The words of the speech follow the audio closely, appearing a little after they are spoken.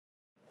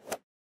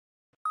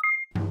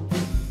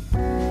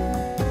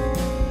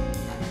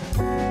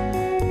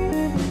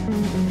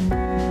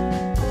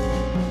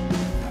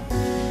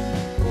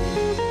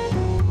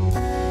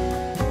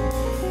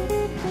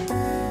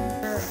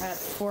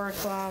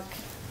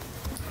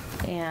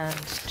And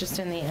just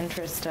in the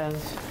interest of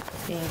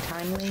being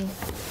timely,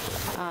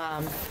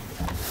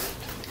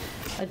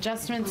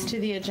 adjustments to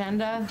the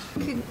agenda.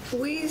 Could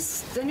we,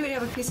 does anybody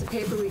have a piece of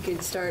paper we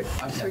could start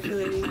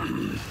circulating?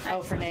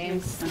 Oh, for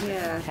names?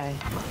 Yeah. Okay.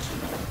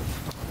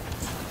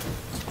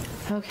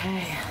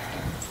 Okay.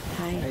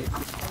 Hi.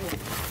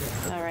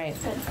 All right.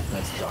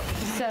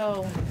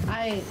 So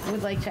I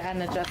would like to add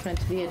an adjustment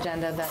to the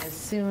agenda that as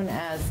soon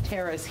as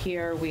Tara's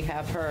here, we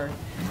have her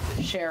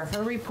share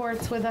her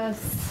reports with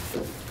us.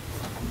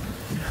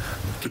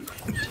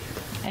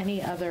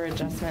 Any other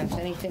adjustments,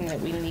 anything that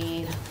we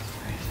need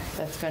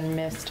that's been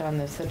missed on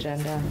this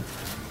agenda?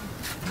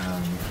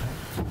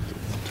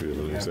 Do we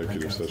have an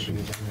executive session?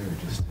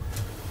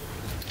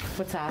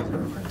 What's that?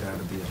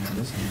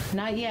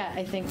 Not yet.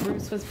 I think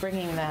Bruce was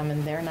bringing them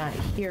and they're not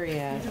here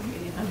yet.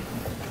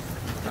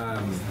 I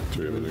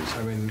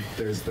mean,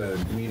 there's the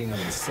meeting on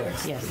the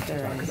 6th. Yes, to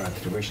there talk is. about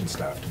the tuition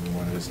stuff. Do we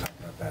want to just talk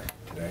about that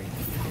today?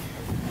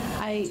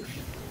 I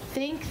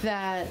think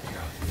that,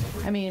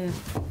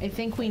 I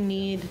think we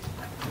need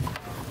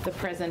the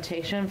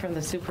presentation from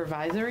the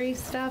supervisory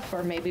stuff,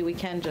 or maybe we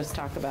can just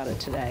talk about it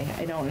today.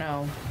 I don't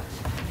know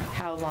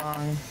how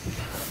long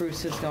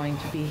Bruce is going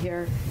to be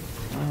here.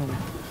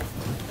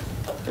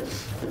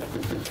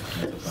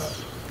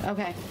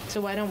 Okay,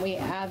 so why don't we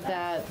add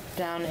that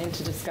down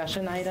into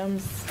discussion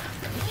items?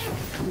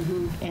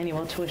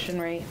 Annual tuition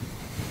rate.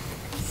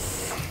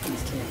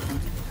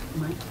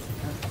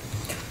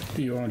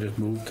 Do you want to just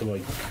move to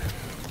like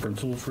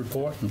principal's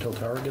report until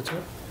Tara gets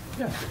here?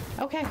 Yeah.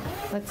 Okay,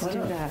 let's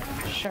do that,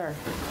 sure.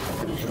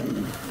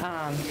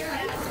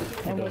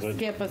 And we'll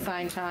skip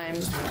assigned time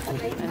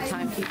and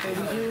timekeeper. We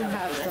do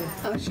have some.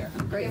 Oh, sure,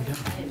 great.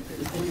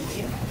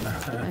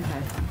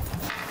 Okay.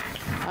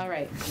 All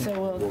right, so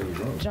we'll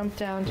jump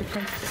down to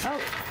principal. Oh.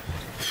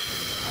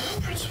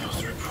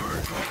 Principal's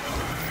report.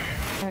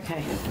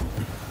 Okay.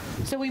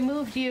 So we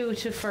moved you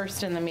to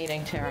first in the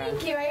meeting, Tara.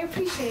 Thank you, I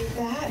appreciate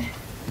that.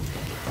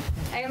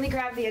 I only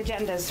grabbed the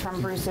agendas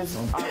from Bruce's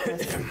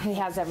office. He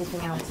has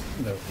everything else.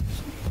 No.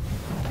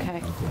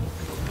 Okay.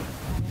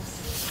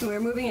 We're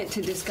moving it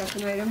to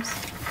discussion items.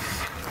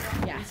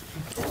 Yeah.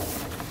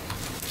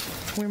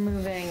 We're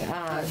moving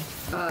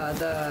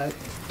The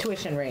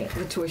tuition rate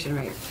tuition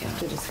rate, yeah.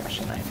 to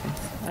discussion items.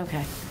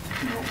 Okay.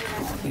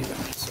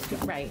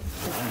 Right.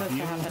 It's supposed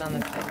to happen on the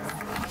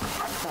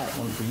 6th.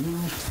 One for you.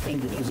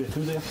 Thank you. Is there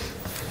two there?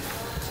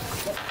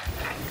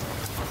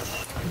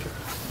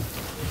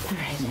 All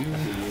right.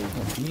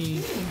 One for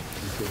me.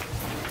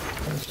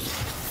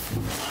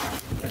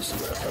 Let's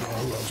grab that.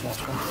 Who else wants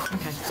one?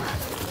 Okay.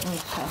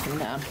 I'll pass them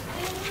down.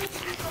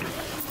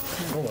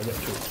 Oh, I got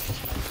two.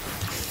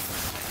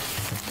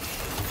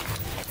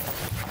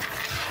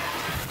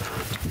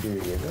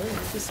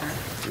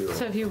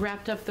 So have you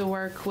wrapped up the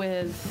work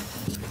with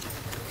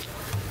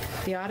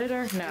the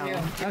auditor? No.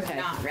 Okay.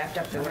 Not wrapped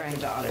up the work with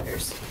the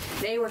auditors.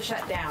 They were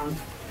shut down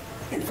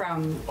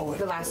from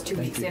the last 2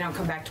 weeks. They don't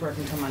come back to work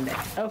until Monday.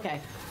 Okay.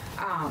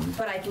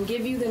 But I can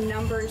give you the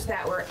numbers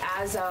that were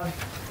as of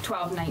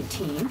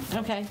 12/19.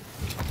 Okay.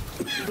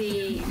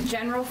 The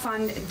general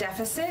fund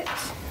deficit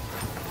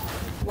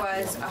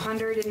was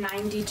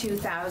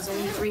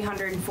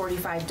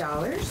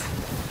 $192,345.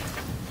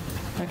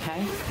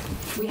 Okay.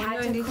 We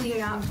had to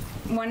clean up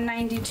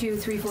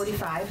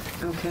 $192,345.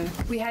 Okay.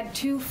 We had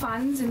two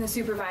funds in the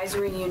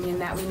supervisory union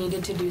that we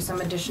needed to do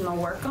some additional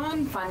work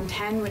on. Fund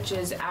 10, which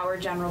is our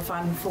general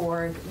fund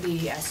for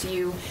the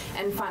SU,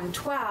 and Fund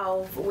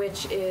 12,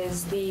 which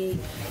is the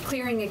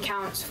clearing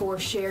accounts for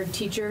shared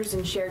teachers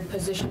and shared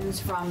positions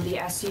from the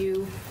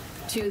SU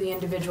to the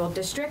individual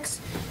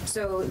districts.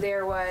 So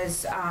there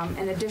was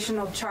an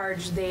additional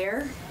charge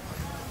there,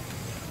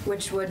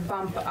 which would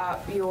bump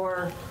up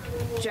your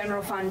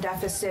general fund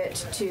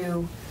deficit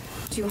to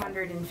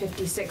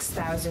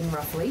 $256,000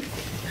 roughly.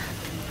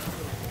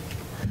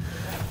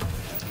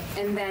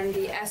 And then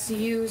the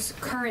SU's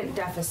current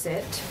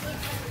deficit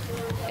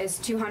is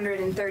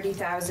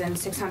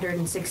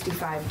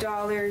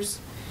 $230,665.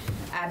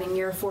 Adding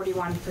your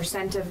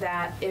 41% of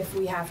that, if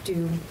we have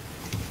to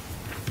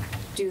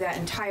do that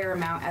entire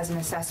amount as an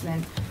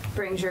assessment,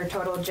 brings your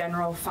total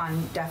general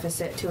fund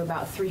deficit to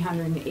about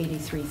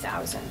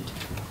 $383,000.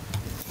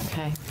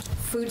 Okay.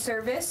 Food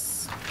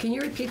service, Can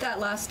you repeat that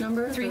last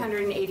number?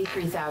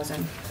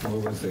 $383,000.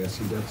 What was the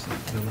SU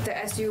deficit number? The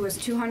SU was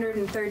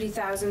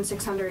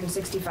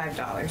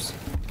 $230,665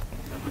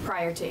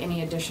 prior to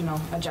any additional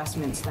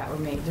adjustments that were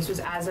made. This was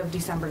as of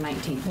December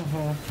 19th.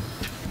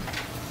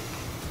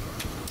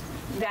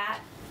 That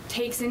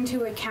takes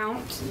into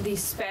account the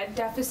SPED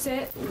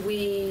deficit.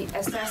 We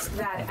assessed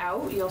that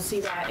out. You'll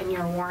see that in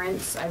your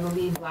warrants, I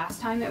believe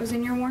last time it was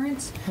in your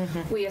warrants.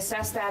 We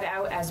assessed that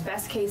out as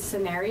best case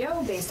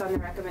scenario based on the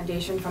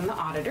recommendation from the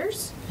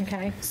auditors.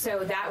 Okay.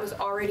 So that was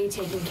already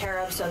taken care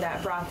of, so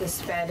that brought the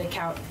SPED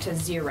account to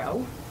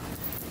 0.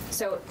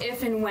 So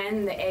if and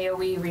when the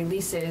AOE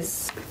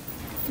releases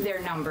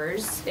their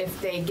numbers. If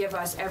they give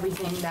us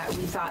everything that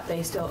we thought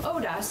they still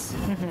owed us,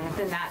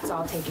 then that's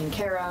all taken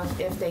care of.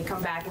 If they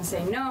come back and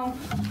say, no,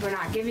 we're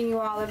not giving you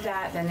all of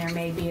that, then there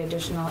may be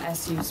additional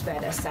SU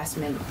sped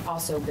assessment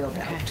also billed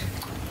out.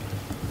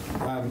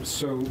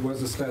 So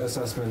was the sped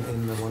assessment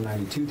in the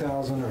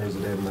 192,000, or is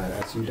it in the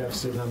SU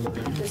deficit number?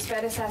 The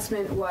sped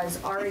assessment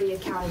was already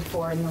accounted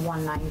for in the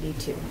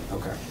 192.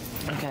 Okay.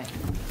 Okay.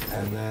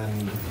 And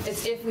then,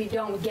 It's if we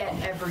don't get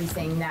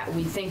everything that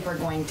we think we're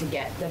going to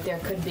get, that there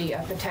could be a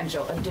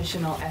potential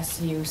additional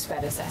SU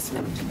sped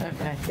assessment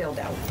Okay. billed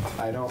out.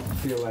 I don't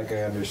feel like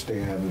I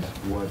understand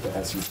what the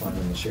SU fund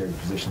and the shared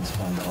positions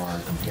fund are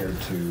compared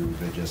to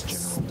the just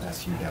general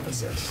SU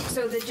deficits.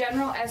 So the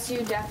general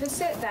SU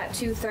deficit, that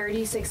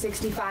 230,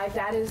 665,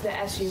 that is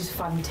the SU's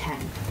Fund 10.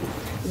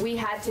 We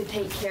had to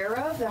take care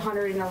of the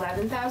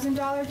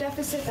 $111,000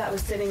 deficit that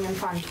was sitting in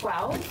Fund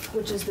 12,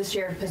 which is the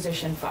shared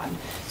position fund.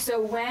 So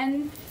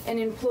when an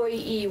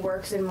employee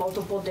works in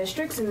multiple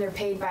districts and they're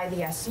paid by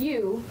the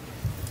SU,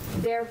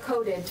 they're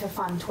coded to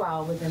Fund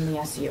 12 within the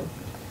SU.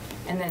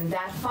 And then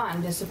that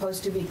fund is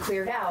supposed to be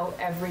cleared out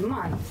every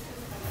month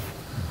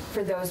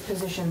for those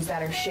positions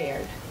that are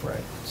shared.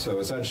 Right. So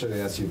essentially,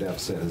 the SU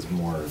deficit is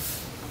more,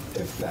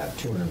 if that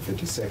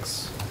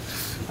 256,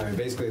 I mean,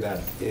 basically that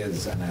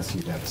is an SU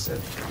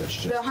deficit. That's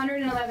just, The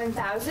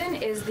 111,000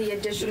 is the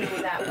additional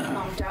that was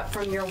bumped up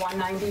from your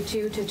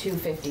 192 to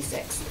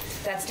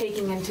 256. That's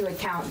taking into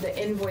account the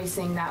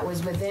invoicing that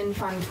was within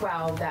Fund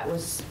 12 that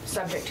was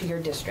subject to your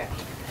district.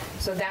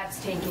 So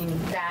that's taking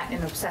that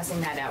and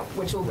assessing that out,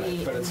 which will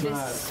be but in it's this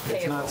not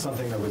payable.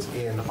 something that was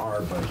in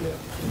our budget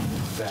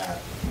that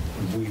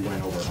we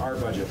went over our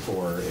budget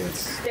for.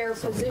 It's There are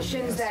something in the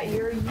positions that SU.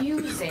 you're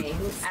using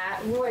at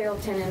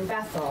Royalton and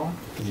Bethel,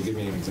 Can you give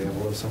me an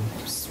example of some?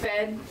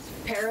 sped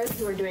paras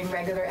who are doing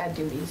regular ed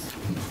duties.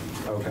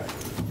 Okay.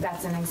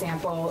 That's an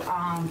example.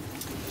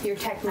 Your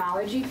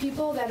technology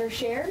people that are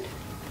shared.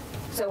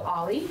 So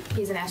Ollie,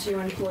 he's an SU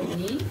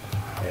employee.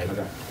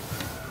 Okay.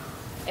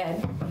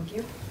 Ed, thank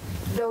you.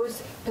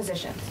 Those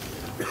positions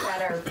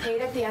that are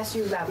paid at the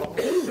SU level,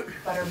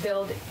 but are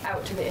billed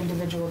out to the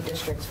individual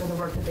districts for the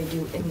work that they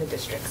do in the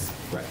districts.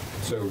 Right.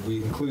 So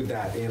we include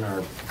that in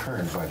our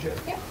current budget.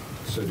 Yep.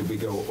 So did we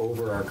go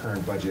over our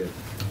current budget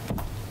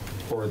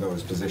for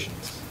those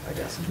positions, I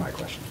guess is my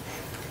question.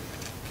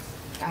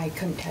 I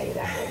couldn't tell you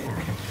that right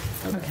now.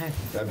 Okay.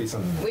 That'd be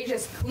something, We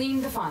just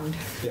cleaned the fund.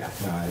 yeah,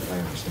 no, I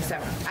understand. So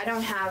I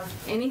don't have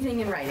anything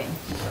in writing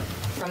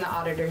from the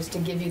auditors to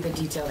give you the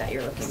detail that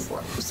you're looking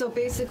for. So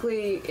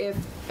basically,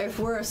 if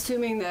we're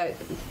assuming that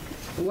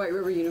White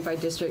River Unified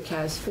District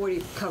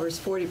covers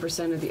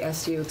 40% of the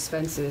SU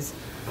expenses,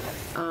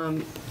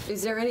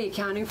 is there any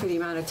accounting for the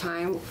amount of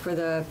time for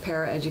the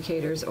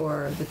paraeducators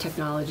or the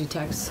technology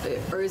techs,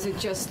 or is it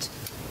just?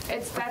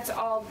 That's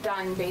all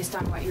done based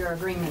on what your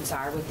agreements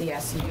are with the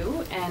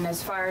SU. And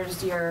as far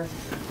as your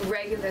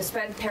the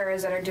sped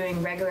paras that are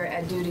doing regular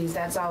ed duties,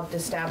 that's all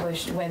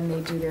established when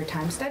they do their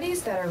time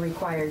studies that are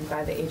required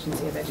by the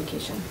Agency of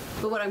Education.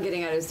 But what I'm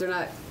getting at is they're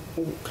not.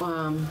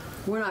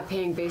 We're not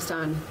paying based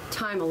on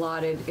time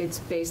allotted. It's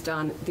based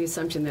on the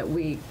assumption that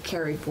we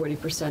carry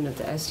 40% of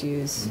the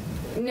SUs.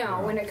 No,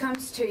 when it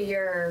comes to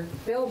your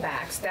bill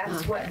backs,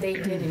 that's what they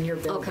did in your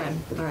building. Okay,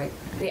 all right.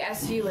 The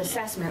SU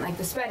assessment, like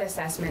the sped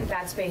assessment,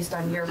 that's based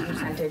on your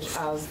percentage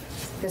of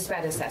the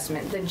sped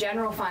assessment. The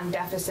general fund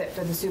deficit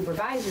for the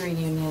supervisory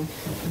union,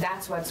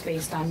 that's what's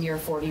based on your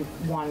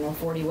 41 or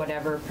 40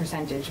 whatever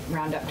percentage,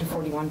 round up to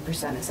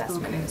 41%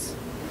 assessment is.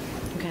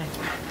 Okay.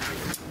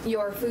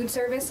 Your food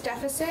service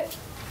deficit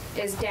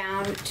is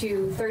down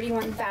to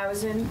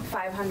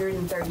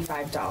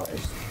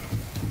 $31,535.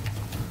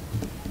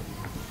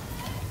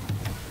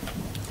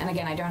 And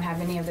again, I don't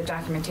have any of the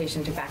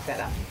documentation to back that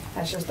up.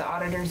 That's just the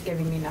auditors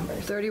giving me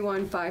numbers.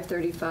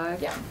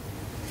 31,535. Yeah.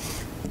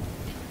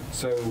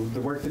 So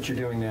the work that you're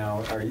doing now,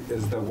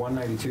 is the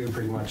 192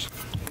 pretty much,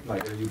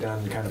 like, are you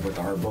done kind of with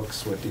our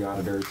books with the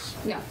auditors?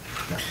 No.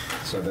 No.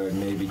 So there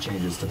may be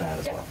changes to that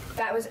as Yeah. well.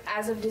 That was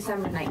as of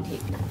December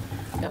 19th.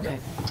 Okay.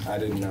 I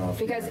didn't know if.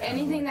 Because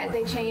anything that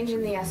they change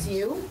in the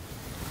SU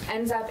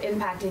ends up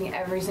impacting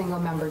every single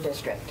member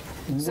district.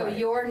 So Right.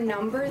 your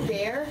number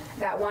there,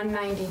 that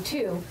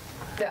 192,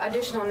 the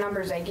additional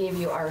numbers I gave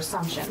you are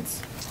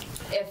assumptions.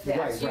 If the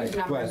Right, SU's right,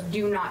 numbers but-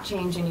 do not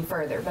change any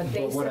further, but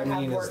they But what still I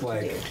have mean work is, to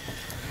like,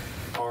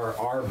 do. are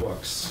our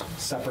books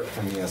separate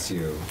from the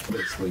SU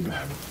basically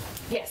done?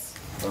 Yes,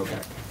 Okay.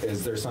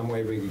 Is there some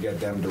way we could get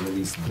them to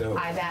release those?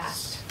 I've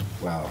asked.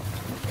 Wow.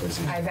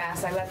 I've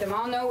asked, I let them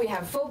all know we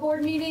have full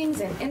board meetings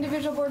and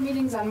individual board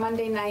meetings on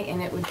Monday night,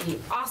 and it would be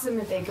awesome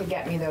if they could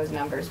get me those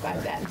numbers by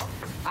then.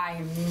 I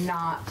am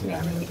not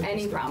making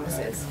any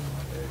promises.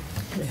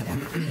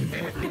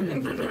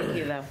 Thank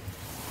you, though.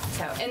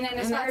 So, and then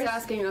as And far that's as,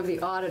 asking of the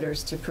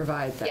auditors to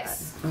provide that?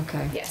 Yes.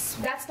 Okay. yes,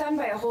 that's done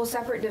by a whole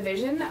separate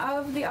division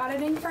of the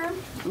auditing firm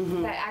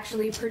that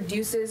actually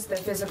produces the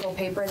physical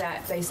paper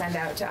that they send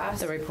out to us.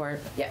 The report.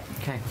 Yep,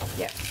 Okay.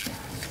 yep.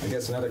 I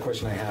guess another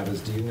question I have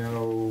is, do you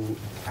know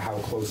how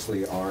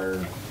closely our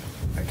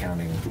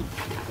accounting,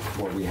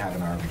 what we have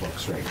in our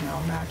books right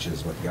now,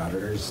 matches what the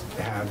auditors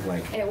have?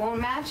 Like, It won't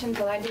match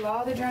until I do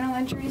all the journal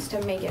entries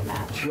to make it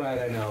match. right,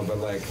 I know, but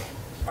like,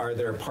 are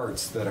there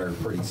parts that are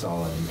pretty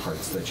solid and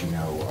parts that you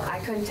know I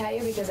are? couldn't tell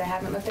you because I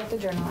haven't looked at the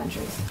journal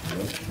entries.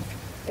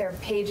 There are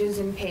pages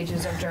and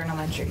pages of journal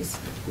entries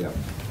Yep.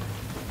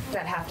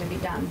 that have to be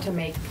done to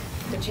make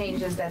the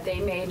changes that they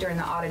made during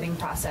the auditing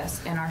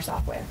process in our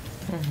software.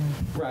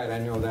 Right, I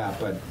know that,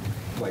 but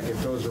like,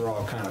 if those are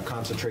all kind of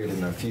concentrated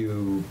in a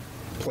few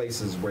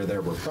places where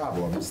there were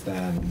problems,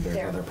 then there's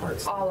They're other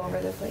parts. all over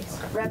the place.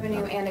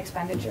 Revenue and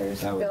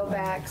expenditures, That was bill my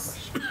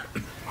backs,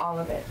 all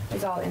of it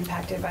is all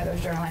impacted by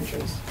those journal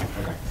entries.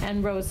 Okay.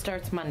 And Rose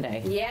starts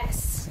Monday.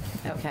 Yes.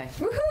 Okay,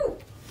 Woohoo!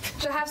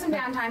 She'll have some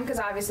downtime because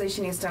obviously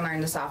she needs to learn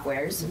the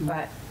softwares,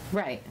 but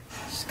right,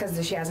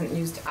 because she hasn't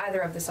used either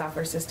of the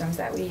software systems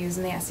that we use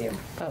in the SU.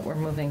 but we're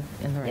moving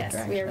in the right Yes,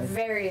 direction. we are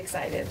very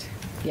excited.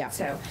 Yeah.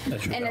 So,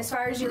 That should and help. as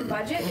far as your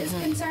budget is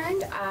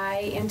concerned,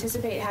 I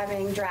anticipate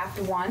having draft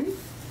 1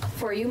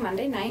 for you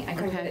Monday night. I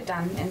couldn't get Okay. it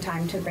done in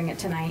time to bring it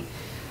tonight.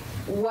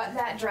 What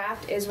that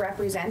draft is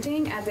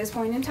representing at this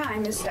point in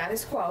time is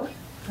status quo.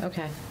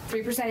 Okay,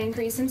 3%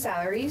 increase in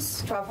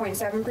salaries,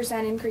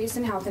 12.7% increase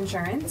in health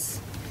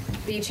insurance.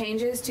 The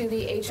changes to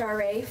the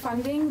HRA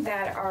funding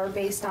that are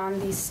based on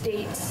the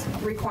state's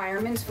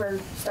requirements for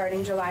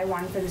starting July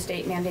 1 for the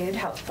state mandated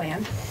health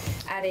plan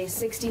at a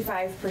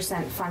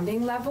 65%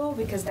 funding level,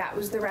 because that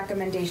was the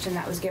recommendation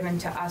that was given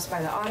to us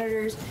by the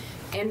auditors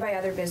and by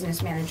other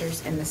business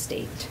managers in the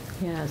state.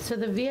 yeah, so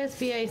the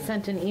VSBA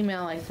sent an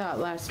email, I thought,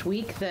 last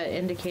week that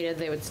indicated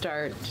they would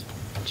start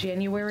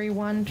January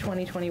 1,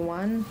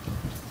 2021.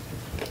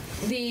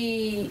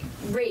 The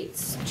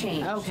rates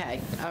change. Okay,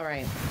 all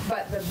right,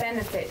 But the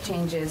benefit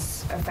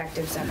changes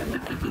effective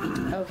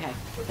 7/1, okay,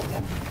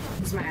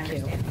 is my thank you.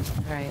 understanding.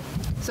 All right,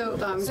 So,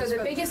 So just the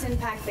for- biggest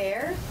impact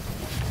there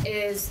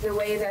is the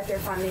way that they're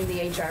funding the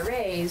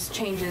HRAs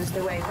changes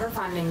the way we're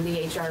funding the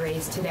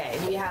HRAs today.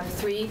 We have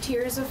 3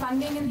 tiers of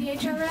funding in the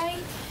HRA,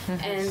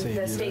 and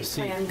the state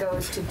plan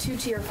goes to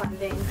 2-tier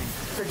funding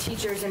for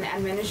teachers and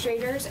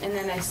administrators, and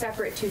then a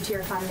separate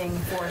 2-tier funding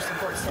for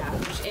support staff,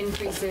 which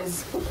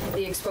increases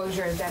the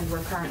exposure that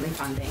we're currently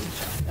funding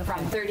from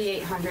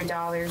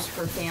 $3,800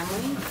 for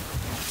family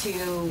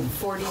to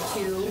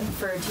 42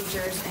 for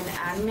teachers and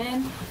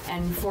admin,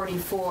 and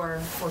 44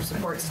 for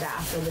support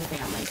staff for the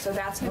family. So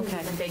that's going to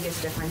Okay. be the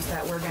biggest difference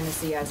that we're going to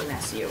see as an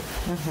SU.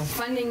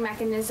 Funding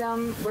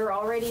mechanism, we're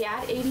already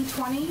at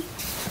 80/20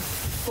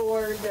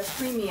 for the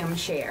premium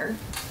share,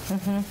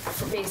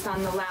 based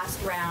on the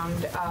last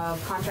round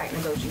of contract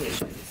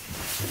negotiations,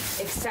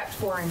 except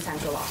for in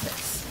central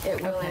office.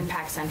 It will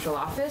impact central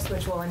office,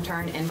 which will in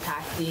turn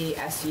impact the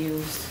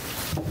SU's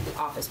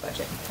office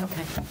budget.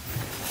 okay.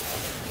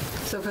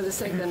 So for the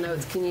sake of the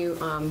notes, can you,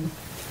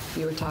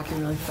 you were talking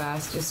really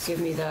fast, just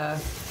give me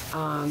the,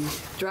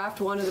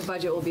 draft 1 of the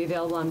budget will be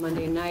available on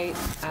Monday night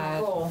My at,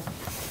 goal.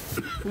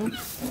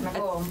 My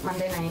goal,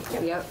 Monday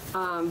night. yep.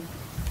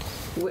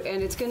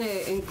 And it's going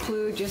to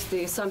include just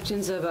the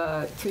assumptions of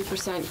a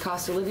 3%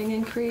 cost of living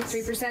increase?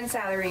 3%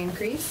 salary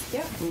increase,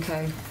 yep.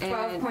 Okay. And,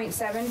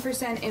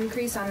 12.7%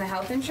 increase on the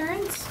health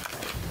insurance.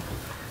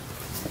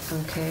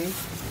 okay.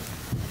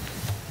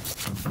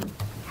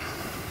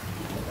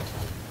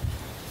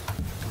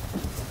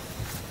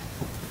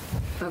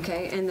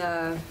 Okay, and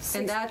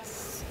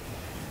that's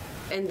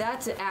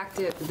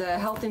active, the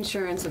health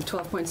insurance of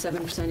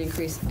 12.7%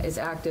 increase is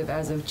active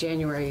as of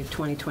January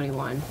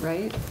 2021,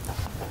 right?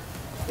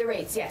 The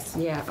rates, yes.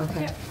 Yeah,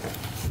 okay. Yep.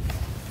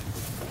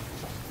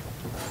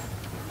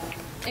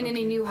 And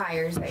any new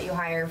hires that you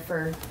hire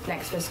for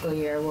next fiscal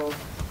year will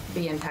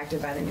be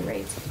impacted by the new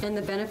rates. And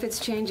the benefits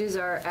changes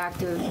are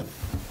active,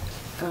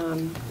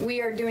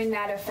 We are doing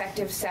that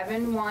effective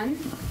 7/1,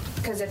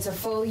 because it's a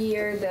full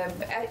year. The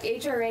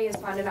HRA is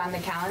funded on the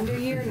calendar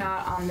year,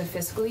 not on the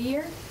fiscal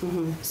year.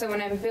 So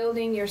when I'm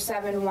building your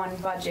 7/1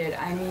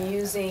 budget, I'm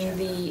using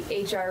the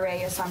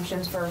HRA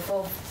assumptions for a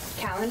full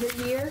calendar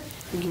year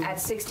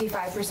at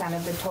 65%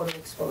 of the total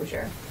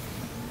exposure.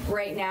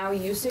 Right now,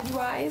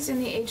 usage-wise in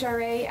the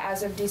HRA,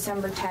 as of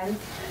December 10th,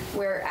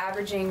 we're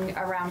averaging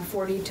around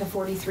 40 to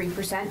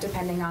 43%,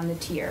 depending on the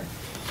tier.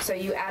 So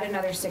you add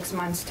another 6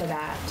 months to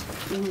that.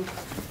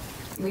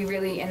 We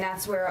really, and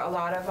that's where a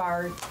lot of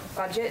our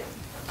budget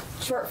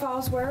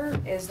shortfalls were,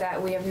 is that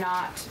we have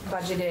not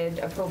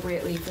budgeted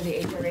appropriately for the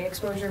HRA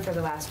exposure for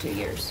the last 2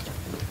 years,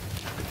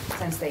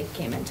 since they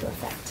came into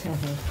effect.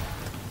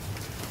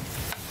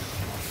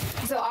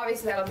 So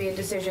obviously that'll be a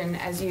decision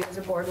as you as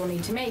a board will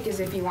need to make, is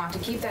if you want to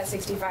keep that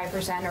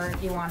 65% or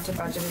if you want to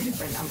budget a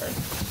different number.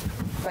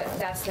 But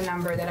that's the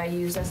number that I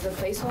use as the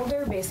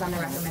placeholder based on the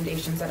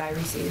recommendations that I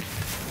received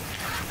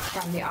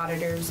from the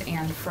auditors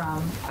and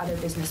from other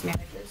business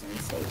managers in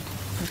the state.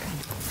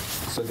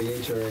 So the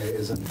HRA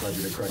isn't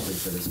budgeted correctly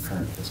for this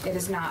current fiscal It year?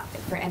 is not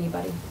for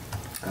anybody.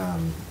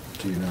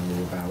 Do you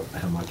know about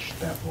how much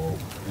that will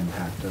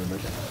impact our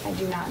budget? I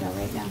do not know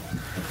right now.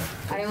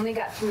 I only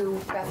got through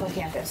Bethel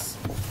campus.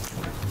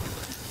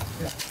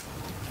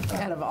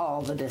 Yeah. Out of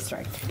all the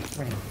district.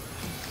 Right.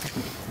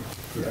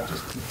 Yeah,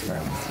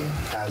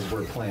 just as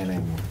we're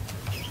planning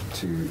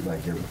to,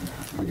 like,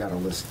 we got a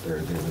list, they were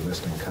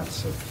listing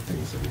cuts of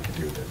things that we could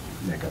do to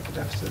make up the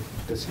deficit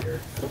this year.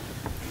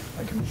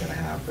 Like, if we're going to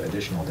have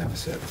additional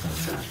deficit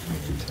from that, we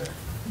need to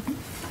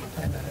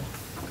plan that in.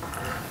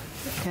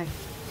 Okay.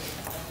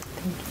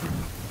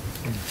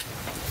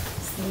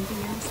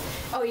 Anything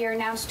else? Oh, your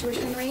announced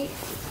tuition rate?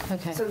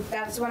 Okay. So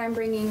that's what I'm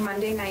bringing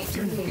Monday night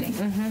to the meeting.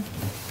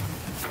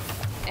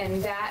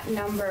 And that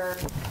number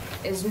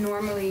is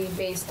normally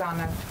based on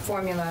a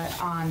formula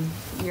on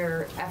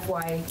your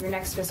your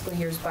next fiscal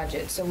year's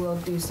budget. So we'll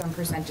do some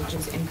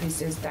percentages,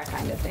 increases, that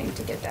kind of thing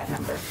to get that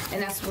number.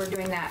 And we're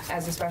doing that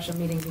as a special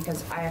meeting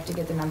because I have to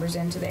get the numbers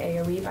into the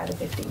AOE by the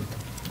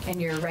 15th. And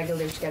your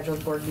regular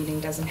scheduled board meeting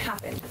doesn't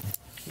happen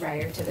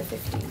prior to the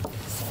 15th.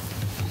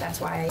 So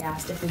that's why I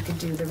asked if we could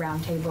do the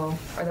round table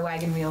or the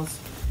wagon wheels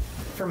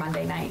for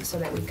Monday night so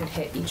that we could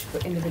hit each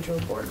individual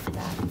board for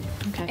that.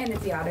 Okay. And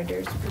if the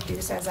auditors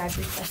produce as I've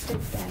requested,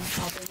 then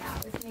I'll bring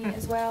that with me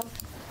as well.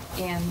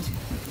 And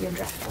your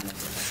draft one of the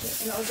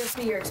budget. And it'll just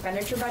be your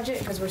expenditure budget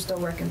because we're still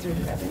working through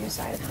the revenue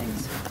side of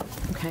things.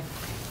 Okay.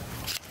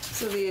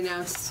 So the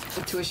announced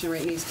tuition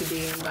rate needs to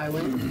be in by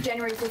when?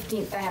 January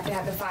 15th, I have to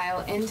have the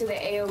file into the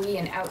AOE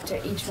and out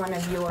to each one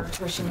of your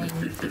tuitioning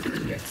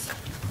districts.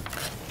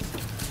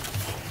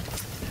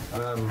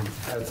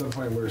 At some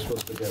point, we were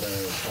supposed to get an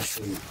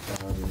update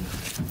on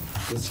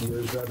this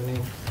year's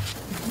revenue. I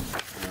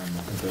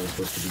think that was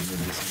supposed to be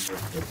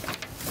mid-December,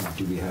 but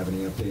do we have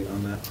any update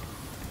on that?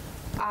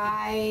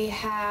 I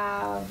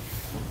have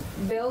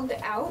billed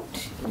out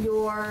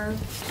your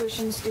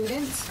tuition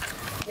students.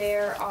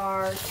 There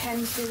are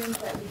 10 students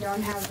that we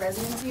don't have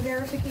residency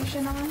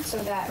verification on, so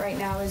that right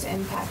now is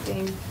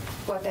impacting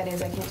what that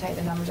is. I can't tell you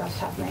the numbers off the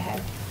top of my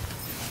head.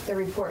 The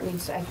report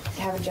needs, I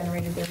haven't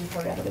generated the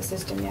report out of the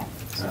system yet.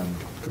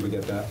 Could we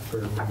get that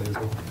for Monday as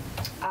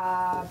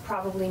well?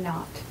 Probably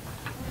not.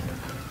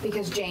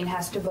 Because Jane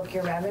has to book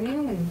your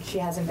revenue and she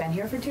hasn't been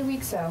here for 2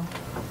 weeks, so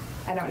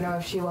I don't know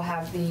if she will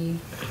have the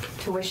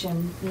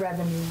tuition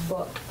revenue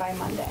booked by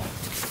Monday.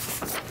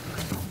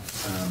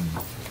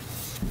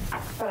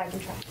 But I can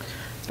try.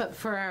 But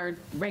for our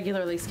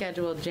regularly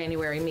scheduled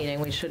January meeting,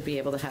 we should be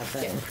able to have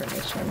that Yeah.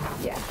 information.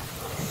 Yeah.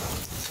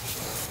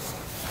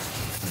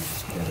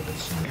 Get it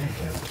as soon as you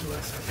can to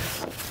us, I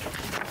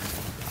guess.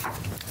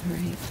 All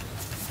right.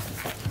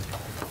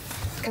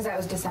 Because that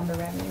was December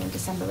revenue, and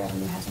December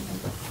revenue hasn't been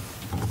booked.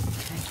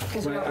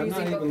 Because we Right, don't I'm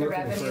usually not book even the looking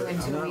revenue for- I'm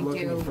until not we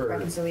looking do for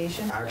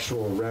reconciliation.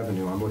 Actual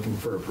revenue, I'm looking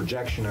for a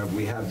projection of,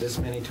 we have this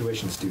many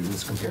tuition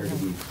students compared to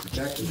we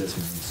projected this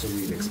many, so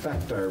we'd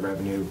expect our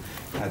revenue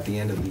at the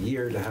end of the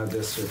year to have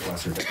this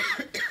surplus or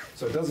deficit.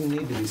 So it doesn't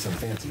need to be some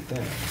fancy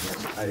thing.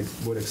 I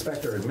would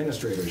expect our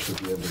administrators should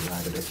be able to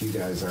provide it if you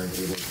guys are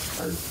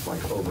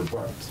like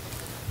overbooked.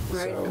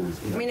 Right. So,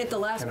 you know, I mean, at the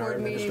last can our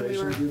board meeting, we were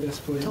administration do this,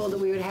 please? told that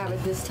we would have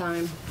it this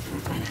time.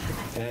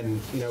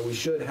 And, you know, we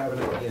should have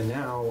an idea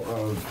now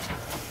of,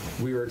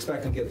 we were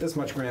expecting to get this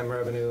much grant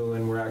revenue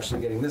and we're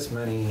actually getting this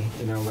many,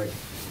 you know, like,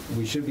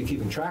 we should be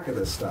keeping track of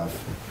this stuff.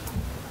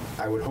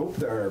 I would hope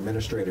that our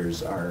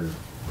administrators are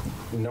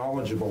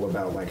knowledgeable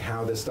about like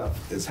how this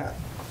stuff is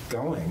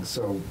going,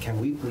 so can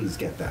we please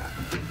get that?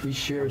 We I'm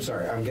shared,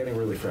 sorry, I'm getting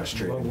really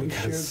frustrated well, we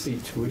shared because the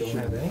we don't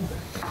have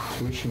anything.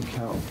 tuition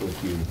count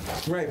with you.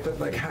 Right, but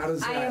like how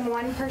does that? I am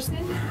one person,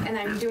 and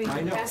I'm doing I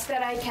the know. best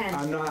that I can.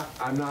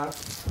 I'm not,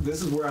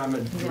 this is where I'm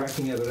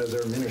directing it as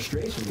our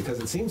administration, because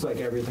it seems like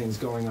everything's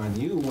going on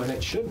you when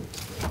it shouldn't.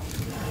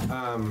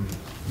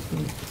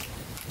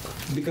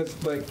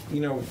 Because like, you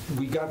know,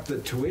 we got the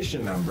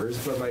tuition numbers,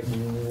 but like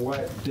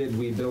what did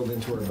we build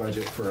into our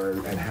budget for our,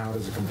 and how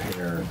does it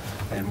compare?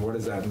 And what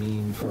does that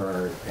mean for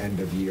our end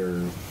of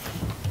year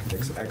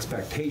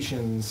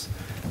expectations?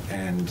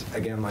 And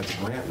again, like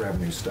the grant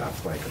revenue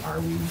stuff, like are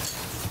we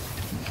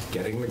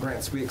getting the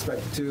grants we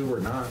expected to or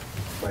not?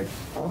 Like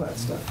all that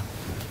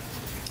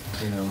stuff,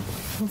 you know?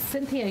 Well,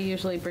 Cynthia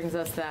usually brings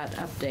us that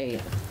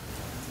update,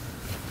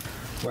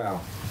 Well,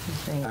 I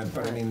think.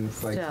 but I mean,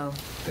 like, Still.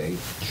 they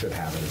should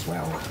have it as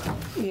well,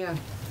 Yeah.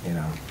 you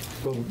know?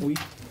 But we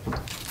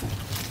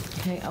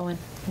Okay, Owen,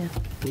 yeah.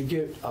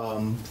 get,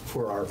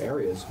 for our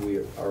areas, we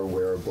are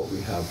aware of what we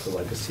have for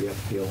like a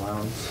CFP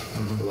allowance,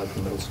 for like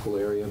the middle school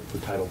area, for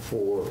Title IV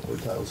or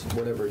Title,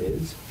 whatever it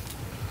is.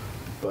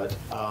 But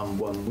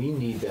when we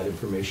need that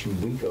information,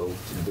 we go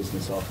to the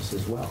business office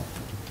as well.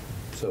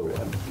 So,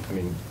 I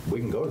mean, we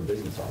can go to the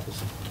business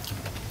office.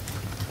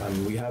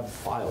 We have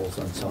files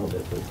on some of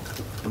it, but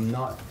I'm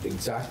not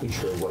exactly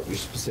sure what you're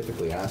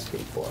specifically asking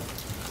for.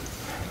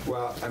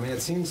 Well, I mean,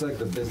 it seems like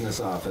the business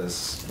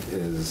office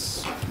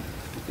is,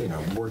 you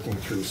know, working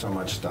through so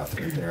much stuff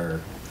that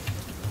they're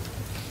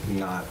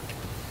not,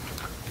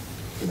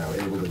 you know,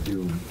 able to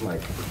do,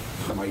 like,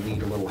 might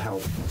need a little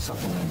help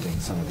supplementing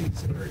some of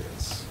these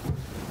areas.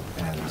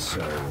 And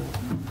so,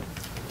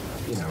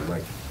 you know,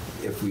 like,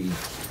 if we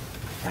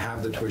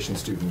have the tuition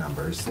student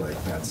numbers,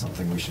 like, that's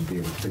something we should be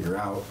able to figure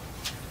out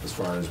as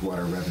far as what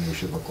our revenue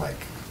should look like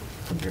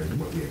compared to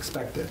what we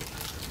expected.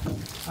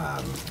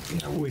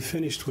 We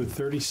finished with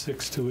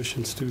 36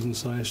 tuition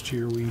students last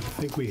year. We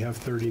think we have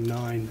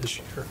 39 this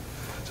year.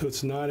 So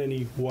it's not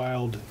any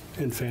wild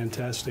and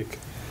fantastic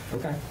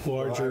Okay.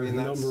 larger Well, I mean,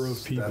 number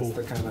of people.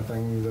 That's the kind of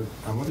thing that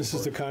I'm looking for. This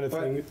is the kind of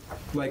But, thing-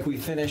 like, we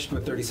finished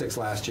with 36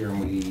 last year, and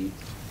we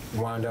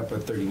wound up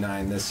with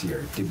 39 this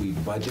year. Did we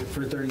budget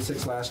for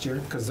 36 last year?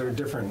 Because they're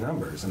different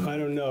numbers. And I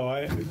don't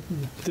know.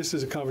 This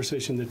is a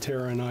conversation that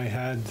Tara and I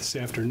had this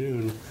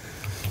afternoon,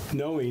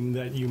 knowing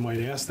that you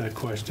might ask that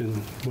question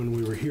when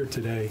we were here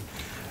today.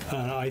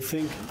 I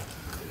think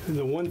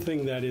the one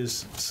thing that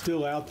is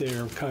still out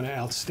there, kind of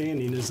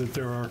outstanding, is that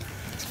there are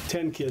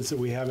 10 kids that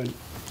we haven't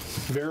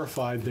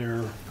verified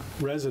their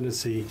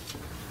residency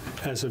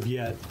as of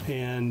yet,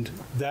 and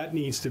that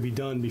needs to be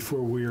done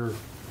before we're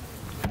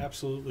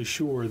absolutely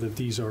sure that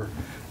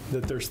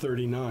there's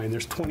 39.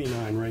 There's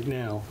 29 right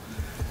now.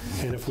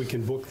 And if we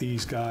can book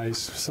these guys,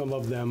 some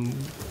of them,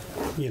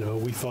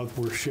 we thought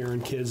were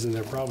Sharon kids, and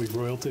they're probably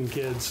Royalton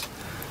kids.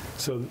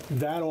 So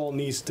that all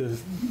needs to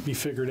be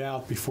figured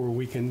out before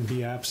we can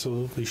be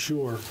absolutely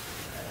sure.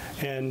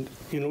 And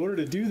in order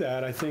to do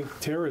that, I think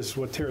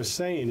what Tara's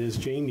saying is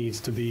Jane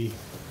needs to be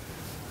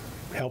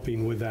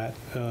helping with that.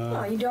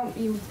 Well,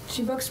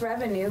 she books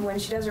revenue when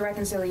she does a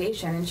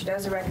reconciliation, and she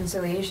does a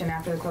reconciliation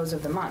after the close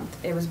of the month.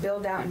 It was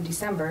billed out in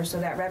December, so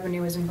that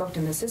revenue isn't booked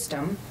in the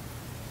system.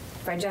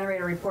 If I generate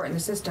a report in the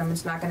system,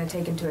 it's not going to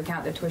take into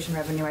account the tuition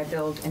revenue I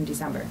billed in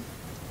December.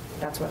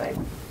 That's what I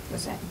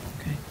was saying.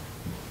 Okay.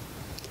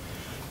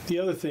 The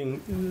other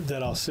thing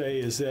that I'll say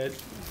is that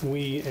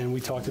we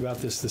talked about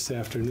this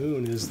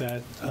afternoon, is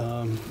that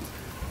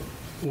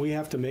we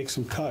have to make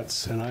some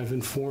cuts, and I've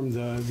informed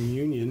the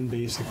union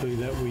basically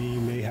that we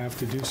may have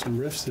to do some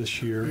RIFs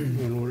this year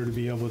in order to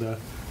be able to,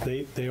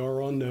 they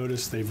are on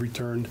notice. They've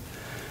returned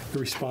the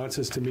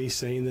responses to me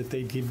saying that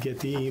they did get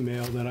the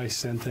email that I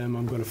sent them.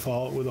 I'm going to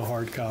follow it with a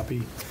hard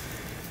copy.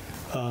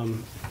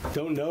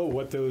 Don't know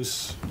what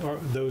those are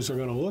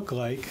going to look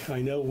like.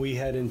 I know we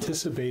had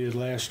anticipated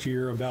last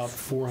year about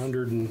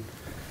 $400,000 and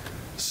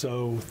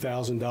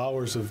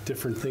so of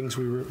different things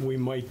we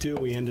might do.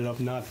 We ended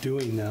up not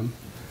doing them.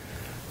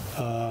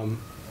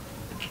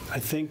 I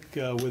think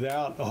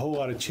without a whole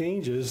lot of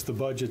changes, the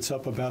budget's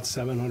up about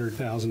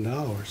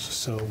 $700,000.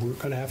 So we're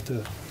going to have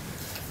to,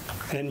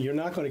 and you're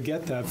not going to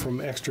get that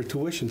from extra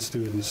tuition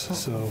students.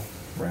 So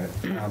Right.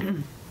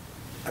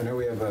 I know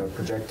we have a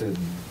projected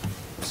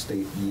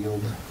state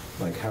yield,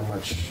 like how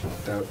much,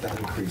 that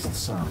increased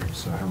some,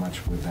 so how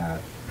much would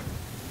that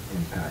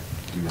impact?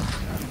 Do you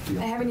feel?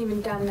 I haven't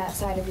even done that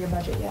side of your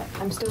budget yet.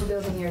 I'm still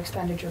building your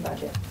expenditure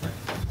budget.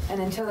 And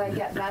until I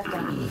get that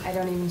done, I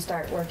don't even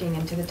start working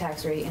into the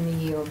tax rate and the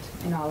yield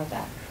and all of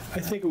that. I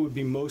think it would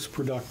be most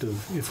productive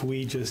if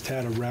we just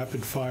had a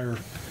rapid fire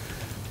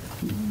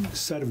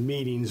set of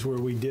meetings where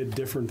we did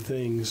different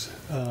things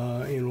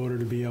in order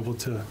to be able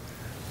to,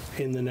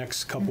 in the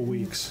next couple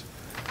weeks.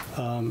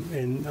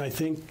 And I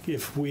think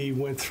if we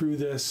went through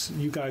this,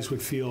 you guys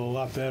would feel a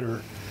lot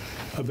better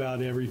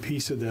about every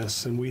piece of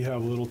this, and we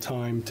have a little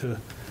time to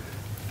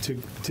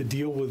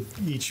deal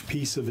with each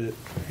piece of it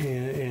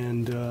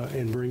and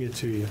bring it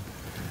to you.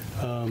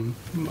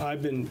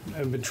 I've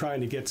been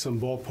trying to get some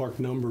ballpark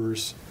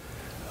numbers,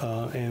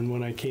 and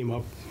when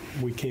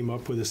we came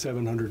up with a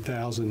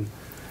 700,000.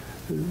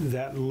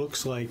 That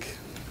looks like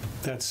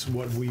that's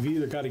what we've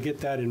either got to get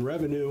that in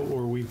revenue,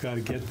 or we've got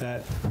to get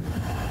that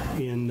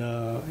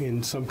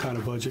in some kind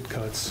of budget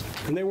cuts.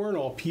 And they weren't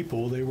all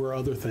people; they were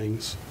other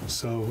things.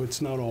 So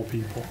it's not all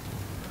people.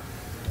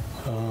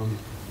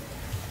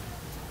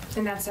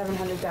 And that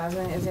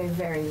 700,000 is a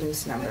very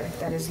loose number.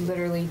 That is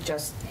literally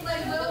just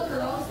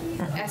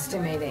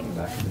estimating.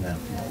 Back to them.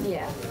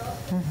 Yeah.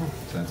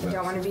 That's You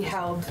don't want to be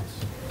held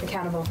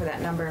accountable for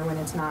that number when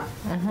it's not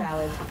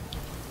valid.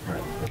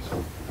 Right.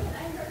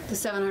 The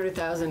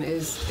 700,000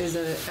 is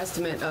an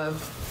estimate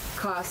of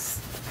costs.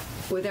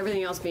 With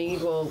everything else being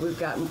equal, we've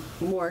got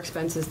more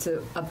expenses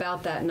to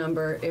about that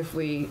number if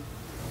we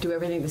do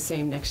everything the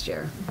same next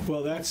year.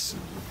 Well,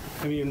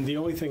 the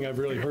only thing I've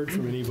really heard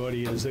from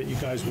anybody is that you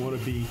guys want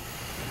to be,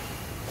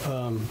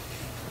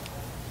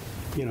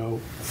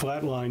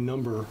 flatline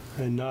number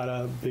and not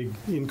a big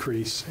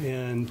increase.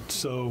 And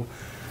so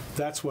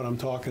that's what I'm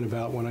talking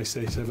about when I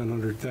say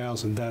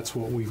 700,000. That's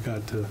what we've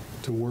got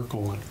to work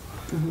on.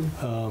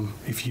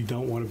 If you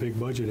don't want a big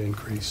budget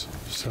increase.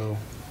 So.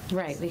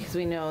 Right, because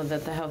we know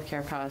that the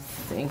healthcare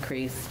costs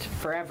increased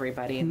for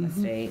everybody in the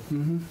state.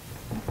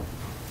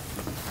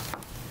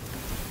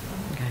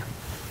 Okay.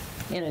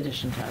 In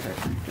addition to other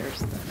factors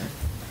that are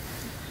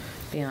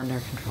beyond our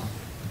control.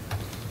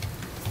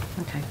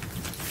 Okay.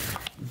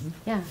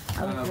 Yeah,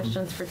 other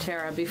questions for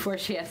Tara before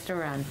she has to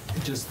run?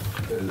 Just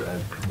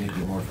maybe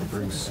more for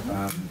Bruce.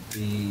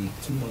 The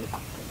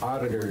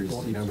auditors,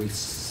 we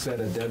set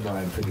a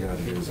deadline for the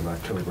auditors of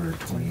October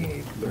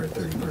 28th or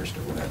 31st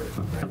or whatever,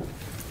 right?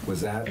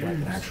 Was that like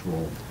an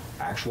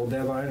actual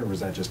deadline, or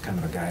was that just kind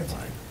of a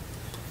guideline?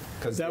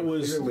 Because That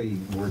was- clearly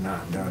we're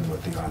not done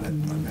with the audit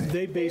Monday.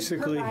 They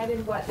basically.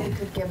 provided what they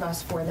could give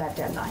us for that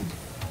deadline.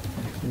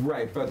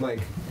 Right, but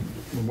like,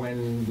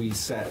 when we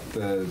set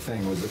the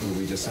thing, were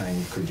we just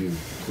saying, could you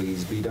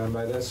please be done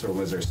by this, or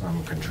was there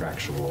some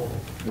contractual?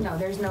 No,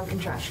 there's no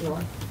contractual.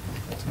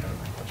 That's kind of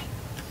my question.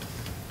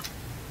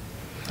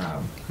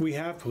 We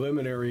have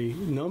preliminary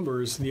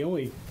numbers. The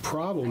only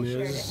problem I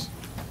shared is,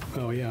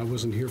 oh yeah, I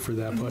wasn't here for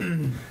that, but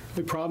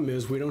the problem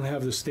is we don't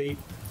have the state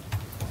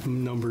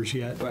numbers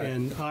yet, But-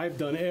 and I've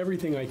done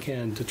everything I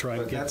can to try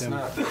to But get that's them.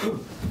 not,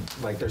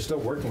 like, they're still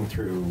working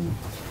through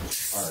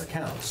our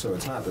accounts, so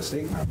it's not the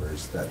state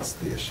numbers that's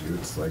the issue.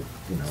 It's like,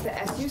 you know. It's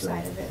the SU still-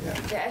 side of it. Yeah.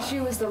 The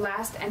SU was the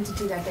last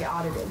entity that they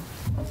audited,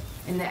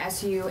 and the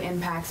SU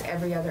impacts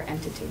every other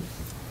entity.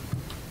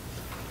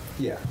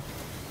 Yeah.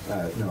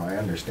 No, I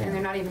understand. And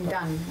they're not even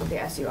done with the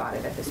SU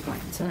audit at this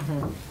point, so.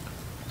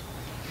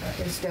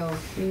 There's still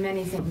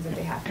many things that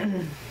they have to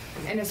do.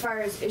 And as far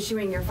as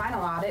issuing your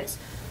final audits,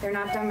 they're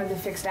not done with the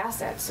fixed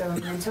assets, so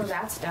until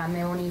that's done,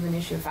 they won't even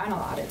issue final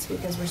audits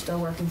because we're still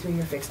working through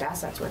your fixed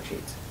assets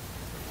worksheets,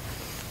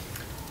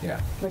 Yeah,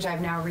 which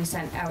I've now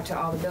resent out to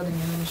all the building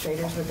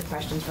administrators with the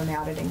questions from the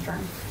auditing firm.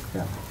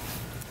 yeah.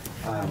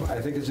 I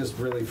think it's just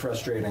really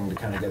frustrating to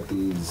kind of get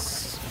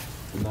these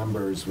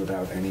numbers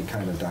without any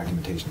kind of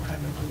documentation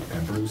behind them.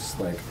 And Bruce,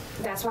 like,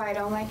 That's why I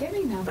don't like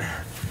giving them.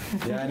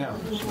 yeah, I know.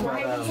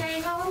 Why But, I've been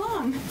saying all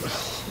along.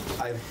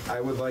 I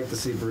would like to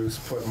see Bruce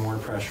put more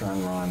pressure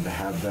on Ron to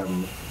have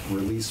them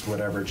release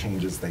whatever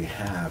changes they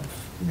have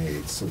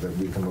made so that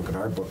we can look at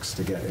our books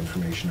to get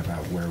information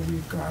about where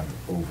we've gone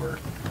over.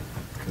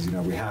 Because, you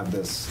know, we have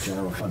this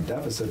general fund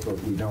deficit,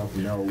 but we don't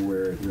know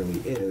where it really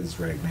is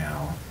right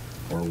now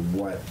or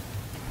what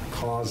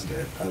caused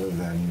it, other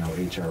than, you know,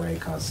 HRA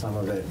caused some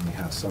of it and we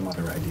have some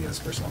other ideas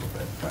for some of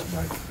it. But,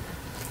 like,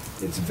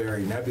 it's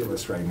very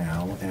nebulous right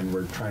now, and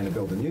we're trying to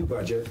build a new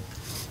budget,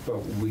 but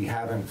we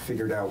haven't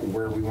figured out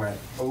where we went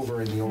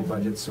over in the old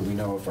budget, so we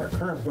know if our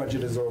current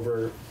budget is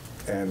over,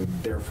 and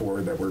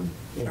therefore that we're,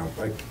 you know,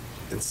 like,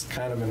 it's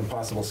kind of an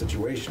impossible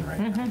situation right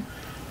now.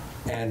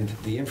 And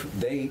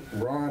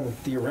Ron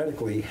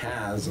theoretically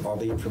has all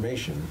the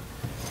information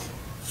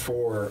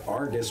for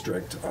our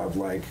district of,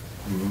 like,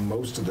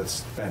 most of the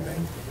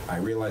spending. I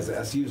realize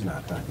the SU's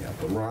not done yet,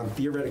 but Ron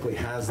theoretically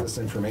has this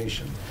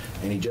information,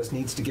 and he just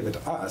needs to give it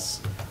to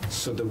us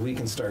so that we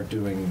can start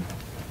doing,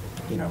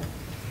 you know,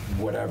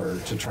 whatever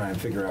to try and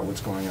figure out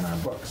what's going on in our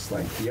books.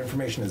 Like, the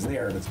information is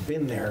there, and it's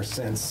been there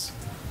since,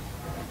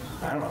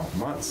 I don't know,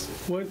 months.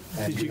 What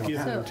And did we you don't give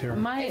have them, it.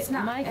 Tara? It's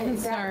not. My And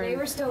that- They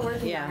were concern, still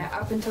working on yeah. it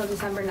up until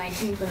December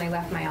 19th when they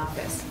left my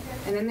office.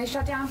 And then they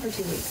shut down for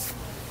 2 weeks.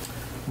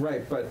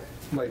 Right, but,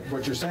 like,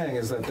 what you're saying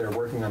is that they're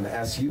working on the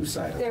SU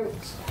side of They're,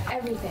 things.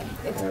 everything.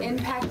 It's Everything.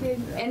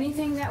 impacted,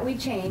 anything that we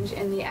change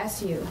in the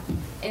SU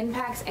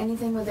impacts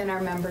anything within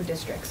our member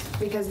districts.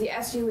 Because the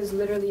SU is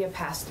literally a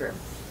pass-through.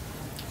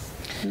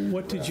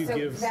 What did you So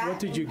give, that- what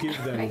did you give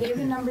I them? gave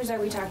the numbers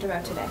that we talked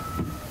about today.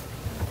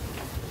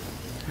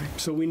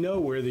 So we know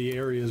where the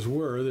areas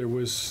were. There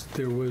was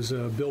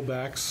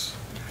billbacks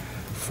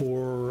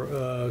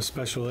for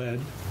special ed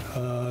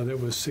that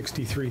was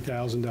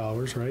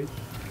 $63,000, right?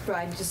 But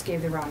I just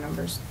gave the wrong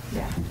numbers.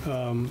 Yeah.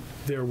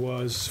 There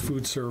was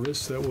food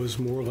service that was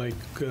more like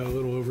a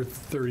little over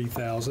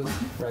 30,000.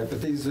 Right,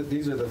 but these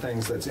are the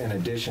things that's in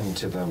addition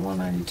to the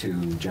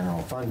 192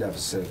 general fund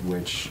deficit,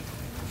 which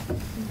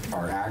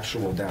our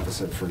actual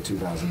deficit for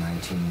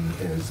 2019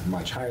 is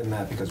much higher than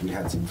that because we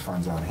had some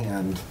funds on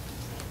hand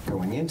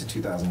going into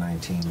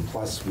 2019,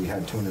 plus we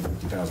had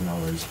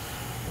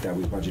 $250,000 that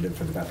we budgeted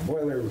for the Bethel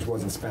boiler, which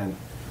wasn't spent.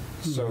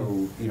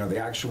 So, you know, the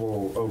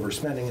actual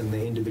overspending in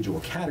the individual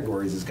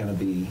categories is going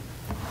to be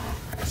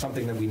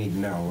something that we need to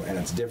know, and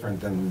it's different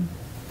than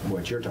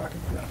what you're talking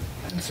about.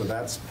 And so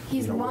that's, He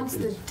you know, what wants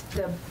is-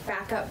 the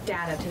backup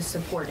data to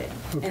support it,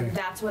 Okay. and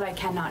that's what I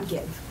cannot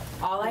give.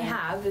 All I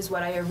have is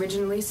what I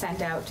originally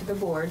sent out to the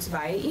boards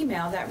via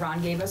email that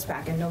Ron gave us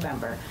back in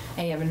November.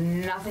 I have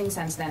nothing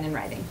since then in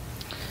writing.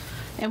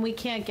 and we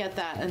can't get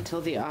that until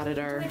the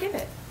auditor I give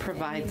it.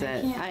 provides I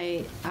it. mean,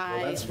 I I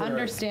Well, that's where,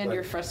 understand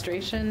your like,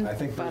 frustration, I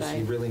think, but Bruce, you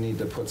I, really need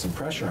to put some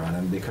pressure on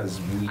him because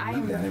we I need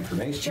am that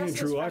information. just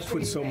as Andrew, I put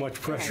frustrated so as much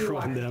you pressure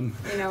on are. them.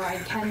 You know, I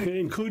can,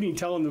 Including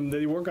telling them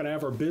they weren't going to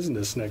have our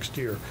business next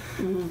year.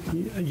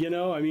 You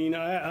know, I mean,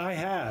 I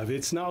have.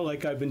 It's not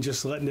like I've been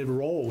just letting it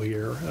roll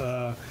here.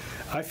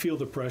 I feel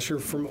the pressure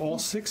from all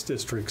 6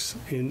 districts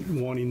in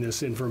wanting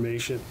this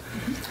information.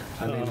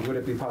 I mean, would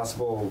it be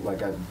possible,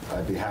 like,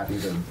 I'd be happy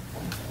to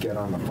get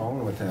on the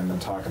phone with him and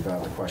talk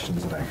about the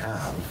questions that I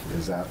have.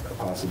 Is that a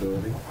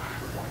possibility?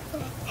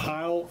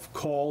 I'll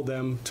call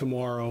them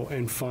tomorrow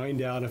and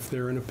find out if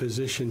they're in a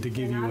position to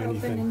give they're you not open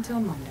anything. until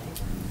Monday.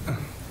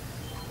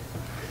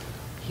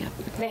 yep.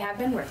 They have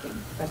been working,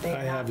 but they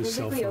I are not have his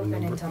cell physically phone open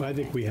number. until I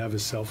Monday. think we have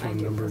his cell I phone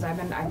do, number. because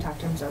I've talked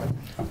to him several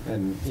times.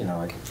 And, you know,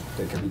 like,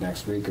 it could be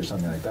next week or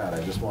something like that.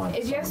 I just want.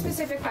 If you have someone-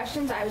 specific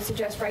questions, I would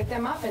suggest write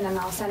them up, and then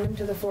I'll send them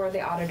to the 4 of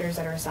the auditors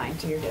that are assigned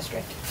to your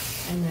district,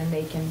 and then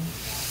they can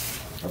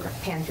Okay.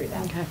 pan through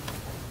them. Okay.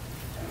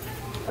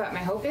 But my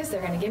hope is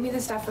they're gonna give me the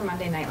stuff for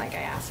Monday night like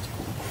I asked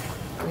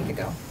a week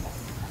ago.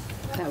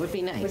 That would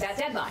be nice. With that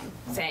deadline,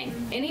 saying,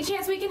 any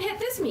chance we can hit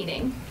this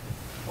meeting?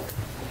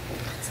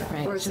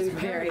 Right, Or it's it's just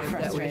very imperative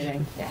that we-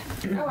 frustrating.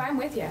 Yeah. Oh, I'm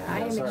with you. I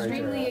am sorry,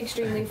 extremely, Tara.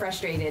 extremely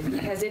frustrated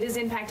because it is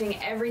impacting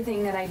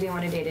everything that I do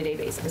on a day-to-day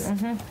basis.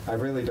 I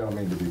really don't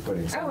mean to be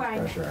putting so Oh, much I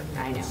know. pressure on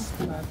you. I know. It's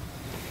not-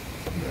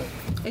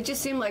 It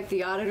just seemed like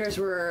the auditors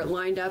were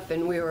lined up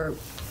and we were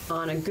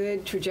on a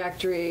good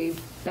trajectory.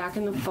 Back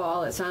in the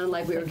fall, it sounded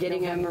like we were Like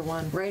getting them November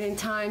 1. right in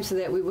time so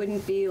that we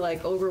wouldn't be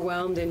like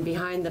overwhelmed and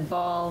behind the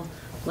ball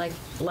like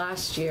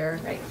last year.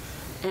 Right.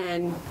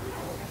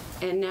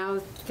 And now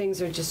things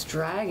are just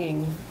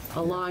dragging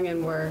along,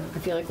 and I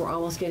feel like we're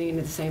almost getting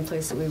into the same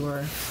place that we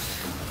were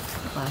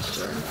last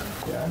year.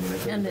 Yeah, I mean,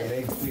 And they it-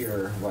 made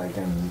clear, like,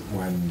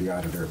 when the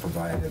auditor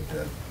provided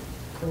the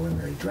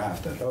preliminary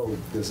draft, that, oh,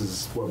 this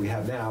is what we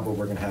have now, but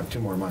we're going to have 2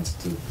 more months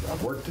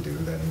of work to do,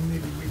 then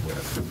maybe we would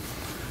have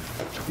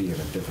be in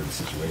a different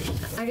situation.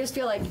 I just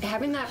feel like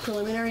having that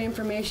preliminary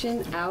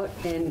information out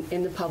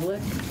in the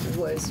public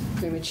was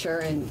premature,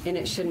 and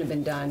it shouldn't have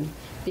been done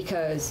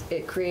because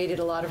it created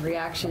a lot of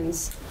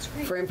reactions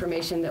for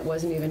information that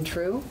wasn't even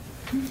true.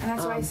 And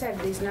that's why I said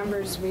these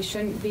numbers, we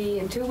shouldn't be,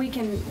 until we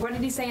can, what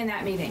did he say in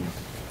that meeting?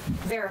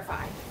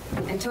 Verify.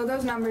 Until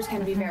those numbers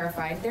can be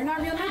verified, they're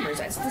not real numbers.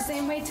 That's the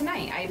same way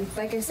tonight.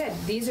 Like I said,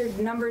 these are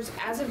numbers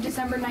as of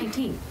December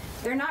 19th.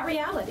 They're not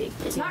reality.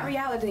 It's not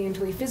reality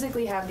until we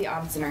physically have the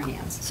audits in our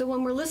hands. So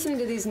when we're listening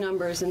to these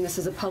numbers, and this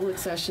is a public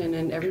session,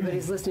 and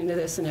everybody's listening to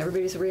this, and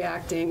everybody's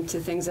reacting to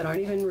things that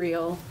aren't even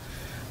real,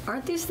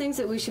 aren't these things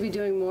that we should be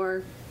doing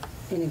more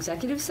in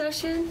executive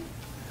session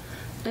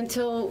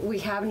until we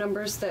have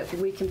numbers that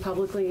we can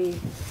publicly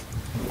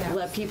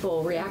let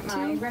people react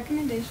My to?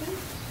 recommendation,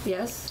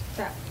 Yes?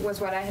 that was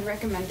what I had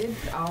recommended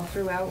all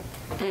throughout.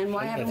 And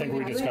why I haven't think we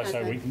been doing discussed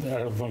that. that?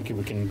 I don't think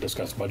we can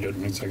discuss budget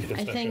in executive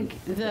I session.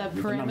 think the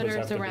numbers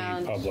have parameters to be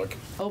around public.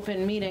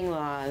 open meeting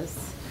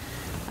laws,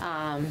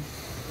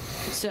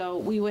 so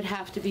we would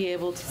have to be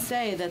able to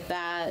say that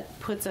that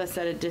puts us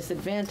at a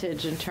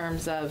disadvantage in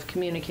terms of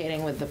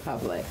communicating with the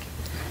public.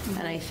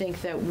 And I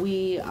think that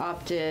we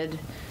opted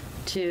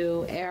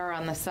to err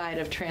on the side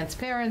of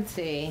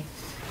transparency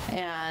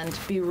and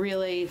be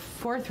really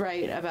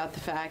forthright about the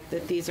fact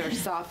that these are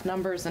soft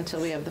numbers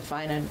until we have the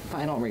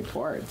final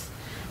reports.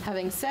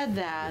 Having said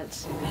that,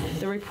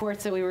 the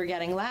reports that we were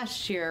getting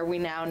last year, we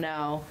now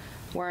know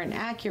weren't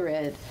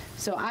accurate.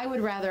 So I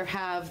would rather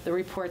have the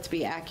reports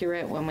be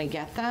accurate when we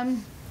get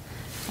them.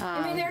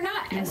 I mean, they're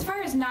not, as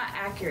far as not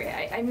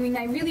accurate, I mean,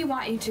 I really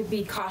want you to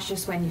be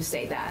cautious when you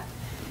say that.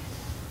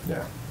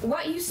 Yeah.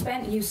 What you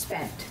spent, you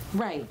spent.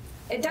 Right.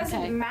 It doesn't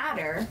Okay.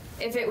 matter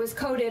if it was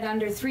coded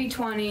under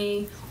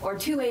 320 or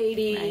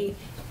 280. Right.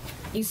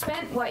 You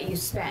spent what you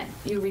spent.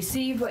 You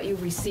received what you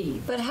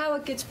received. But how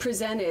it gets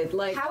presented,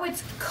 like, How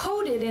it's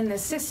coded in the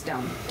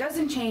system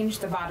doesn't change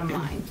the bottom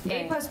line. A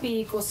Right. plus B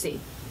equals C.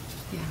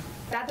 yeah.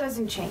 That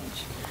doesn't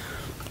change.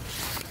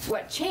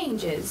 What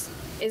changes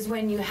is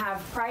when you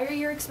have prior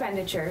year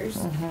expenditures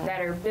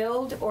that are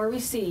billed or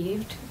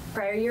received,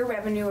 prior year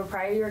revenue or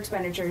prior year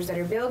expenditures that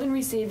are billed and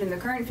received in the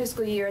current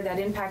fiscal year that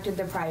impacted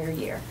the prior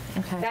year.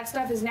 Okay. That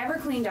stuff is never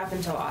cleaned up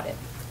until audit,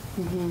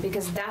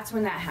 because that's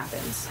when that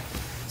happens.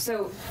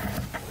 So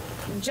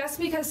just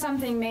because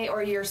something may,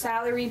 or your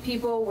salary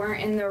people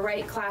weren't in the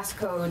right class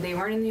code, they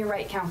weren't in the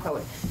right count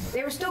code,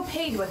 they were still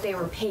paid what they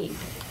were paid.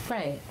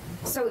 Right.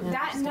 So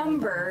that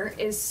number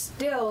is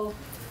still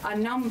a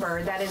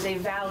number that is a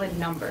valid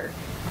number.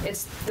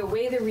 It's the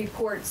way the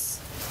reports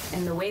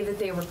and the way that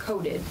they were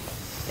coded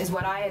is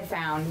what I had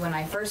found when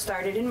I first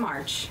started in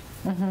March.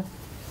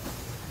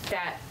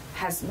 That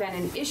has been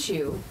an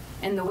issue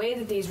in the way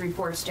that these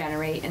reports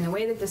generate and the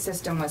way that the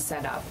system was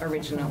set up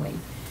originally.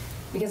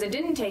 Because it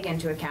didn't take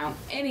into account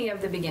any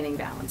of the beginning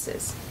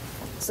balances.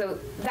 So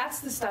that's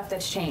the stuff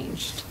that's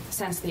changed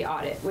since the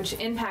audit, which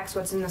impacts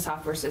what's in the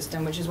software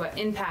system, which is what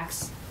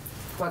impacts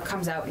what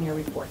comes out in your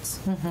reports.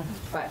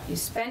 But you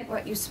spent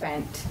what you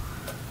spent.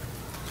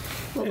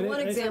 Well, And one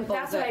it- example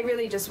That's what I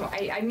really just,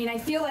 I mean, I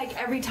feel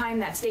like every time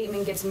that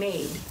statement gets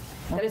made,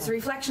 that it's a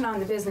reflection on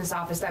the business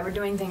office that we're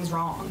doing things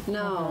wrong.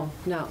 No,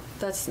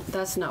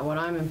 that's not what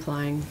I'm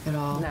implying at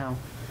all. No.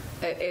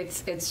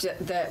 It's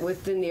just that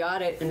within the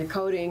audit and the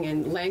coding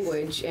and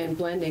language and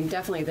blending,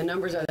 definitely the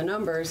numbers are the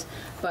numbers,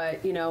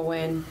 but, you know,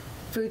 when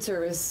food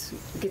service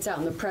gets out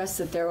in the press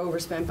that they're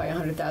overspent by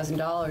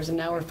 $100,000, and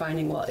now we're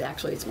finding, well,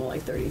 actually, it's more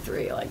like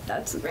 33, like,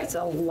 that's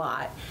a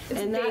lot. It's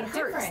a And that big hurts.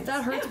 difference.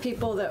 That hurts Yeah.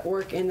 people that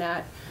work in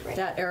that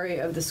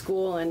area of the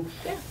school, and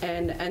Yeah.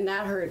 and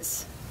that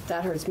hurts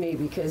me,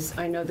 because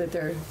I know that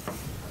they're,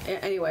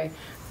 anyway,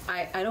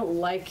 I don't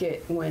like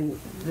it when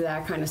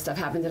that kind of stuff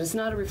happens, and it's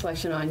not a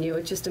reflection on you.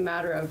 It's just a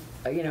matter of,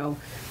 you know,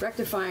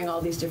 rectifying all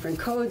these different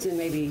codes, and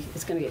maybe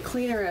it's going to get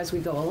cleaner as we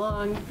go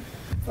along.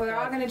 Well, they're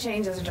all going to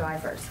change as of July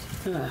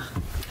 1st. Ugh.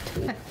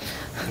 Yeah.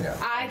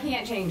 I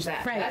can't change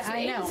that. Right, That's the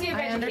I know. Agency of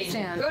I Education.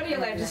 understand. Go to your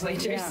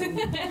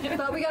legislatures.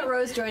 But we got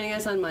Rose joining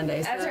us on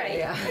Monday. So That's right.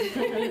 Yeah.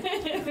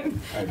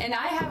 And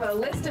I have a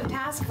list of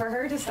tasks for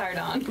her to start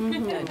on.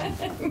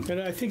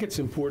 And I think it's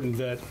important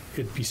that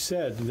it be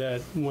said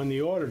that when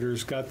the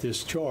auditors got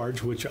this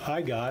charge, which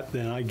I got,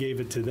 then I gave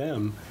it to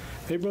them,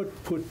 They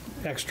put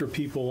extra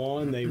people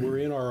on. They were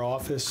in our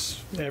office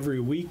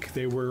every week.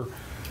 They were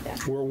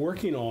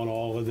working on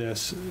all of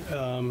this.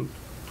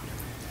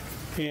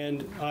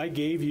 And I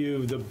gave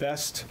you the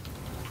best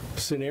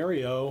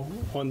scenario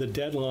on the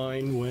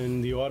deadline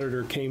when the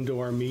auditor came to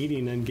our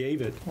meeting and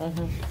gave it.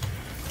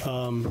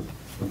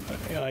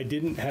 I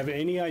didn't have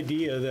any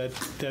idea that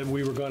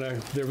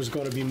there was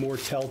going to be more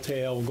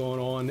telltale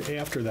going on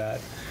after that.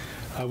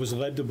 I was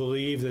led to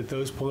believe that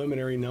those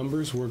preliminary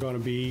numbers were going to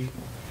be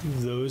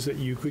those that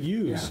you could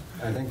use.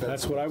 Yeah, I think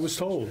That's what I was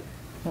told.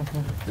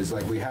 It's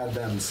like we had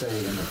them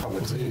say in the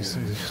public meeting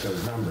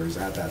those numbers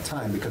at that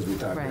time because we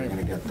thought we were Right. going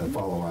to get the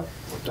follow-up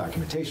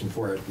documentation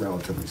for it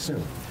relatively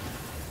soon.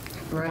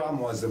 The problem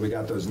was that we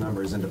got those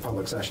numbers into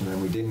public session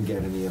and we didn't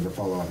get any of the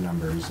follow-up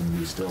numbers and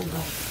we still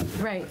don't.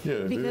 Right. Yeah,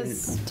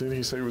 Because didn't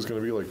he say it was going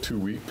to be like 2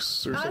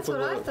 weeks or That's something?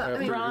 what I like that thought. I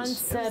mean, after Ron his-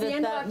 said the at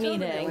end of that October,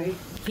 didn't meeting,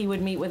 he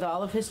would meet with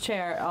all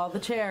the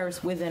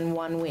chairs within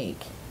 1 week.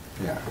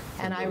 Yeah.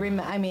 And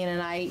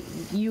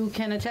you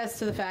can attest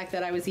to the fact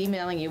that I was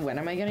emailing you, when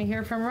am I going to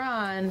hear from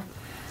Ron?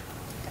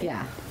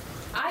 Yeah.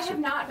 I have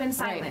not been Right.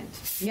 silent.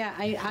 Yeah,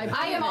 I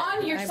am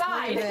on your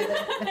side.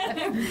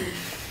 side.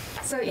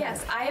 So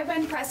yes, I have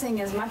been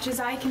pressing as much as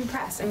I can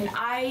press. I mean,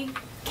 I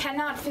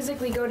cannot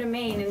physically go to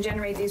Maine and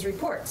generate these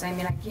reports. I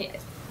mean, I can't.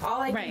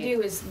 All I can Right.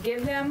 do is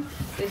give them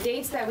the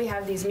dates that we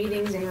have these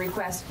meetings and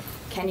request,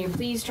 can you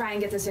please try and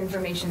get this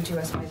information to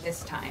us by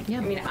this time?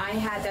 Yep. I mean,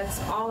 that's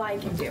all I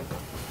can do.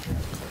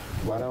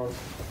 Why don't,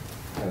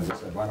 as I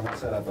said, why don't we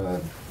set up a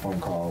phone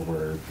call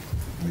where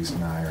Lisa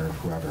and I or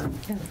whoever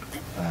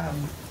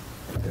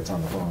gets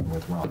on the phone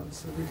with Ron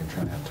so that we can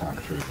try and talk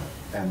through them.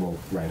 And we'll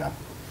write up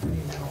an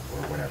email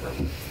or whatever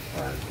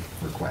our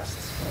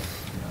requests.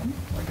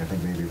 But, like I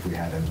think maybe if we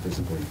had him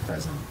physically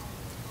present,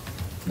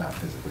 not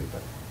physically,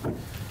 but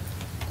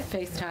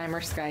FaceTime or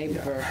Skype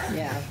Yeah. or,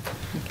 yeah,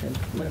 we could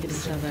look at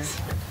each other.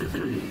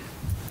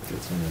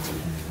 get some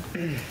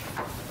answers.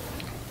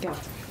 Yeah,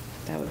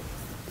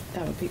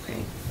 that would be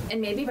great.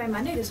 And maybe by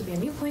Monday, this will be a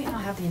new point and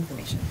I'll have the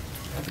information.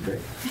 That'd be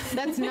great.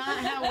 That's not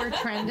how we're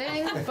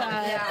trending, but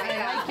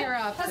I like your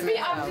Let's optimism. be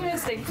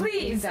optimistic,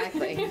 please.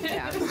 Exactly,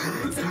 yeah.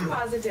 Some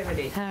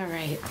positivity. All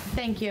right,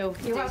 thank you.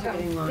 You're Days are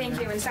getting welcome. longer.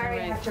 Thank you, and sorry I All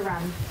right. have to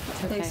run.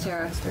 Thanks, Okay.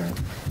 Tara. Darren,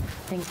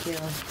 Thank you.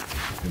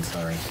 I'm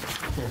sorry.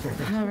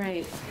 All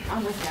right,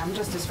 I'm with you, I'm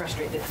just as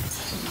frustrated.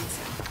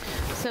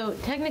 so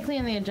technically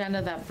in the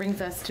agenda, that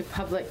brings us to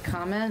public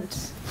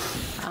comment.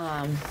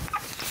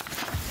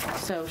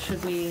 So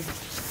should we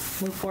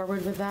move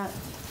forward with that?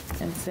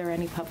 Is there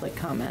any public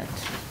comment?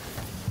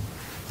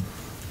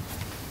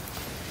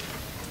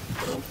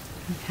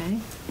 Okay.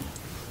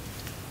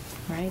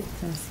 All right,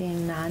 so I'm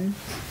seeing none.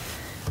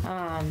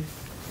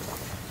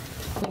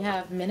 We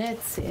have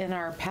minutes in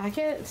our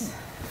packet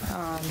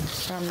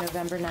from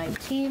November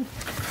 19th,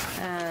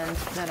 and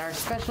then our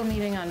special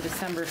meeting on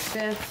December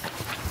 5th.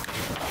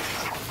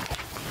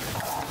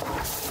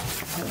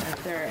 I don't know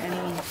if there are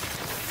any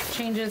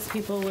changes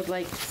people would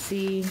like to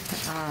see.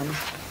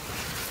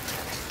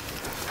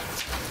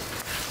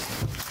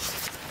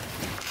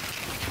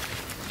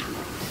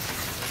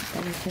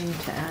 Anything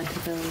to add to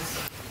those?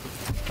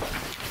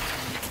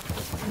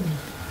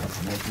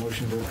 Make a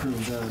motion to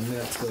approve the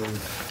minutes of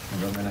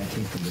November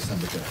 19th and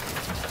December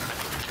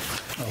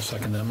 5th. I'll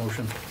second that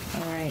motion.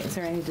 All right, is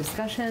there any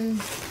discussion?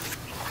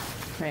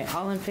 All right,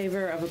 all in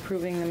favor of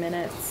approving the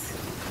minutes,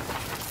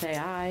 say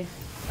aye.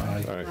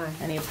 Aye. All right.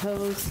 Any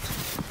opposed?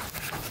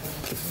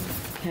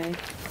 Okay.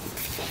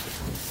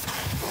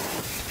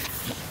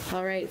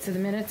 All right, so the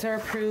minutes are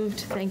approved.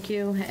 Thank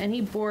you.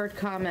 Any board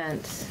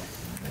comments?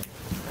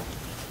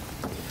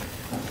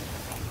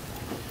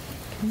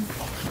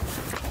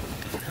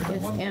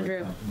 Yes,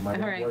 Andrew. My All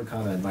one right. board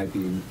comment might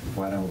be,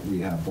 why don't we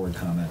have board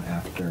comment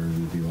after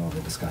we do all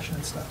the discussion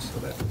and stuff, so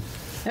that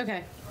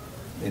Okay,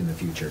 in the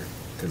future,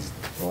 because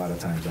a lot of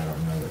times I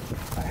don't know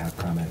that I have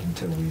comment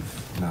until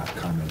we've not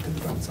commented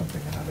about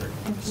something and other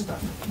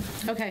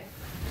stuff. okay.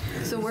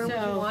 So where would you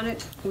So- want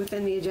it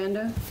within the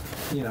agenda?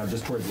 You know,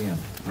 just towards the end,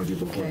 maybe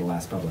before Okay. the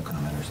last public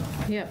comment or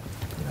something. Yep,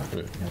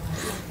 You know.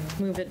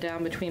 move it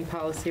down between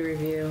policy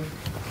review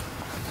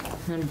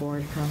and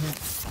board comment.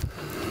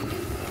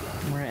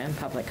 And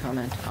public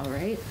comment, all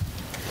right.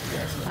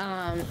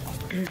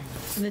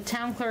 The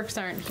town clerks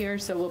aren't here,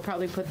 so we'll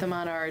probably put them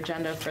on our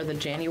agenda for the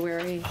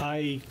January.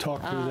 I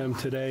talked to them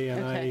today,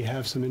 and I okay.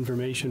 have some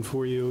information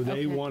for you.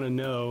 They Okay. want to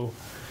know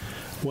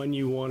when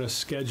you want to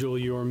schedule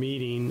your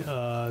meeting.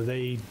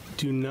 They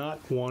do not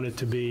want it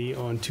to be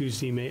on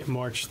Tuesday,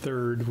 March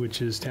 3rd,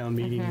 which is town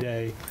meeting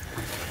day.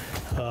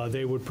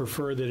 They would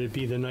prefer that it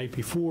be the night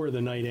before,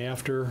 the night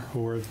after,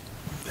 or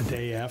the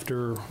day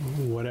after,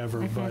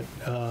 whatever. But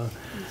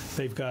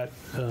they've got,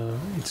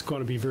 it's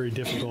going to be very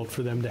difficult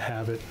for them to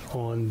have it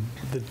on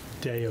the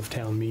day of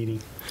town meeting.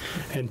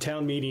 And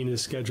town meeting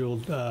is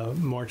scheduled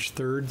March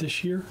 3rd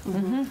this year.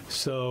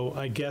 So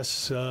I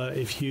guess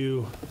if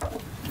you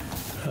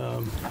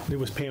it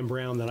was Pam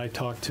Brown that I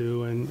talked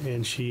to,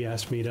 and she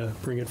asked me to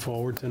bring it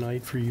forward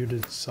tonight for you to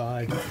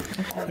decide.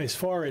 As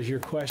far as your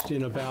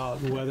question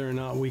about whether or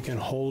not we can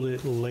hold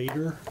it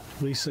later,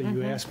 Lisa,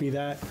 you asked me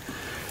that.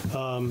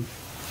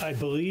 I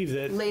believe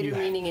that Later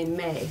meaning in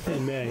May.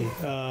 in May.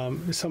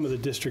 Some of the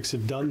districts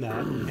have done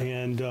that,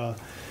 and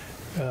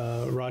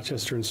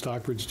Rochester and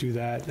Stockbridge do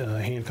that.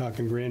 Hancock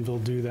and Granville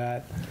do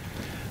that.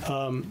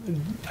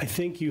 I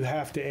think you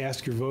have to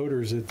ask your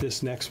voters at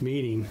this next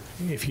meeting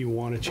if you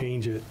want to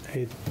change it,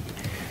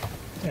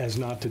 as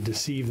not to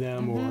deceive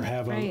them or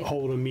have right.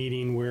 hold a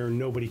meeting where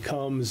nobody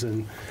comes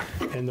and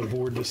the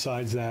board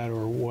decides that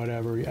or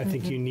whatever. I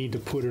think you need to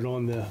put it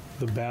on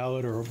the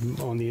ballot or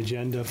on the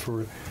agenda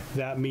for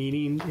that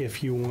meeting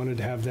if you wanted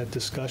to have that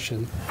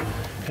discussion,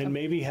 and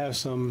maybe have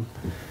some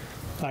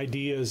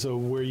ideas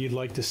of where you'd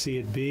like to see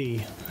it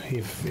be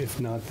if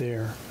not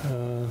there,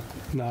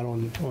 not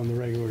on the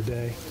regular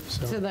day.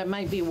 So that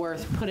might be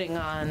worth putting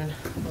on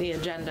the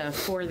agenda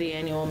for the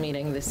annual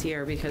meeting this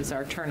year because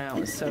our turnout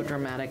was so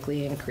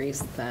dramatically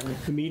increased then.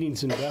 The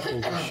meeting's in Bethel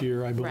this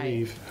year, I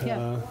believe. Right.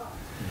 Yeah.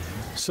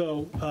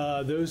 So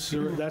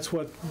that's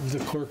what the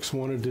clerks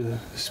wanted to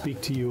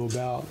speak to you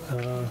about,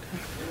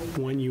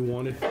 when you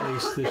want it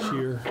placed this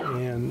year,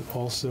 and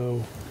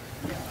also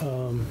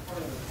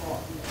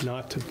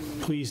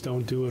please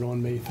don't do it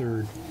on May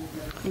 3rd.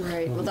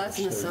 Right, well, that's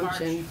an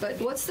assumption. But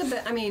what's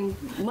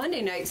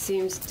Monday night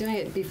seems, doing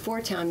it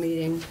before town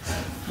meeting,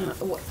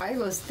 I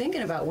was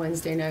thinking about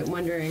Wednesday night,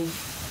 wondering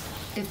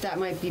if that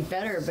might be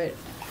better, but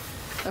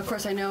of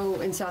course, I know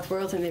in South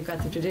Royalton, they've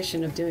got the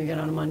tradition of doing it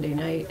on a Monday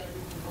night.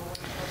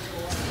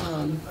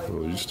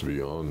 Well, it used to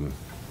be on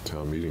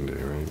town meeting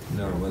day, right?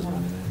 No, it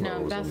wasn't. No, it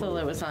in was on Bethel,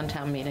 the- it was on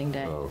town meeting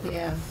day. Oh, okay.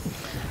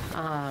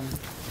 Yeah.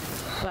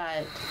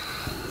 But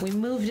we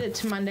moved it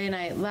to Monday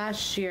night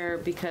last year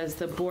because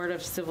the Board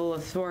of Civil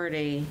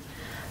Authority,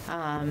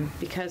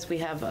 because we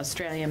have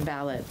Australian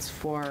ballots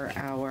for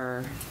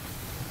our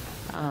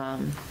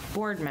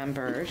board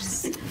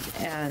members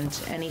and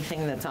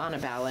anything that's on a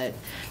ballot,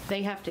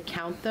 they have to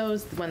count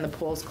those when the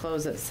polls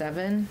close at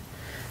 7.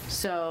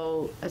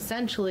 So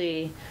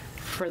essentially,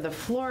 for the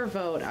floor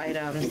vote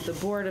items, the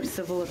Board of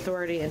Civil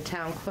Authority and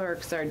town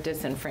clerks are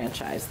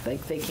disenfranchised.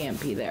 They can't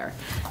be there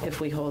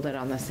if we hold it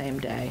on the same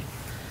day.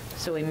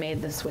 So we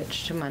made the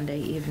switch to Monday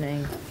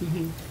evening.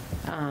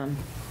 I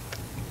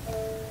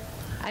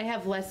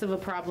have less of a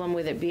problem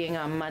with it being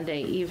on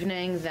Monday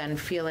evening than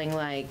feeling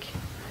like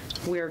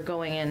we're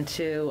going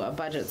into a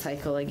budget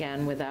cycle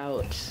again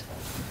without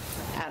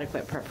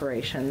adequate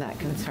preparation. That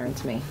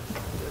concerns me.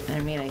 I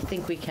mean, I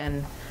think we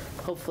can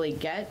hopefully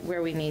get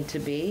where we need to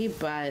be,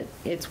 but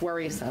it's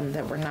worrisome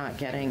that we're not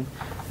getting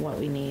what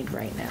we need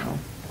right now.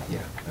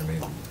 Yeah, I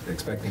mean,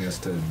 expecting us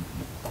to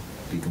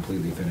be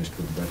completely finished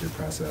with the budget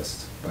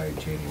process by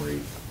January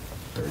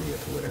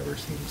 30th or whatever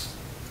seems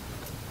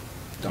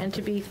daunting. And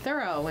to be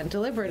thorough and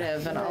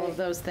deliberative and all of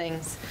those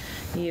things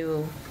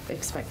you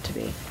expect to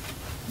be.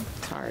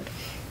 It's hard.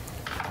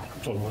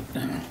 So,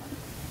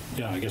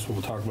 yeah, I guess we'll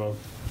talk about,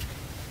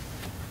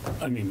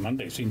 I mean,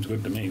 Monday seems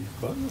good to me,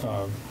 but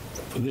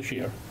for this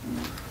year.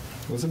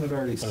 Wasn't it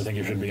already? But I think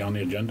it should be on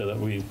the agenda that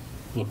we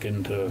look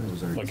into, It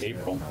was already like, set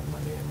April. on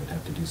Monday, and we'd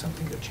have to do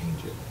something to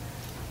change it.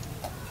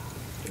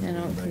 I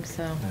don't think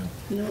so.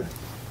 No. No.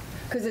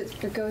 Because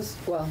it goes,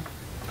 well,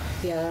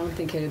 yeah, I don't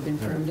think it had been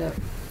firmed up.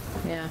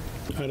 Yeah.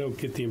 I don't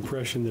get the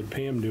impression that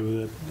Pam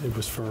knew that it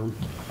was firm.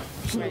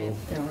 So Right.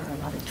 There were a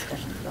lot of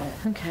discussions about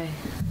it. Okay.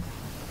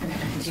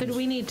 So do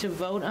we need to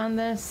vote on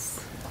this?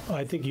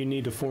 I think you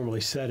need to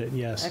formally set it,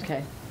 yes.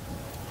 Okay.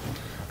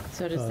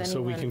 So does anyone?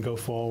 So we can go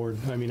forward.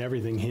 I mean,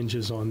 everything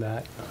hinges on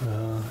that,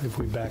 if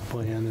we back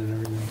plan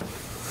and everything.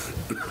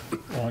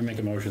 Well, I make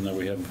a motion that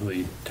we have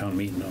the town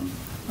meeting on,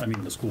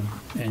 the school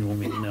annual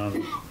meeting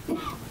on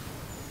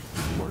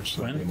March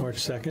when? 2nd. March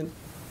 2nd?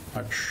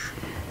 March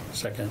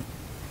 2nd.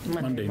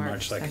 Monday,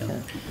 March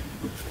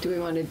 2nd. Do we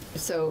want to,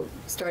 so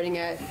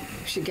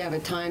should have a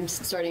time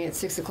starting at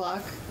 6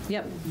 o'clock?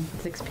 Yep,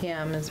 6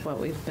 PM is what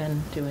we've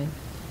been doing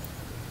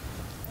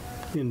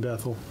In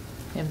Bethel.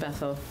 in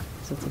Bethel,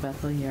 so it's a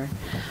Bethel year.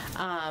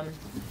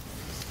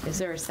 Is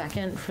there a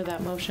second for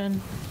that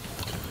motion?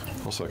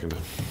 I'll second it.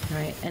 All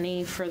right,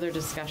 any further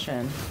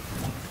discussion?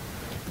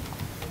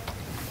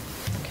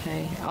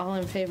 Okay, all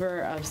in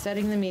favor of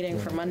setting the meeting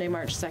for Monday,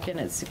 March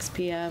 2nd at 6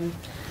 PM,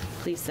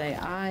 please say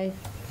aye.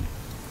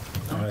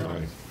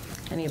 Aye.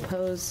 Any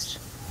opposed?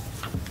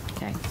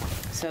 Okay,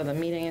 so the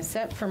meeting is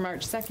set for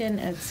March 2nd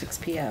at 6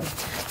 PM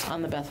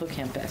on the Bethel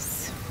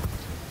campus.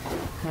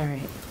 All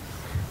right,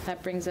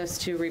 that brings us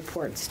to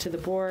reports to the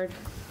board.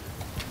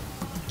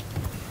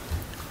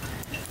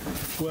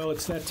 Well,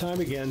 it's that time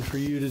again for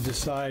you to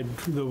decide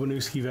the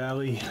Winooski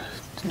Valley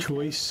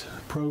Choice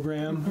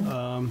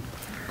Program.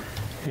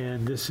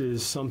 And this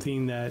is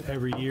something that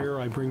every year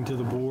I bring to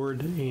the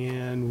board,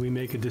 and we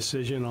make a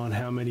decision on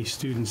how many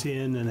students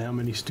in and how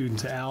many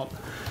students out.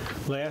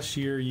 Last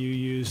year, you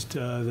used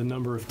the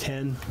number of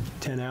 10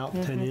 out,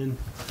 10 in.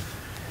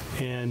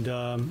 And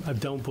I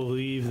don't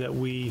believe that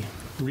we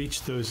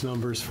reached those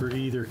numbers for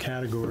either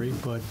category,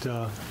 but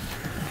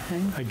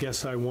Okay. I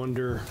guess I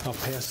wonder, I'll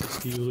pass this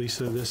to you,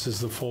 Lisa. This is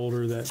the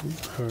folder that,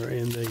 or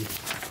in the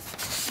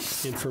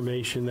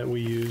information that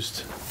we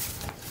used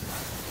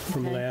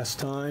from Okay. last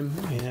time.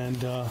 And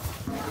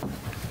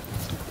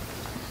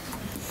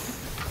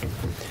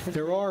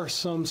there are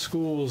some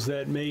schools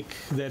that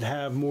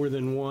have more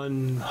than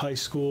one high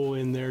school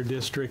in their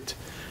district,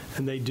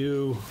 and they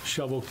do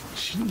shuttle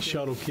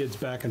kids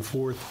back and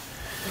forth.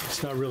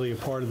 It's not really a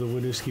part of the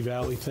Winooski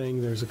Valley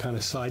thing. There's a kind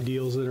of side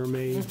deals that are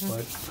made,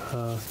 but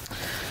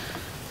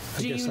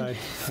I Do guess you-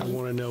 I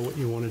want to know what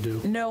you want to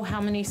do. Know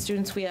how many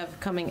students we have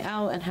coming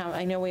out, and how,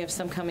 I know we have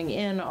some coming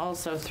in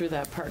also through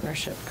that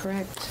partnership,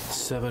 correct?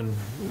 7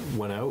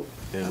 went out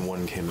and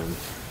 1 came in.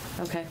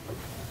 Okay.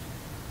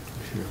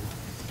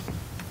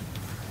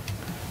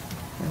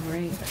 All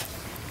right.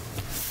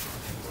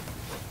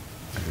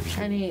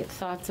 Any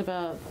thoughts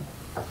about,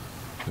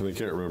 And I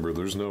can't remember,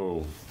 there's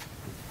no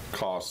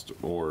cost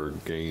or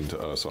gain to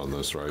us on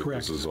this, right?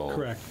 Correct, This is all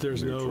correct.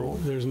 There's neutral.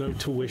 no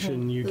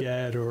tuition you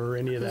get or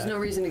any of There's no that.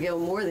 reason to go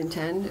more than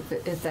 10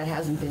 if that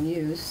hasn't been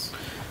used.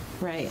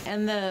 right,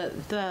 and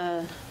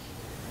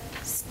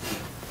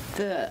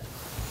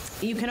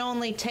you can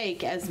only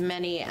take as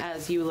many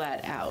as you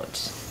let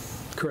out,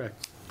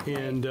 Correct.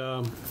 And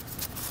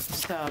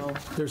so,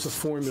 there's a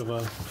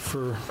formula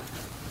for,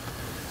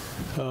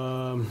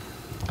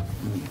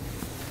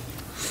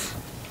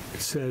 it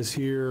says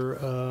here,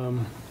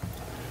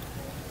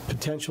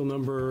 potential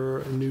number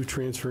of new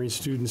transferring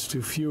students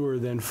to fewer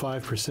than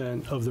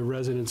 5% of the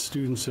resident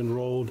students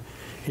enrolled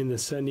in the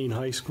sending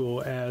high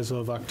school as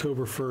of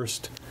October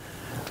 1st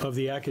of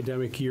the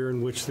academic year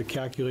in which the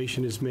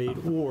calculation is made,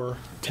 or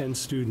 10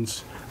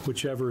 students,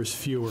 whichever is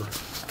fewer.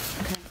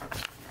 okay.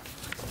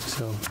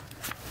 So,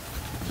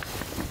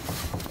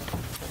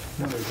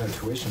 No, there's no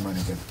tuition money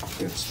that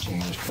gets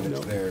changed, but No.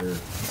 is there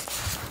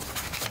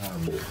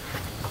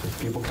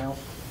pupil count?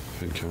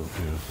 Head count,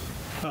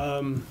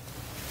 yeah.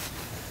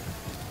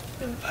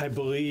 I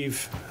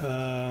believe,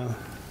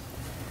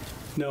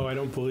 no, I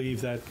don't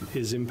believe that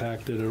is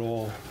impacted at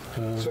all.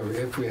 So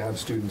if we have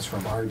students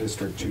from our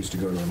district choose to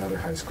go to another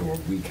high school,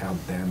 we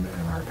count them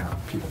in our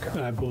pupil count?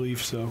 I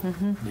believe so.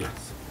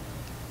 Yes.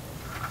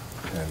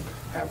 And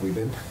have we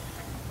been?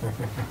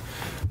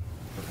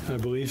 I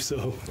believe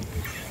so.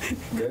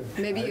 Good?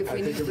 Maybe if I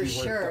we think knew it'd be for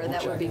worth sure, double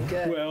that would be checking.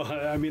 good. Well,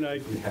 I mean,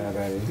 We have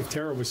a, if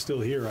Tara was still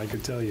here, I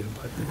could tell you,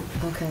 but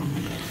Okay. All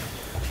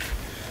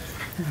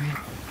right.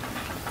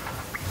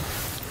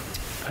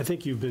 I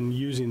think you've been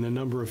using the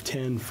number of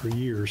 10 for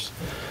years.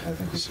 I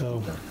think we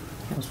So- should.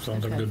 That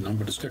sounds like a good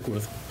number to stick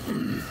with.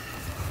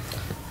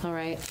 All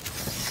right,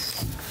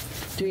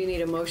 Do you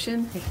need a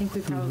motion? I think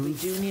we probably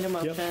do need a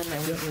motion, and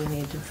we Yep. do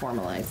need to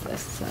formalize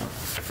this, so.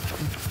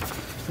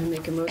 I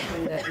make a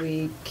motion that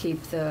we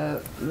keep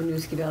the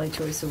Winooski Valley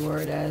Choice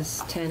Award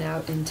as 10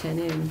 out and 10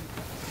 in.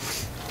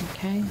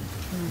 Okay,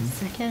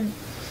 second,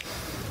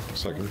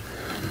 Second?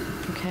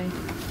 okay.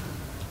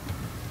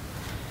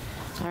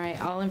 All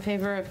right, all in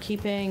favor of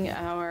keeping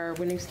our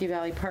Winooski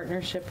Valley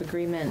Partnership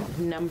Agreement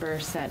number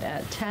set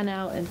at 10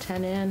 out and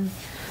 10 in,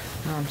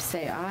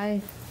 say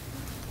aye.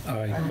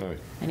 Aye. Aye.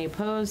 Any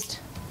opposed?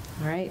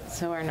 All right,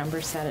 so our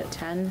number's set at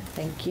 10,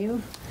 thank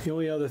you. the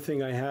only other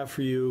thing I have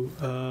for you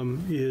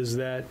is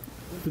that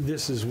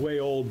this is way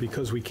old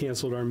because we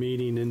canceled our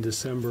meeting in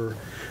December,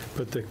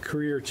 but the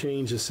Career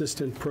Change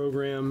Assistant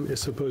Program is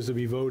supposed to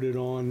be voted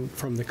on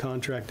from the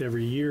contract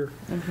every year.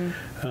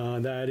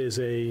 That is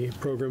a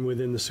program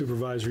within the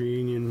supervisory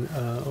union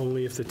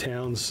only if the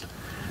towns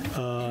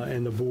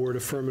and the board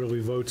affirmatively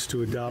votes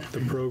to adopt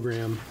the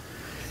program.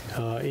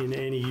 In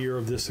any year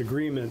of this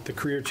agreement, the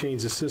Career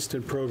Change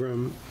Assistant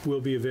Program will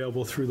be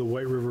available through the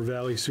White River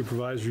Valley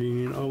Supervisory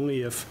Union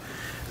only if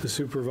the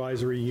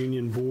supervisory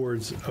union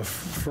boards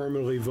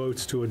affirmatively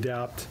votes to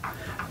adopt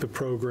the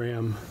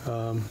program.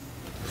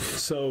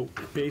 So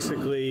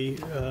basically,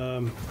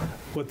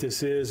 what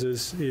this is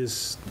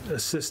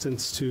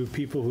assistance to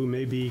people who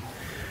may be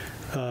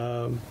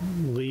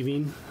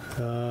leaving.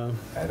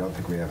 I don't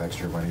think we have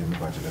extra money in the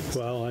budget at this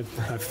time. Well,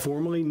 I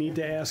formally need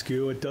to ask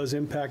you, it does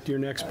impact your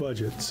next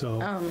budget, so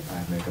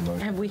I'd make a motion.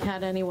 Have we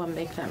had anyone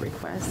make that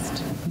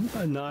request?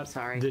 not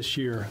Sorry. this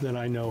year that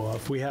I know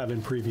of. We have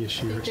in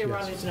previous years, They yes.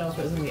 wanted to know if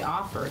it was going to be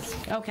offered,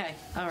 Okay,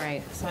 all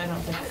right. so I don't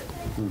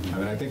think, I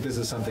mean, I think this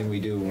is something we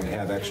do when we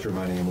have extra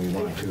money and we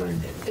want to.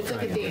 It's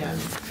like a try and bring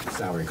dance.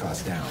 Salary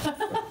costs down.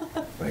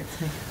 Like,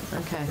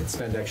 Okay, let's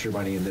spend extra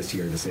money in this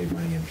year to save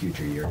money in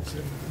future years,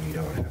 and we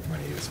don't have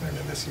money to spend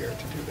in this year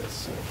to do this,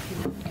 so.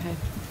 okay.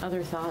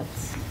 Other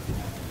thoughts?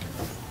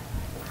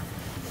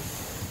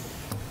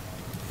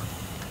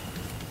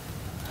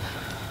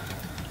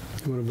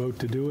 You want to vote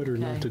to do it or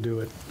Okay. not to do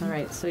it? All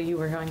right, so you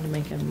were going to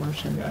make a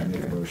motion, Yeah, I make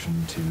a Andrew.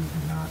 motion to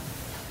not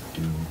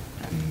do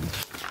the,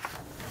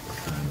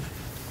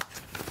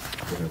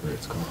 whatever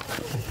it's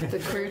called. The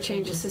Career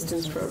Change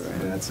Assistance Program.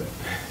 That's it.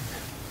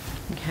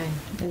 Okay,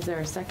 is there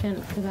a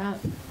second for that?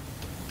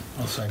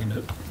 I'll second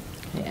it.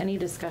 Okay, any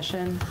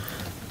discussion?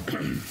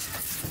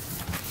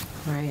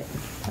 All right.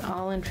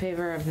 All in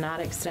favor of not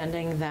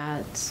extending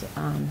that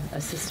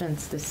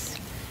assistance this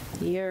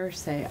year,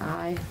 say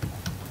aye.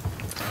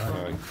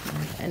 Aye.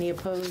 Any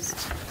opposed?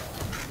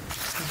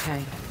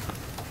 Okay.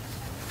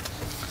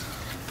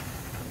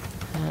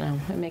 I don't know,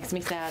 it makes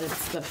me sad.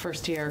 It's the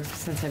first year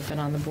since I've been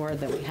on the board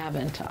that we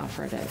haven't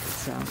offered it,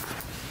 so.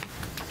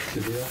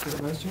 Did we ask the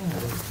question?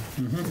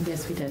 I didn't-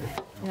 Yes, we did.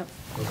 Yep.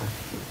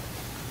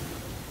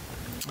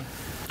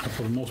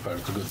 For the most part,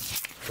 it's a good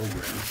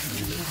program. I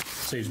mean, it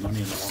saves money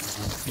in the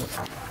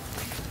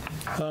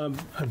long run.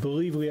 I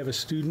believe we have a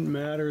student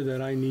matter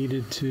that I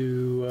needed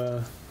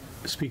to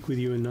speak with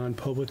you in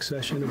non-public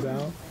session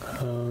about.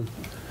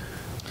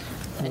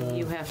 And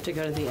you have to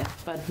go to the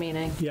FBUD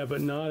meeting? Yeah,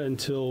 but not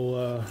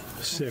until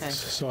 6, Okay.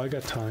 so I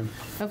got time.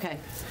 Okay,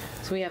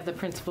 so we have the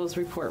principal's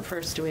report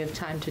first. Do we have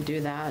time to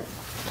do that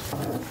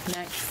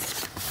next?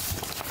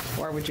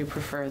 Or would you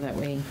prefer that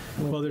we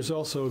move? Well, there's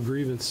also a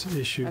grievance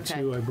issue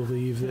Okay. too, I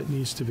believe, that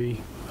needs to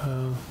be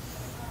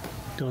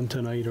done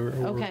tonight, or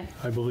Okay.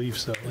 I believe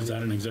so. Is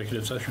that an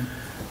executive session?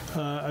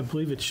 I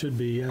believe it should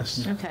be,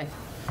 yes. Okay,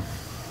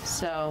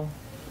 so,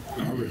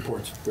 Our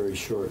report's very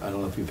short. I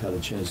don't know if you've had a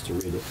chance to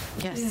read it.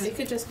 yes, It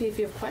could just be if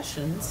you have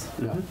questions.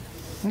 Yeah.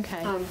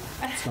 okay.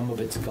 Some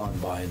of it's gone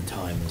by in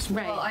time as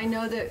well. Well, Right, I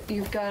know that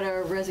you've got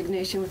a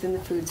resignation within the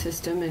food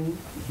system, and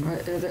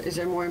is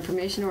there more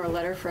information or a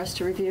letter for us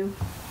to review?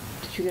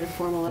 Did you get a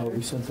formal Oh, letter?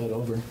 we sent that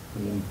over. I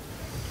mean,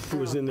 It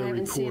was in the I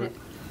haven't seen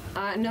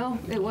report. it. No,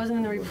 it wasn't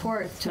in the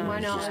report. To my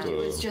It's knowledge, it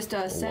was just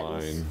a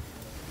sentence. line.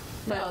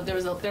 No, there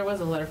was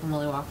a letter from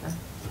Willie Walker,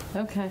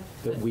 okay,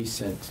 that we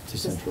sent to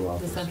central the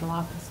office. central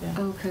office,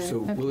 yeah. Okay. So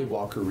Willie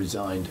Walker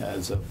resigned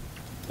as of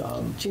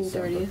June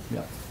December. 30th.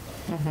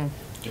 Yeah.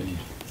 And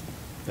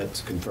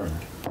that's confirmed.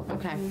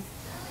 okay.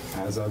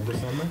 As of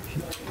December?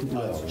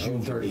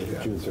 June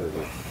 30th. June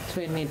 30th.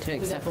 So we need to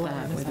accept the letter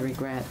that in a with second?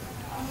 regret.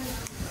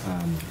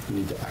 We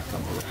need to act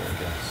on it,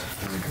 I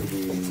guess. And could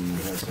we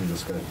have some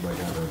discussion, like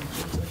have an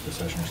executive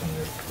session or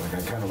something?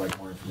 Like, I kind of like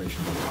more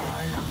information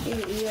behind,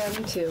 Yeah,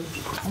 me too.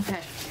 Okay,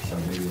 so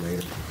maybe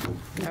later.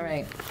 all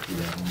right. Do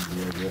that when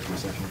we have the executive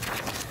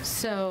session.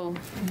 So,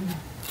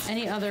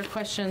 any other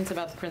questions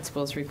about the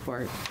principal's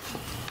report?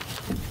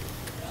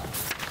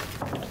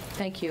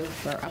 Thank you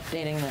for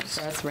updating that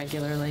for us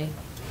regularly.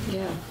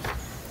 Yeah.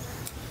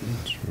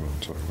 What you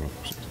want to talk about?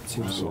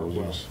 Seems to work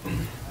well.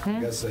 I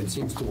guess It I'd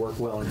seems to work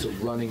well into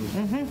running.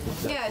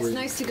 Yeah, it's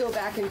nice to go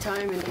back in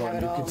time and have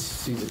it You all. can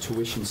see the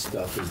tuition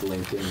stuff is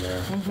linked in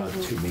there about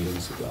 2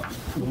 meetings ago.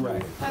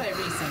 Right. Not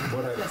every single.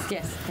 What I,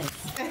 Yes,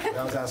 thanks. what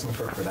I was asking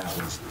for that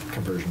was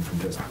conversion from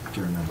just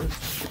pure numbers.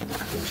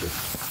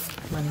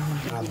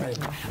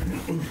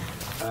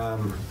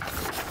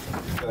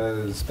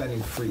 The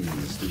spending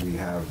freeze, do we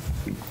have,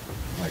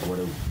 like,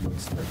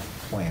 what's the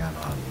plan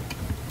on,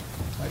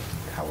 like,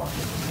 how long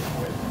we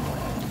can wait?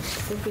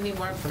 I think we need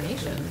more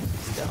information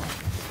still.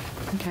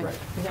 Okay. Right.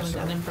 We haven't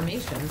gotten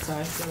information, so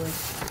I feel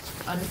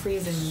like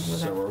unfreezing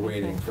So we're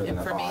waiting without for the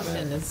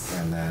information audit, is.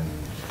 and then,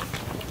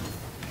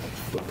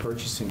 We're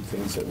purchasing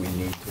things that we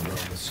need to run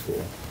the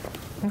school.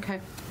 Okay,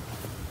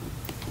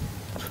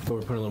 But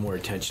we're putting a little more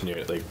attention to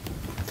it, like,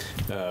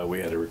 we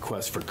had a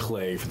request for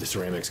clay for the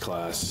ceramics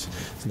class.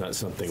 It's not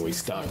something we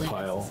It's completely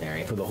stockpile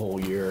necessary. for the whole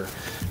year.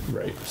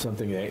 Right.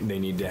 Something they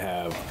need to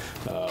have.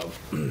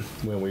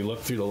 When we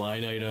looked through the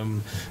line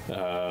item,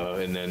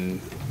 and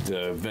then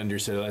the vendor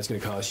said, oh, that's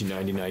gonna cost you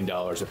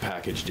 $99 a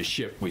package to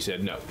ship, we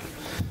said no.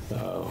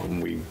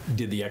 We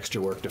did the extra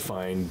work to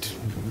find,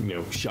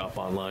 shop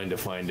online to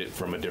find it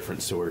from a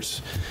different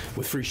source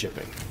with free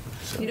shipping.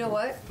 You know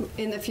what?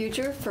 In the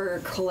future, for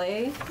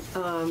clay,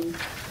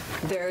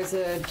 there's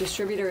a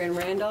distributor in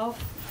Randolph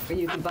where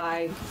you can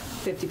buy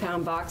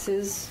 50-pound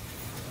boxes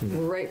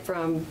right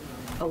from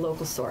a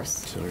local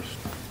source.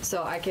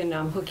 So I can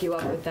hook you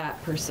up with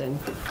that person.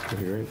 That'd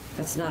be great.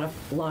 That's not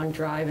a long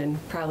drive and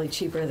probably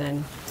cheaper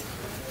than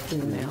in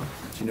the mail.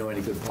 Do you know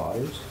any good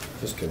potters?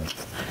 Just kidding.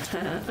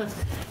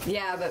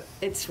 Yeah, but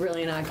it's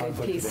really not good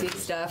Conflict of PC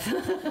interest. stuff.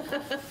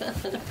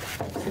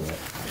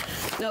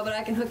 No, but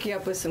I can hook you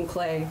up with some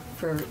clay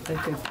for a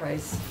good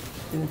price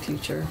in the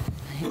future.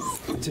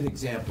 It's an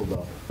example,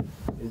 though.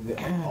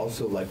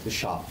 Also, like the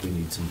shop, we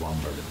need some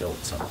lumber to build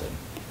something.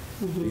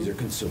 These are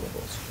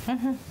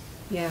consumables,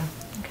 Yeah.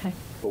 okay.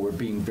 but we're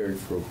being very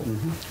frugal.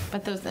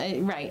 But those,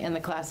 right, and the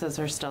classes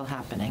are still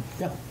happening.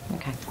 Yeah,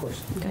 Okay, of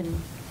course. good.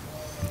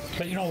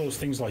 But those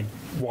things like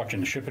watching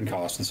the shipping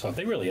costs and stuff,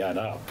 they really add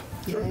up.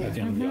 At the end of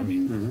the day, I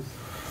mean,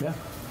 Yeah.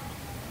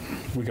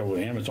 we go with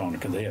Amazon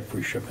because they have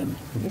free shipping.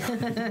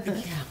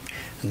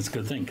 And it's a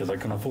good thing, because I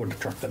couldn't afford to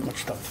truck that much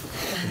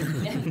stuff.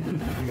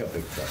 We got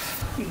big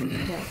trucks.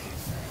 Okay.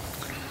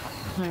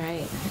 All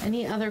right,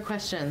 any other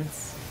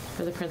questions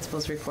for the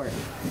principal's report?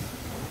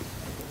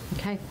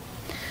 Okay,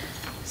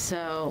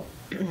 so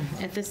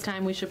at this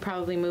time, we should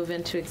probably move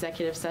into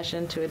executive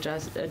session to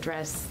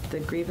address the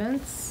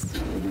grievance.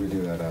 or do we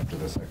do that after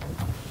the second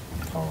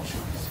policy?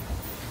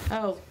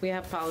 Oh, we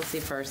have policy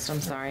first,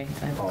 I'm sorry.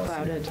 I've Policy,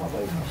 clouded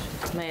public.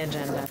 my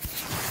agenda.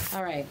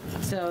 All right,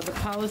 so the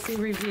policy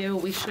review,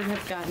 we should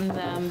have gotten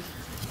them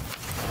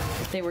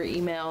They were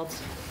emailed,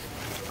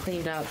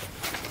 cleaned up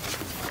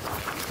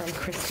from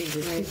Christie.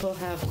 Did people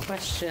have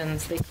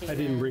questions? They came I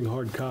didn't in. bring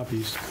hard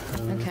copies.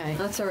 Okay.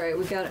 That's all right,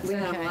 we had okay.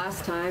 them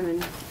last time,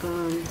 and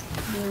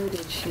where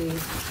did she?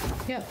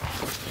 Yep.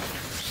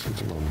 Sent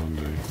them on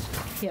Monday.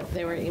 Yep,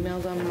 they were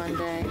emailed on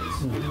Monday.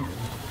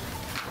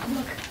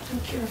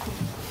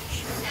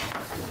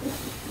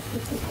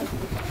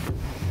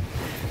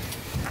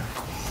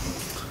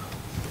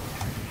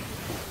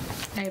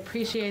 I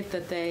appreciate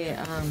that they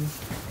have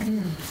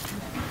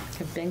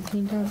been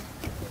cleaned up.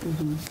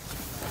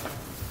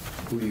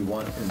 Who do you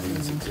want in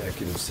these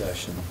executive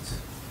sessions?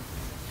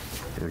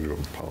 We're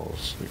doing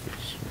policies.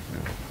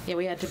 Yeah. Yeah,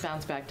 we had to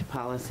bounce back to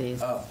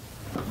policies. Oh,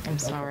 I'm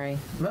sorry.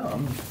 no,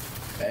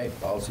 hey,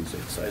 policies are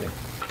exciting.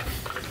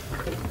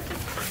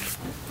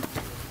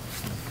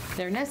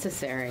 They're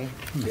necessary.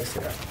 Yes,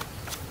 they are.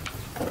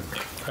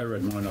 I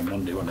read mine on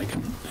Monday when the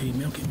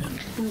email came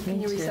in.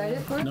 Can you recite it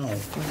for us? No.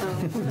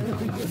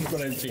 But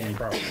I didn't see any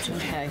problems.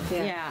 Okay.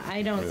 Yeah. Yeah,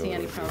 I don't see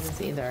any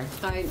problems either.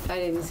 I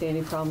didn't see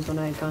any problems when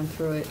I had gone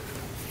through it.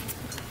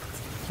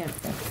 Yep.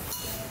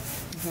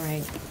 All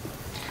right.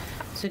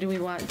 So do we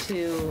want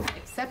to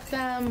accept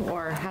them,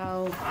 or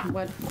how,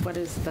 what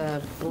is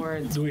the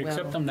board's Do we will?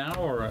 accept them now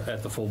or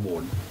at the full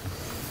board?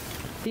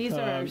 These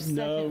are our No,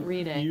 second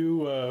reading.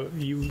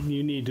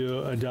 you need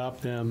to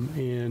adopt them,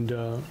 and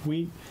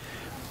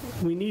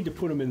we need to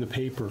put them in the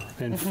paper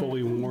and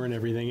fully warn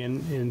everything.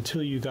 And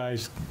until you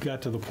guys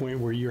got to the point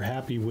where you're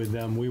happy with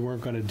them, we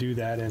weren't going to do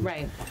that and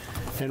Right.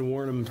 and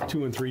warn them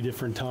 2 and 3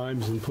 different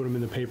times and put them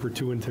in the paper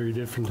 2 and 3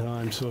 different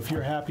times. So if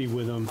you're happy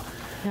with them,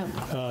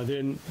 Yep.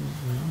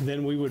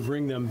 then we would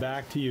bring them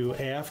back to you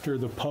after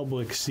the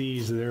public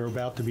sees they're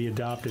about to be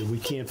adopted. We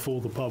can't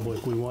fool the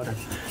public. We want them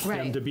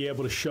Right. to be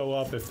able to show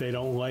up if they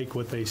don't like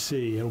what they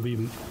see. They'll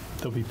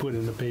be put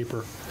in the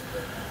paper.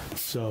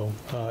 So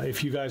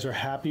if you guys are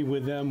happy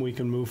with them, we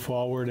can move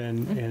forward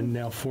and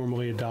now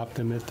formally adopt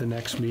them at the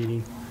next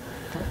meeting.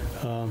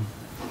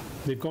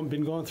 They've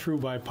been gone through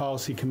by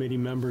policy committee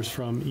members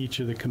from each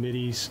of the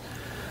committees,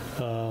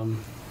 or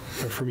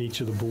from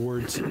each of the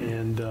boards,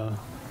 and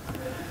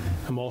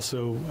I'm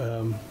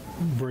also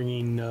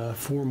bringing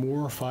 4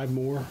 more, 5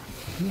 more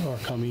are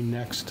coming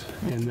next,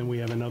 and then we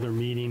have another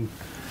meeting,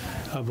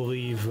 I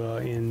believe,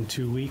 in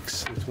 2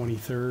 weeks, the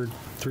 23rd,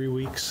 3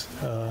 weeks,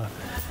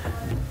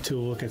 to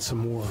look at some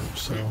more,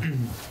 so.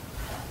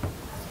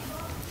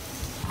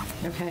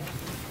 Okay.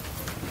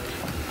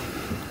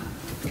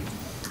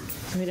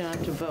 We don't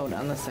have to vote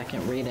on the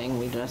second reading,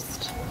 we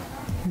just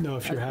No,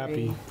 if you're happy.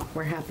 agree.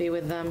 We're happy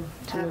with them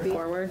to move Happy.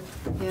 forward?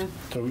 Yeah.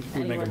 So we make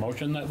Anyone? a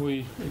motion that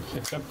we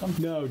accept them?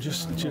 No,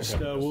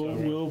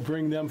 we'll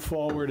bring them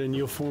forward and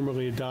you'll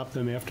formally adopt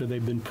them after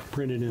they've been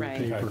printed in the Right.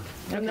 paper.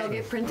 And they'll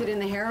get printed in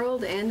the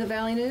Herald and the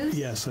Valley News?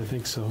 Yes, I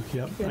think so,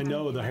 yep. I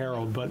know the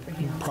Herald, but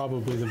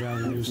probably the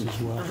Valley News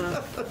as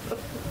well.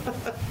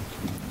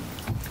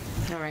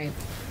 All right,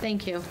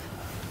 thank you.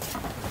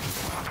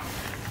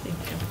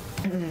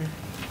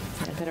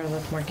 I better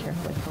look more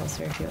carefully,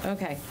 policy review.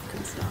 Okay.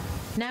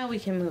 Now we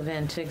can move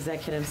into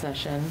executive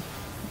session.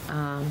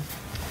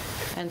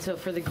 And so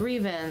for the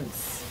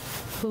grievance,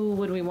 who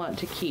would we want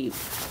to keep?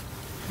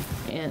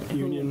 And who-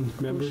 Union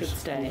Who members? should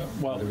stay?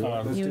 Well,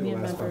 Let's do the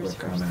Union last members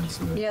public first.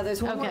 comments. Yeah,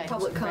 there's one more Okay,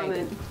 public right.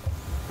 comment.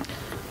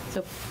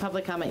 So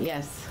public comment,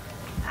 yes.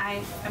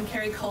 Hi, I'm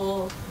Carrie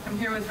Cole. I'm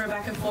here with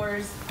Rebecca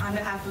Flores on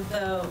behalf of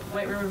the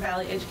White River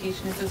Valley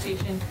Education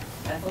Association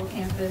Bethel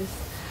campus.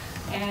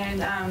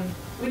 And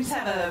we just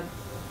have a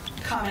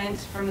comment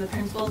from the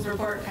principal's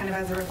report, kind of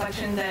as a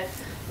reflection that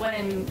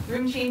when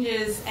room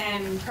changes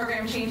and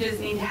program changes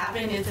need to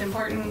happen, it's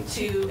important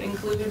to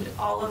include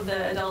all of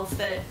the adults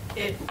that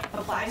it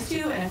applies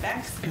to and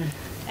affects.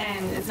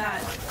 And it's not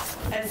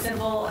as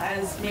simple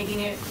as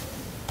making it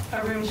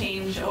a room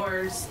change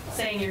or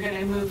saying you're going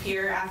to move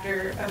here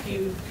after a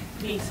few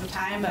weeks of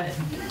time, but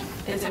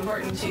it's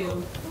important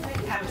to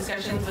have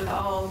discussions with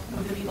all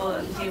of the people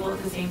at the table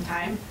at the same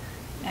time.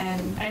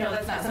 And I know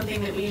that's not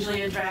something that we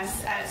usually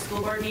address at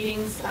school board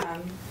meetings,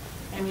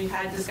 and we've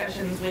had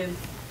discussions with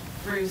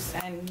Bruce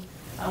and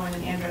Owen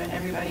and Andrew and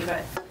everybody,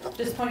 but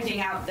just pointing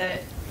out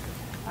that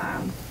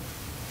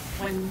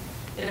when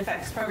it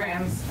affects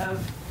programs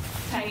of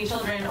tiny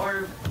children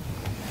or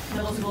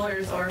middle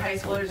schoolers or high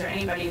schoolers or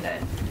anybody,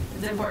 that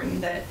it's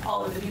important that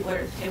all of the people are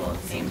at the table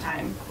at the same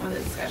time when the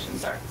discussion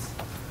starts.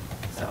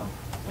 So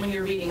when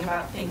you're reading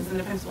about things in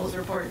the principal's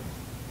report,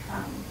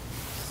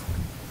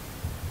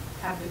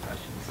 have good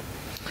questions.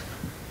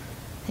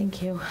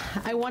 Thank you.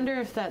 I wonder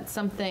if that's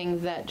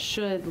something that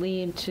should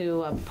lead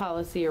to a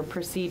policy or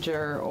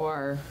procedure,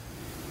 or,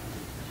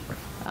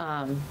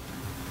 I've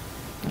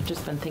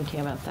just been thinking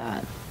about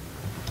that.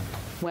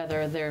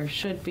 Whether there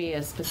should be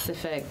a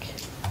specific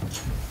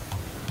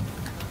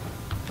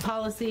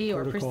policy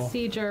or Protocol.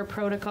 procedure,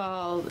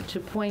 protocol to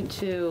point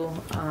to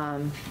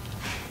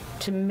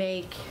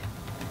make,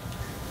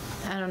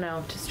 I don't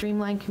know, to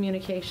streamline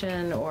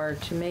communication or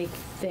to make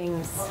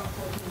things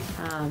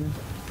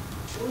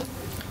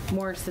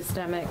more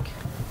systemic.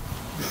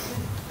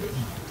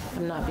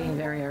 I'm not being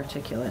very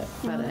articulate,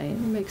 but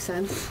Makes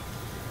sense.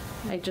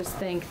 I just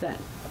think that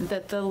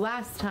the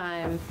last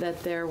time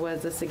that there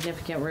was a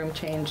significant room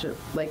change,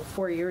 like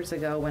 4 years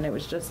ago, when it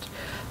was just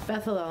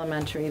Bethel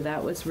Elementary,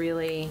 that was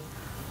really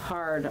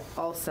hard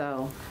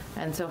also.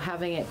 And so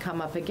having it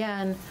come up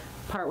again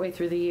partway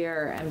through the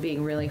year and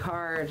being really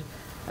hard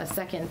a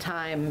second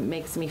time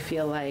makes me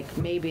feel like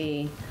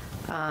maybe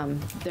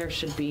there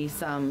should be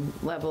some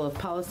level of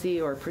policy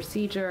or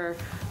procedure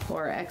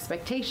or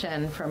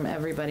expectation from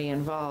everybody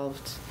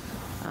involved.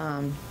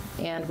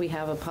 And we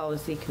have a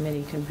policy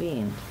committee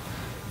convened.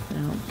 You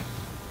know.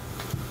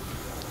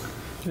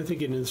 I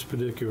think in this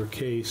particular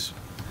case,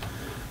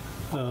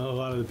 a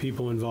lot of the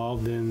people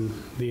involved in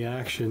the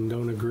action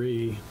don't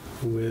agree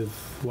with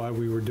why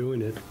we were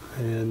doing it,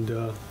 and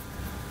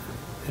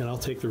I'll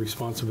take the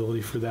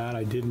responsibility for that.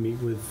 I did meet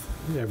with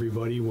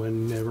everybody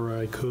whenever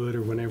I could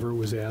or whenever it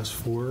was asked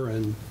for,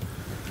 and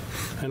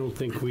I don't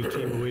think we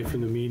came away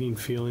from the meeting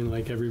feeling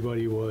like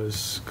everybody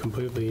was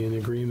completely in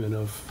agreement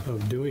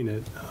of doing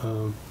it.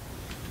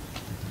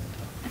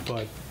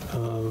 But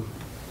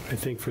I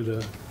think for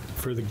the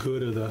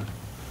good of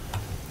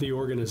the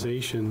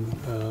organization,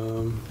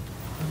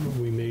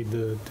 we made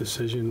the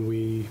decision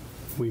we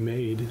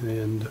made,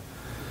 and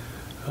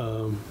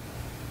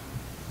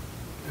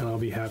I'll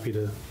be happy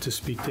to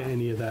speak to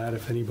any of that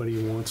if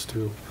anybody wants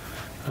to.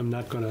 I'm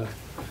not going to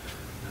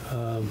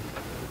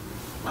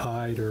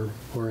hide or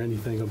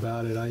anything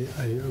about it. I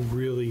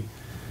really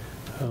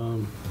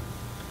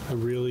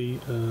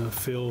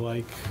feel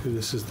like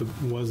this was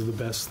the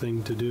best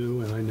thing to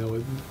do, and I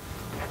know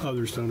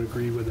others don't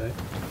agree with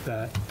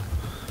that.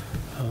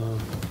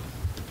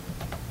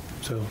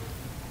 So.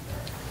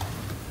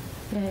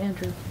 Yeah,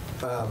 Andrew.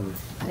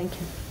 Thank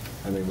you.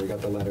 I mean, we got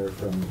the letter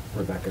from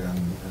Rebecca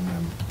and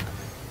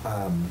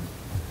them.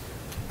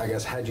 I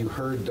guess, had you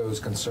heard those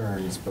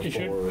concerns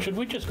before? Should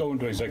we just go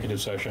into executive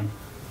session?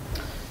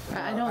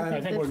 I don't I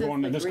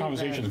think this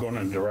conversation is going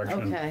in a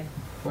direction. Okay.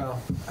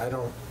 Well, I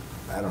don't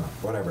know,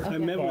 whatever. I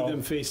met with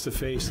them face to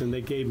face, and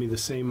they gave me the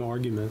same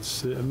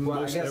arguments.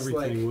 Most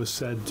everything was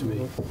said to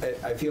me.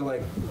 I feel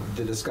like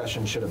the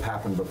discussion should have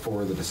happened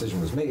before the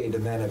decision was made,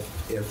 and then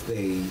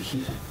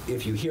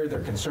if you hear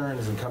their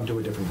concerns and come to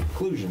a different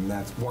conclusion,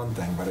 that's one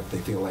thing. But if they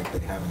feel like they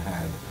haven't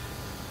had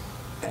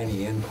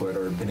any input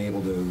or been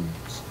able to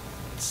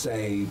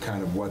say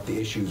kind of what the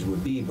issues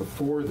would be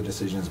before the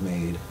decision is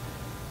made,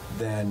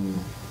 then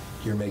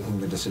you're making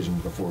the decision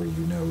before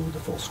you know the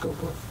full scope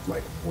of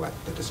like what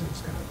the decision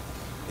is going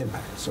to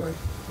impact. So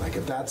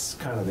if that's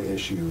kind of the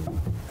issue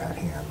at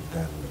hand,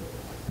 then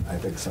I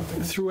think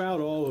something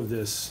throughout all of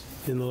this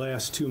in the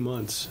last 2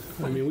 months,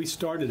 I mean, we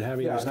started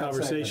having these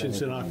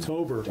conversations in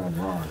October. Done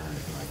wrong or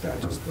anything like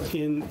that. Just like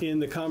in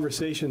the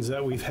conversations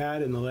that we've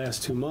had in the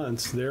last 2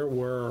 months, there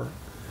were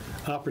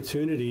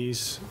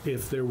opportunities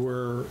if there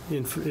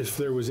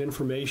was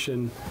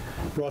information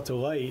brought to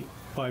light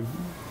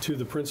to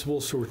the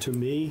principals or to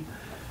me,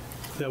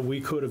 that we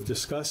could have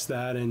discussed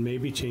that and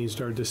maybe changed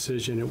our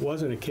decision. It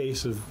wasn't a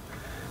case of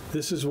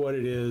this is what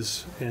it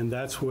is, and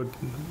that's what,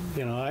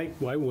 I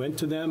went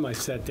to them, I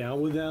sat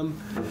down with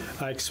them,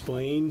 I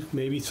explained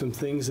maybe some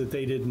things that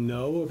they didn't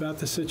know about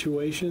the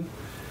situation,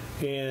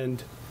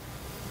 and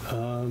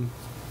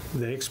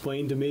they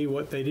explained to me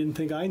what they didn't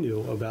think I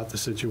knew about the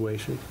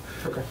situation.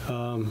 Okay.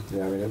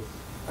 Yeah, I mean,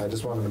 I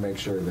just wanted to make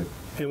sure that.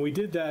 And we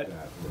did that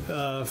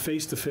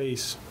face to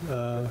face.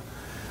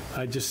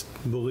 I just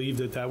believe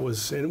that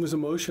was, and it was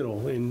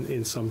emotional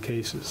in some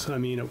cases. I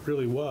mean, it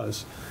really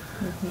was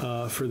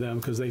for them,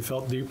 because they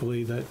felt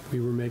deeply that we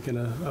were making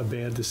a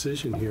bad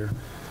decision here.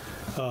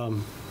 I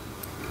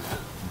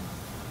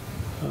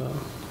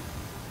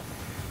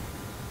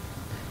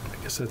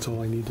guess that's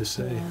all I need to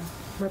say. Yeah.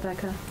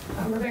 Rebecca.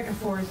 Rebecca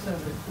Forrest,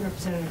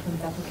 representative from the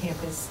Bethel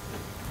campus.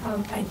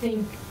 I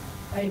think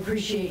I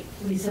appreciate,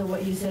 Lisa,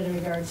 what you said in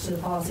regards to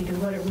the policy, because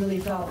what it really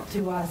felt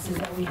to us is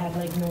that we had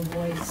like no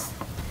voice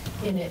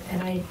in it.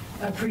 And I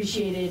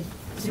appreciated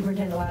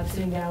Superintendent Lab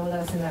sitting down with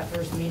us in that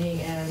first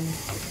meeting, and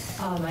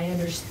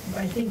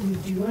I think we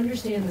do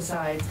understand the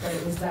sides, but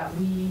it was that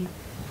we,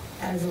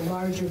 as a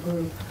larger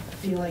group,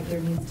 feel like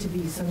there needs to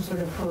be some sort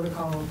of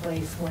protocol in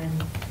place when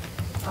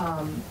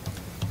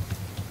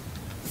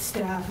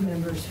staff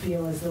members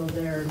feel as though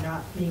they're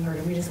not being heard,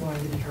 and we just want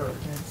them to be heard.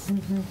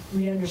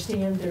 We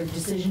understand their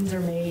decisions are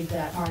made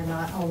that are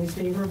not always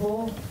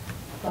favorable,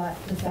 but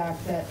the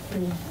fact that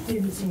they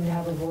didn't seem to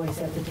have a voice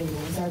at the table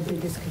is our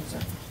biggest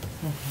concern.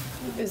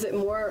 Is it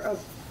more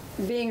of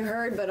being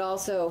heard but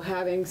also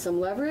having some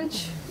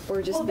leverage,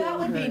 or just well, being that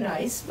would heard? be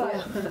nice,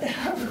 but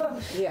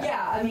Yeah.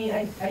 yeah, I mean,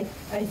 I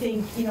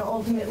think,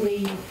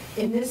 ultimately,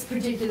 in this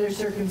particular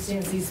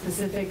circumstance, these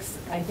specifics,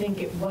 I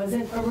think it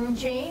wasn't a room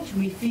change.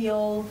 We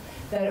feel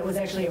that it was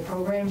actually a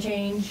program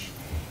change,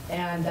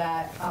 and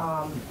that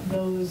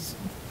those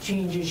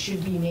changes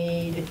should be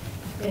made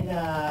in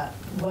a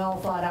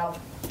well-thought-out,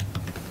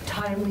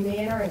 timely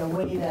manner, in a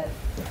way that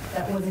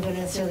wasn't going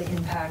to necessarily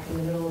impact in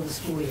the middle of the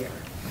school year.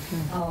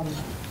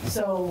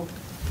 So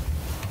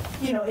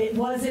you know, it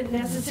wasn't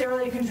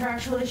necessarily a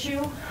contractual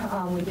issue.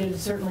 We did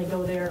certainly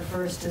go there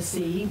first to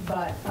see,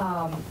 but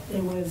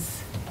it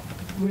was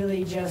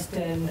really just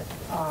an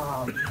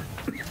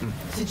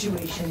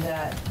situation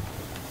that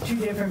two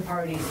different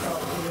parties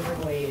felt two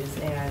different ways,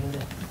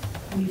 and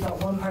we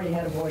felt one party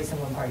had a voice and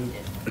one party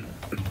didn't.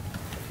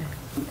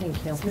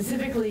 Thank you.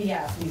 Specifically,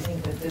 yes, we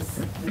think that this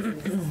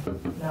is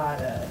not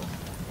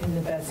in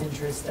the best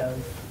interest of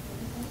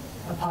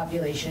a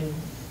population,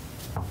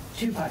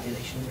 two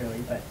populations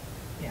really, but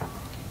yeah.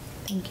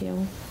 Thank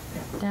you.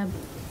 Deb?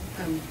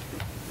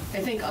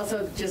 I think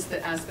also just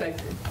the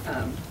aspect,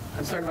 I'm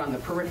sort of on the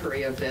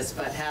periphery of this,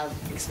 but have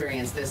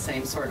experienced this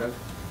same sort of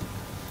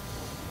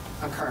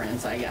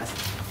occurrence, I guess.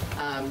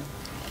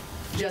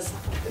 Just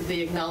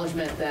the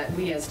acknowledgement that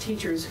we as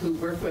teachers who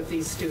work with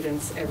these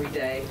students every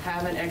day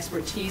have an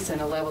expertise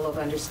and a level of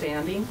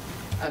understanding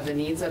of the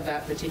needs of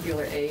that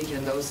particular age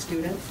and those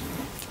students.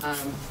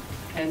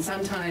 And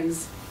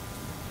sometimes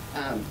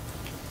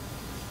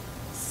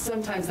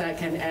that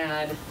can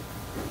add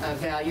a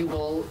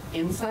valuable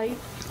insight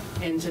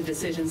into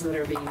decisions that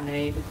are being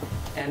made.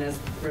 And as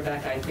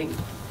Rebecca, I think,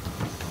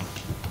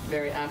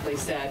 very aptly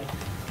said,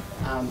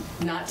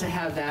 not to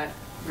have that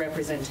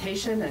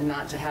representation and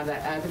not to have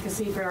that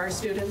advocacy for our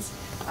students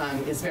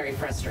is very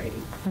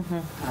frustrating.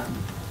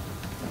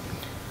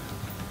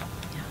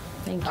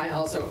 Thank you. I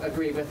also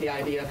agree with the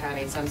idea of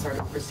having some sort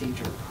of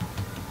procedure.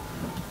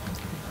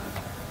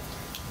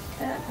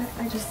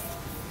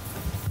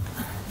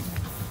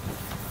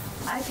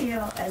 I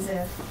feel as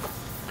if,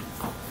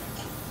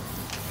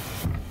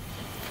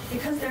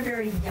 because they're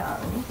very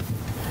young,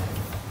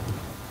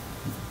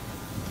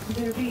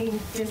 they're being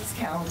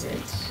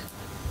discounted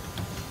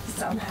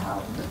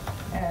somehow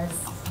as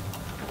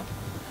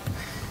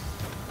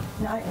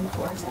not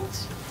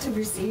important to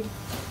receive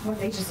what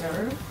they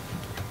deserve.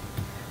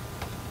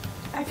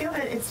 I feel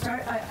that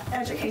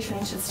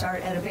education should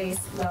start at a base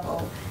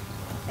level,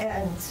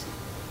 and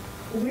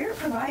we're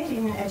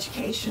providing an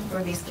education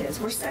for these kids.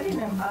 We're setting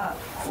them up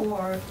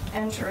for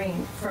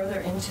entering further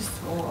into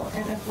school,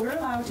 and if we're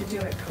allowed to do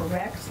it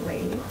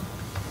correctly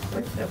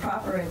with the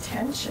proper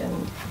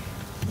attention,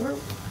 we're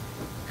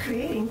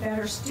creating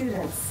better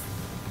students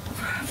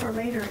for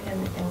later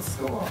in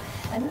school.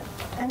 And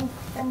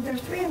they're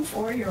 3- and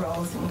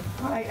 4-year-olds,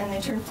 and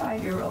they turn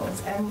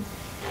 5-year-olds,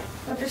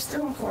 but they're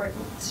still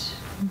important.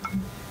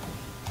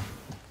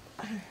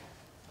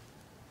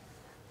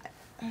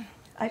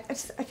 I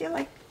feel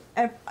like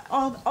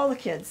all the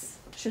kids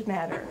should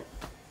matter,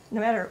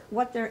 no matter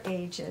what their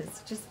age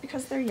is. Just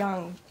because they're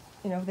young,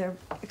 you know, they're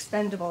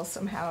expendable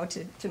somehow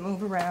to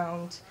move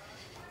around,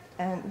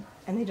 and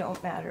they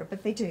don't matter,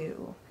 but they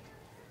do.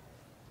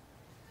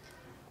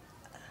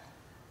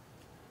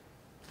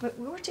 But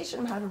we were teaching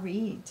them how to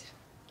read.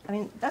 I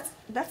mean, that's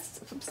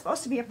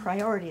supposed to be a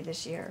priority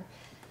this year.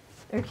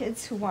 There are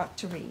kids who want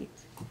to read.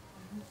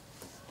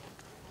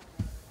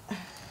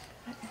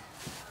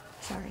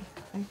 Sorry.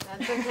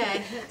 That's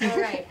okay. All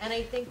right. And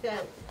I think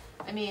that,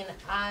 I mean,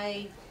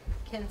 I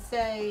can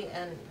say,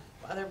 and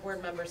other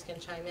board members can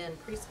chime in,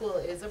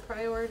 preschool is a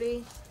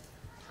priority.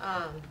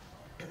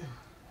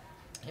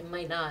 It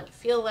might not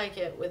feel like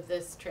it with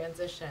this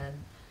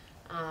transition,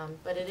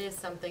 but it is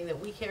something that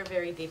we care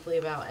very deeply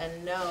about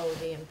and know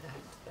the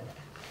impact that it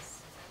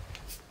has.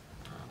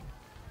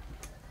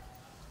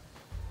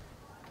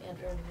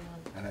 Andrew,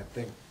 And I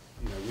think,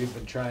 you know, we've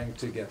been trying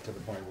to get to the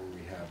point where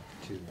we have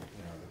two, you know,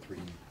 the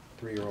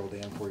three-year-old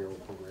and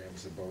 4-year-old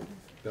programs in both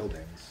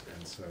buildings,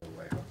 and so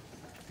I hope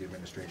the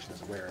administration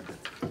is aware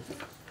that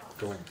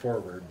going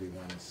forward, we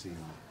want to see,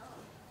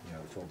 you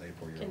know, the full day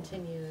 4-year-old.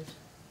 Continued.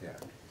 Yeah,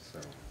 so,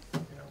 you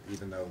know,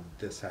 even though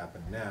this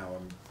happened now,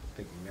 I'm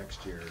thinking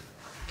next year,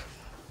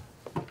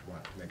 we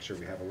want to make sure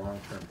we have a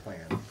long-term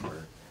plan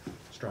for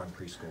strong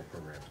preschool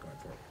programs going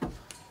forward.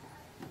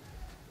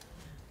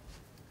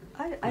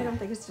 I don't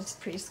think it's just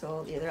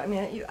preschool either. I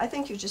mean, I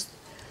think you just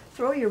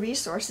throw your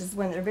resources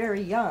when they're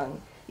very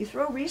young. You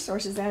throw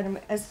resources at them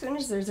as soon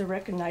as there's a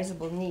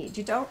recognizable need.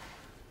 You don't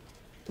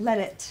let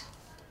it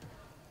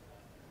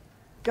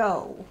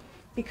go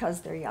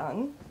because they're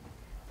young.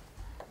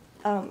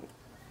 As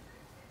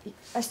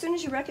soon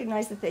as you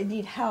recognize that they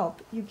need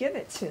help, you give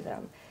it to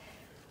them,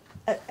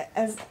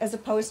 as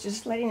opposed to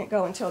just letting it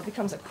go until it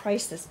becomes a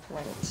crisis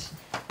point.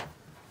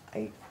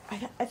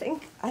 I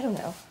think, I don't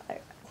know,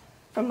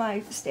 from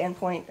my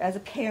standpoint as a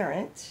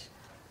parent,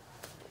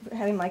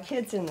 having my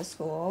kids in the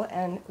school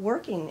and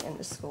working in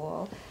the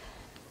school,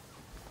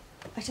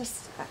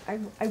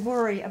 I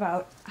worry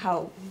about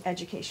how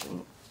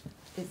education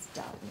is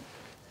done,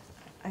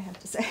 I have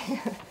to say.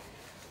 Thank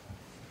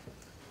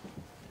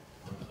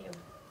you.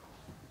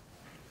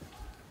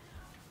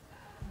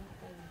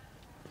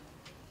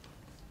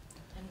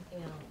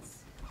 Anything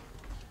else?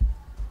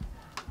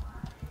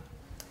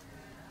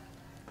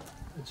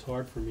 It's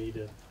hard for me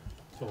to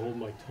hold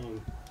my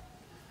tongue,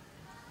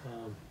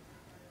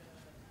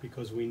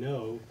 because we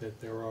know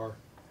that there are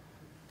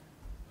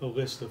a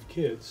list of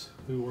kids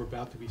who were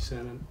about to be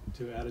sent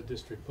to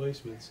out-of-district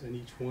placements, and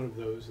each one of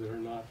those that are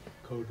not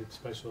coded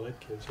special ed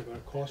kids are gonna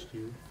cost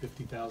you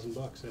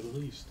 $50,000 at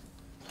least,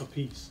 a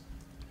piece.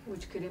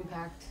 Which could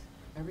impact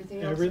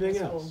everything else in Everything the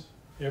school. else,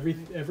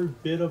 every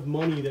bit of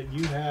money that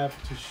you have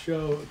to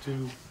show,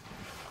 to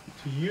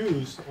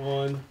use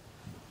on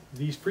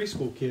these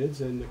preschool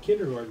kids and the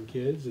kindergarten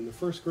kids and the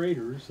first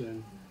graders,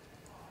 and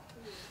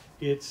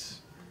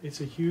it's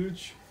a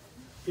huge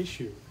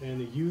issue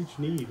and a huge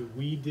need.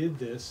 We did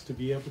this to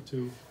be able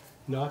to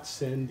not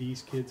send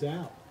these kids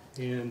out,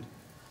 and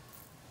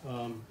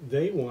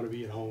they want to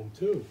be at home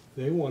too.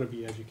 They want to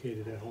be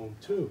educated at home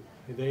too.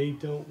 They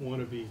don't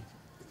want to be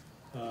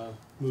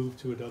moved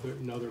to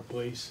another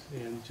place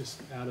and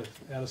just out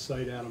of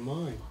sight, out of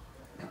mind.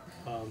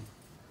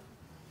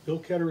 Bill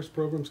Ketterer's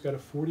program's got a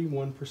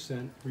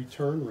 41%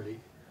 return rate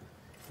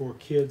for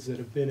kids that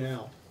have been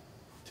out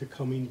to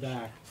coming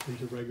back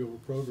into regular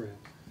programs.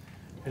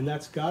 And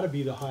that's got to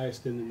be the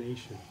highest in the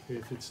nation.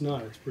 If it's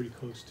not, it's pretty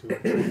close to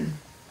it.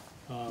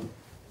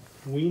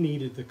 We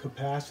needed the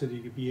capacity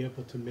to be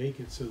able to make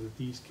it so that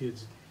these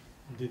kids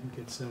didn't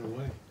get sent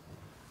away.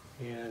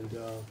 And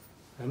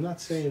I'm not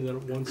saying that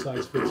one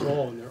size fits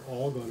all and they're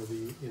all going to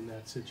be in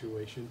that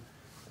situation,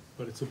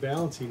 but it's a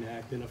balancing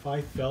act. And if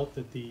I felt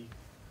that the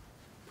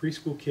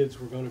preschool kids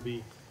were going to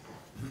be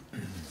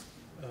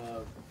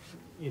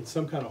in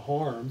some kind of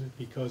harm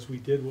because we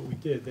did what we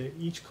did,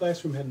 each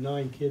classroom had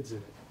 9 kids in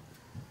it.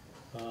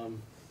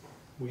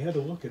 We had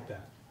to look at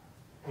that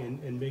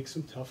and make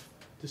some tough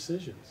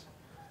decisions.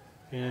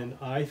 And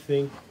I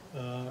think,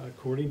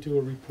 according to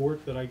a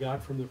report that I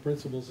got from the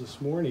principals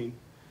this morning,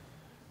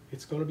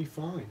 it's going to be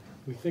fine.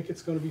 We think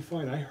it's going to be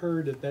fine. I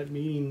heard at that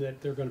meeting that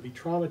they're going to be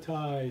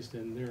traumatized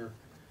and they're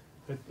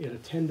at a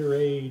tender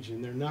age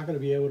and they're not going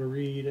to be able to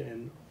read,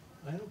 and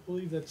I don't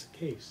believe that's the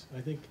case.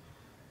 I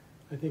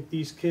think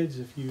these kids,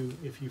 if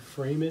you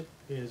frame it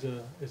as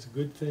a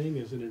good thing,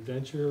 as an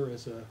adventure,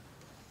 as a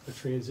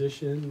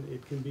transition,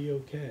 it can be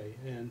okay.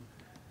 And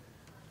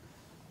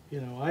you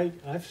know,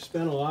 I've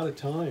spent a lot of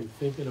time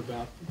thinking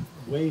about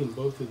weighing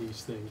both of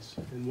these things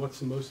and what's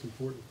the most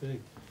important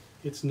thing.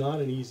 It's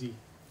not an easy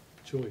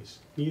choice.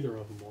 Neither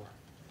of them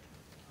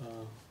are.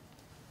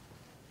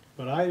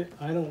 But I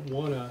don't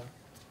want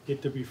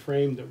it to be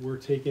framed that we're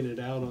taking it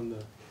out on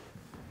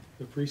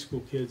the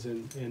preschool kids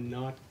and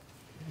not,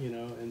 you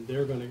know, and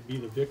they're going to be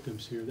the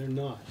victims here. They're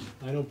not.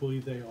 I don't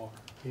believe they are.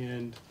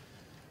 And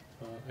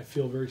I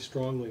feel very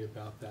strongly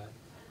about that.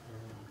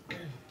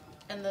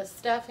 And the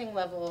staffing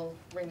level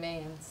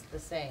remains the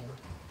same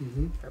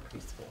for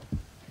preschool.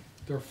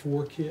 There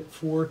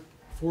are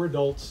four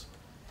adults.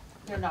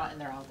 They're not in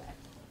there all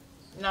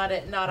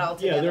day. Not all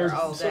together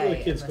all day. Some of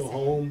the kids go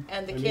home.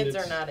 And the kids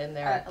are not in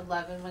there. At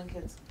 11, when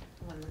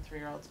the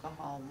 3-year-olds go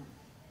home,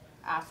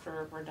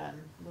 after we're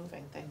done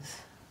moving things,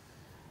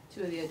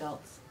 2 of the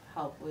adults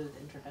help with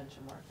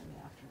intervention work in the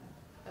afternoon.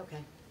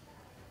 Okay.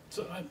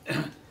 So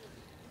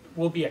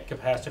we'll be at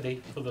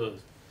capacity for the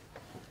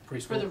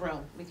preschool? For the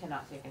room, we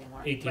cannot take any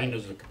more. 18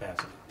 is the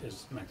capacity,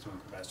 is maximum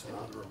capacity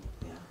for the room.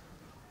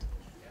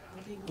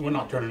 Yeah. We're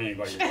not turning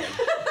anybody away.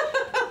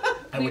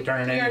 And we're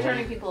turning We are anybody?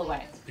 turning people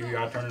away. You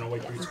are turning away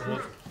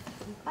preschoolers?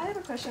 I have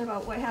a question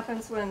about what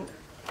happens when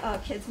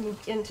kids move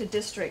into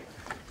district,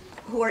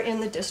 who are in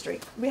the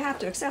district. We have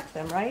to accept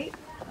them, right?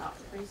 Not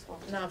for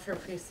preschool. Not for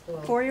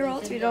preschool.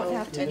 4-year-olds, They we can don't go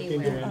have to.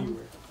 anywhere.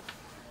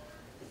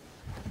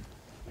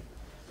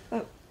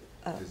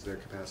 Is there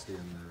capacity in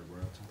the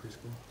Royalton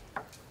preschool?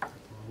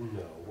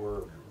 No,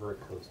 we're very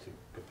close to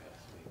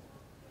capacity.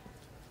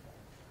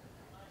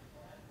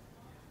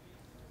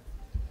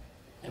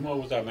 And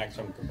what was our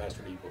maximum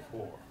capacity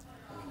before?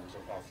 I mean, it was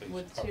awfully-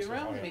 With probably 2 so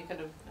rooms, high. we could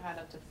have had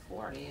up to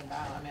 40.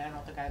 I mean, I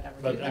don't think I'd ever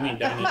do But that. I mean,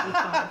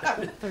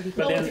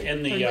 but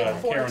in the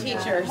Four Karen.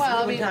 teachers.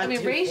 Well, would not do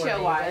 40,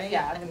 ratio-wise, right?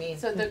 yeah. I mean,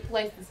 So the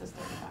license is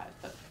 35,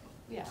 but,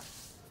 yeah.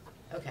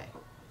 okay.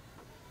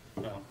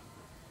 No.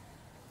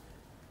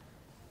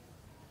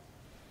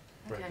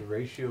 Right, Okay. the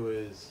ratio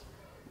is,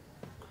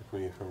 correct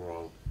me if I'm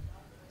wrong,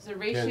 So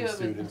ratio 10 of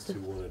students to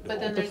 1 adult. But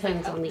then there's like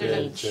Depends on the there's a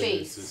age.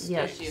 space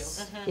Yes.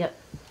 issue. Yep.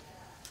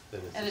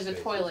 Then it's And there's a space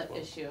as toilet well.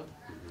 issue.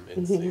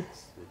 And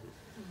 6.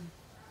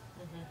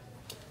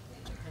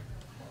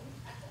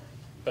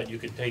 But you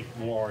could take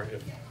more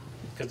if,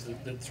 because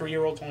the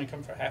 3-year-olds only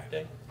come for half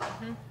day?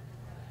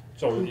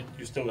 So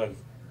you still have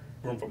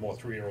room for more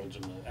 3-year-olds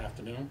in the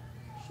afternoon?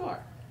 Sure.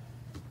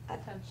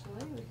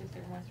 Potentially, we could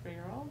take more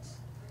 3-year-olds.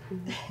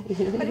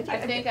 But if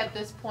I think at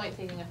this point,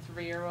 taking a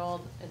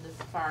 3-year-old in this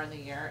far in the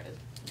year is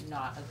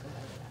not a good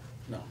idea.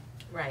 No.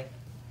 Right.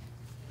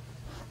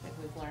 I think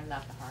we've learned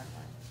that the hard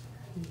way.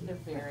 They're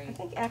very. I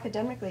think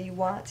academically, you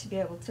want to be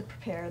able to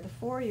prepare the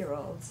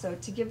 4-year-olds, so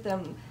to give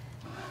them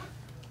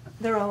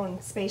their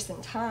own space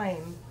and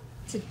time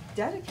to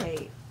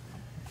dedicate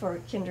for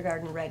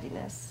kindergarten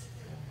readiness.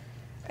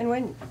 And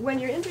when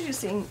you're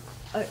introducing,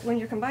 when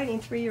you're combining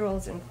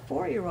 3-year-olds and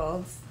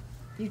 4-year-olds,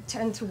 you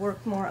tend to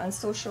work more on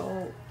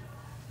social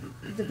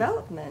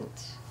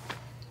development,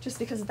 just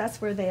because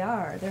that's where they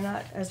are. They're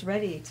not as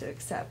ready to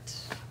accept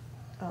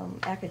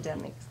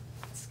academic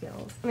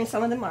skills. I mean,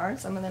 some of them are,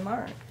 some of them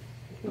aren't.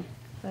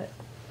 But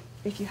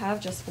if you have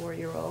just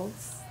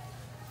 4-year-olds,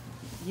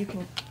 you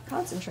can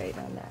concentrate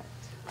on that.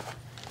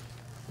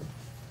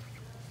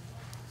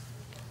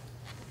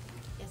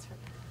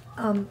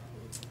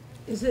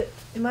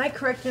 Am I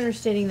correct in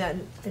understanding that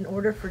in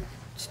order for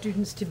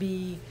students to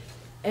be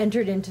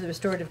entered into the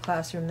restorative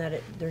classroom,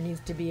 that there needs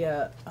to be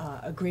a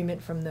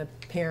agreement from the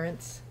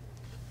parents?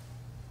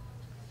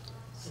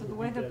 So the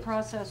way the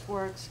process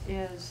works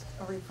is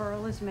a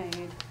referral is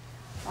made.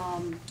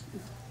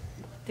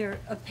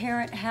 A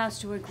parent has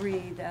to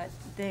agree that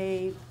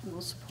they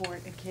will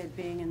support a kid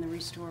being in the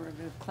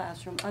restorative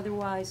classroom.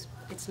 Otherwise,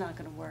 it's not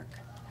going to work.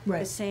 Right.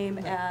 The same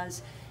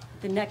as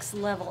the next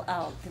level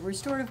out. The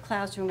restorative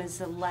classroom is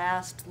the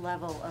last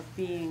level of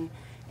being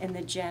in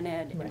the gen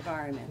ed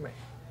environment. Right.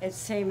 It's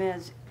same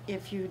as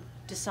if you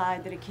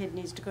decide that a kid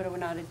needs to go to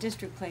an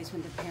out-of-district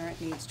placement, the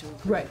parent needs to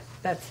agree. Right,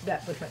 that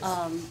was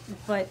my...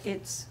 But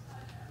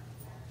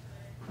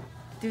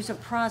there's a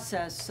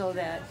process so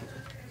that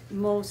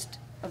most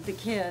of the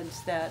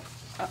kids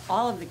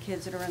all of the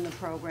kids that are in the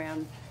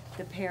program,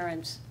 the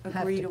parents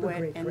agree to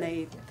it and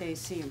they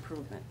see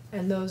improvement.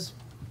 And those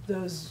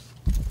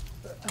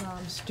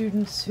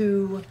students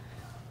who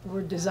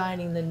were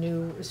designing the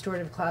new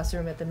restorative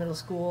classroom at the middle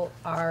school,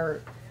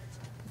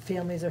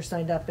 families are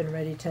signed up and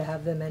ready to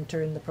have them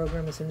enter in the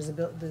program as soon as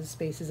the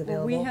space is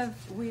available?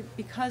 Well,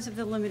 because of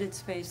the limited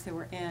space they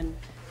were in,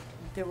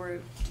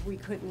 we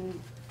couldn't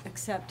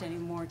accept any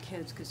more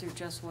kids because there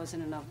just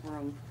wasn't enough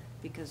room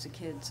because the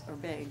kids are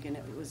big and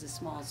it was a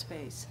small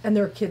space. And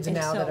there are kids And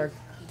now so that are...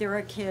 There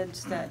are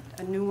kids that,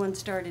 a new one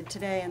started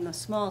today in the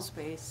small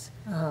space,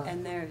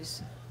 and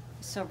there's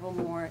several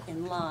more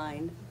in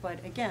line,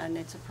 but again,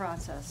 it's a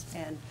process.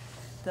 And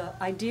the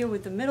idea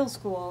with the middle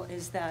school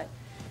is that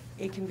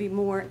it can be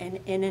more an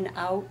in and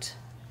out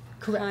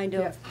kind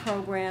of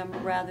program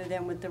rather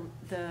than with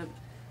the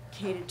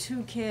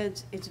K-2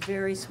 kids. It's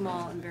very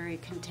small and very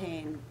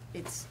contained.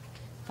 It's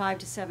 5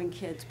 to 7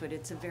 kids, but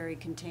it's a very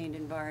contained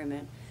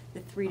environment.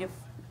 The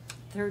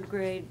 3rd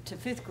grade to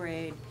 5th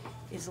grade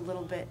is a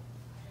little bit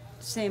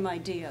same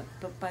idea,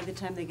 but by the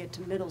time they get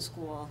to middle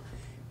school,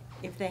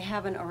 if they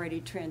haven't already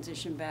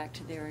transitioned back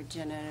to their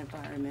gen ed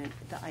environment,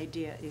 the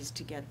idea is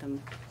to get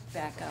them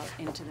back out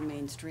into the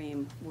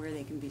mainstream where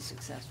they can be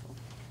successful.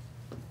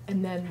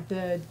 And then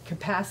the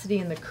capacity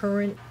in the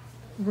current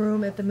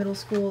room at the middle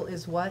school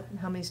is what?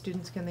 How many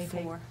students can they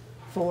take? 4.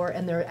 4,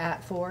 and they're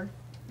at 4?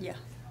 Yeah.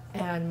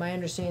 And my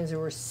understanding is there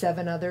were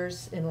 7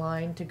 others in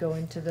line to go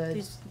into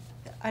the...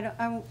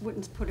 I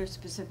wouldn't put a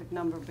specific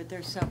number, but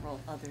there's several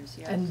others,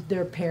 yes. And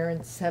their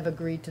parents have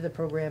agreed to the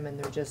program and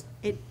they're just...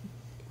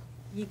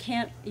 You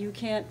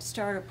can't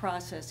start a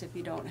process if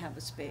you don't have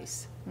a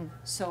space.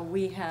 So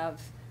we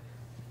have,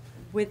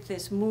 with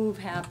this move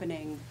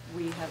happening,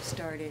 we have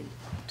started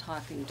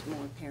talking to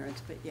more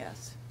parents, but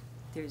yes,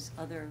 there's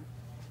other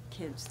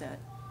kids that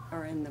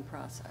are in the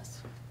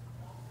process.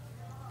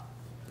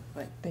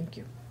 But thank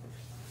you.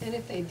 And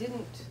if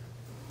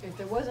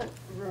there wasn't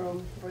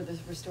room for this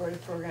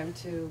restorative program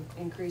to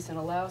increase and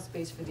allow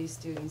space for these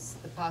students,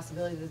 the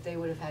possibility that they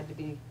would have had to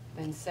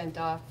been sent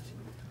off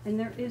and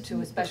there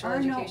to a special there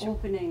are education? no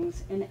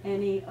openings in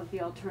any of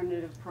the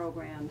alternative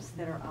programs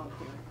that are out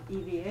there.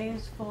 EVA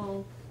is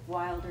full,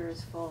 Wilder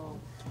is full,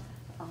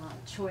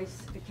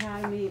 Choice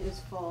Academy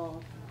is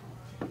full.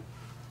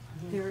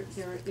 There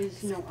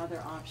is no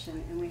other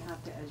option, and we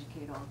have to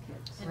educate all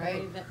kids. And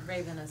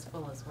Raven is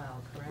full as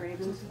well, correct?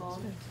 Raven's full.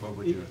 What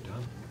would you have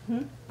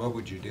done? What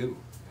would you do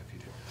if you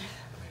did?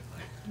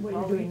 What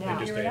you're doing now.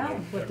 Figure it out.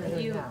 What they're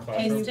doing now.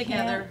 Piece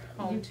together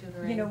home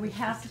tutoring. You know, we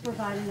have to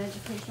provide an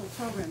educational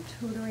program.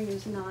 Tutoring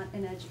is not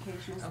an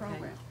educational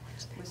program.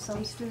 With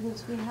some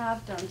students, we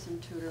have done some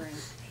tutoring,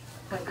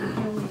 but you can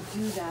only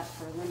do that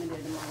for a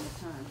limited amount of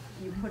time.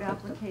 You put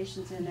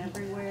applications in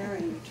everywhere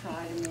and you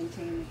try to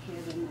maintain the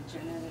kid in the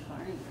gen ed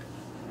environment.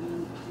 I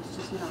mean, there's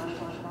just not a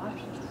lot of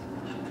options.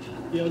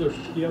 The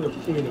other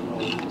point of all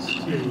this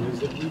too is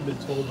that we've been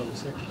told by the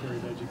Secretary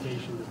of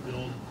Education to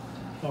build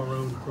our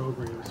own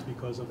programs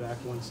because of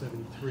Act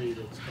 173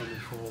 that's coming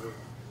forward.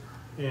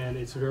 And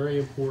it's very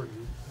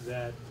important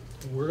that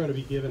we're going to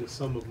be given a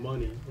sum of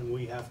money and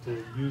we have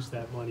to use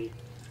that money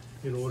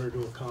in order to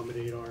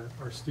accommodate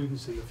our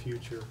students in the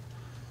future.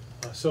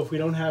 So if we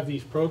don't have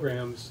these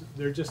programs,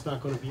 they're just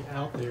not going to be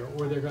out there,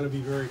 or they're going to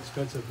be very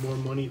expensive, more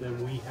money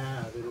than we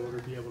have in order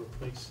to be able to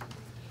place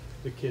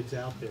the kids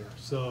out there.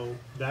 So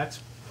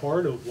that's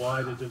part of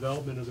why the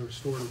development of the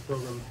restorative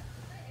program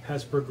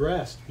has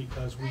progressed,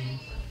 because we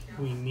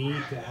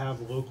need to have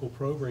local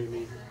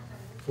programming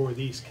for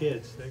these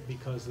kids,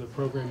 because the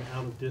program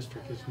out of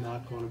district is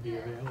not going to be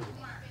available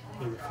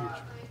in the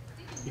future.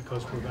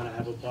 Because we're going to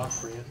have a block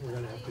grant, we're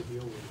going to have to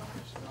deal with it.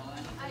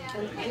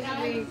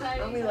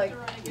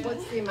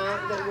 What's the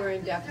amount that we're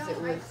in deficit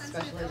with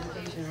special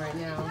education right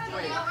now?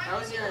 Wait,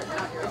 how's your,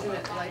 isn't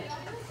it like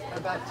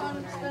About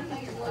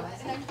 280.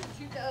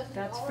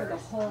 That's for the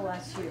whole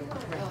SU.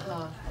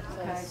 Uh-huh.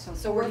 Okay,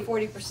 So we're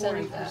 40%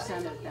 of that.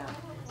 40% of that.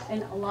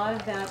 And a lot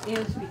of that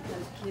is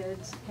because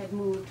kids had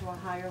moved to a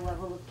higher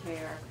level of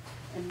care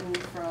and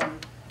moved from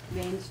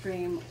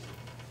mainstream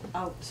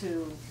out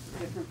to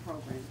different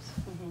programs.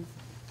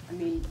 I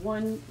mean,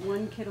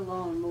 one kid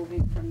alone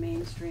moving from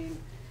mainstream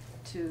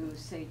to,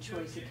 say,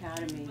 Choice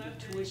Academy, the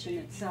tuition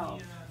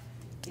itself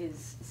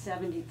is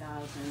 $70,000,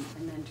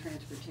 and then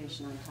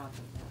transportation on top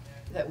of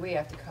that. That we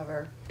have to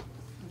cover.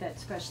 That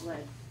special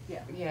ed,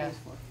 yeah, Yeah. pays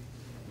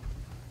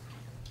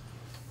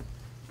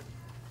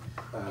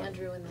for.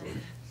 Andrew and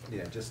then.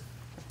 Yeah, just,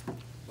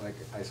 like,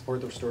 I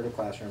support the restorative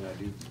classroom, I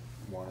do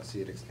want to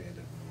see it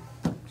expanded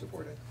and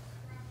support it.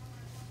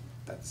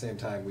 At the same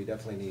time, we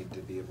definitely need to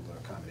be able to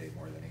accommodate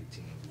more than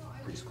 18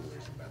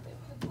 preschoolers in Bethel.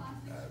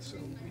 So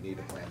we need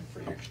a plan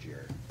for next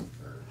year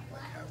for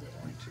like how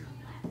we're going to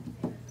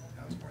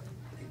house more than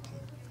 18.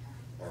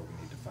 Or we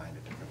need to find a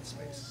different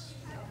space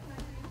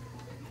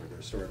for the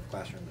restorative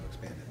classroom to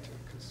expand into,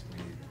 because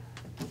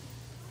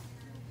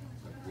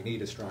we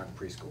need a strong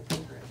preschool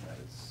program that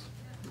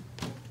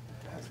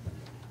has been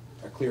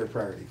a clear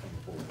priority from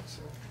the board,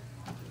 so.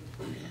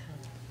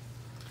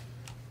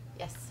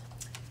 Yes.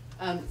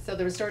 So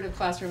the restorative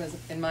classroom is,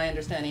 in my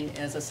understanding,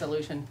 is a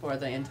solution for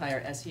the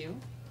entire SU?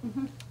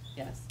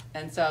 Yes.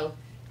 And so,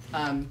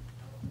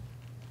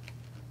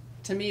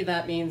 to me,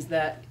 that means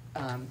that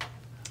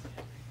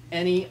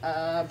any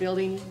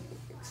building,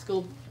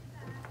 school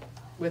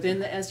within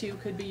the SU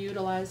could be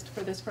utilized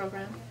for this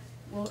program?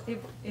 Well,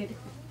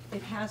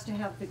 it has to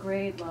have the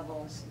grade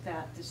levels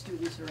that the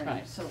students are in.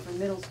 Right. So for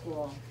middle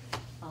school,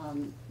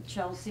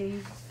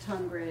 Chelsea,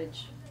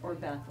 Tunbridge, or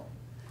Bethel.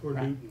 Or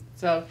Right. Newton.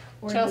 So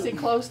Or Chelsea Newton.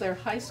 closed their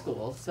high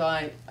school, so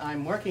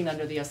I'm working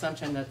under the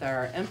assumption that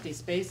there are empty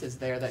spaces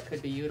there that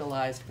could be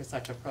utilized for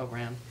such a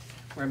program,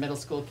 where middle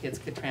school kids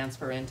could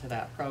transfer into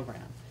that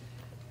program.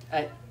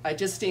 It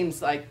just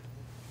seems like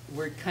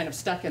we're kind of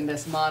stuck in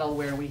this model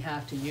where we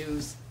have to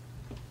use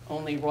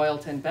only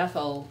Royalton,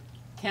 Bethel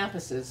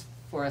campuses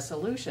for a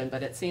solution,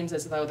 but it seems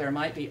as though there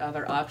might be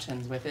other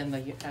options within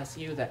the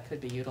SU that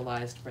could be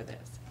utilized for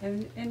this.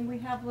 And we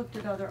have looked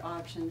at other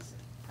options.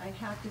 I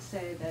have to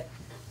say that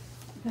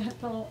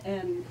Bethel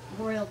and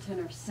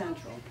Royalton are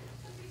central.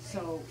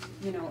 So,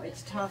 you know,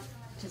 it's tough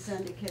to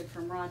send a kid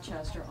from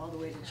Rochester all the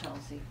way to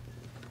Chelsea.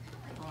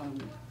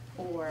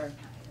 Or,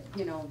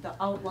 you know, the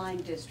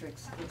outlying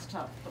districts, it's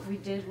tough. But we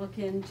did look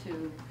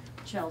into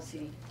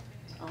Chelsea.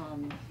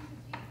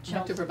 You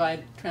have to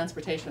provide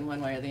transportation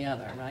one way or the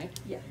other, right?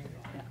 Yeah.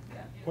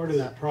 Part of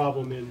the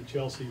problem in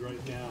Chelsea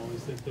right now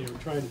is that they are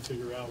trying to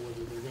figure out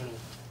whether they're gonna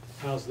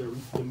house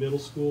the middle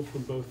school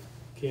from both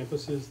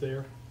campuses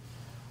there.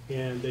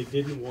 And they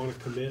didn't want to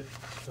commit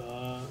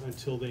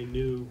until they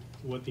knew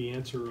what the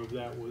answer of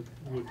that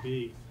would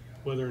be,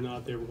 whether or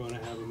not they were going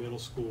to have a middle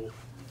school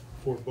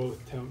for both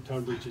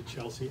Tunbridge and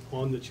Chelsea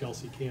on the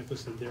Chelsea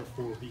campus, and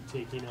therefore be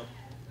taking up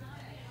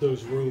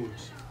those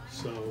rooms.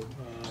 So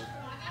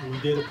we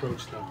did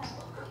approach them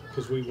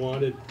because we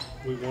wanted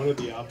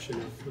the option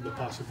of the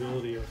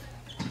possibility of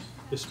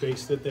the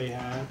space that they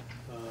had,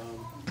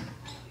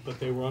 but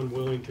they were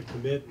unwilling to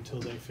commit until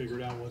they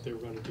figured out what they were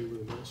going to do with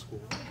the middle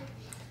school.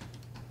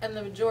 And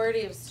the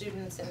majority of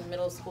students in the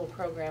middle school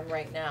program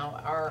right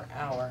now are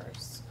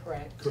ours,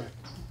 correct? Correct.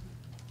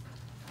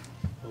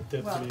 Well,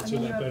 Deb Well, can I answer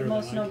mean, you that have better the than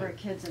most I number can.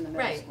 of kids in the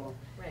middle Right, school.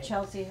 right.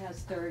 Chelsea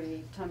has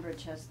 30,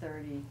 Tunbridge has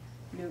 30,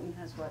 Newton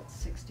has what,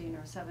 16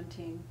 or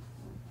 17,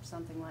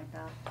 something like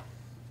that.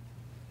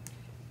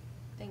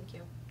 Thank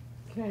you.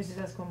 Can I just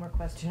ask one more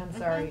question? I'm Mhm.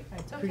 sorry.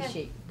 It's I okay.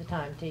 appreciate the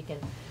time taken.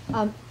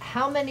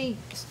 How many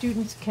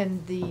students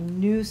can the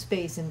new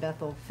space in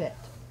Bethel fit?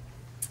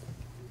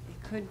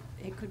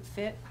 It could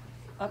fit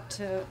up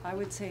to, I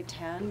would say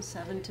 10,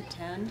 7 to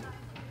 10.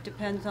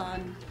 Depends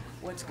on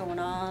what's going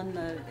on,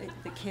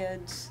 the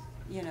kids,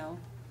 you know,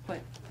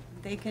 but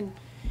they can,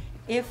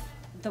 if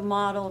the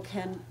model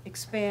can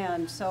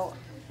expand. So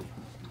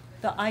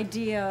the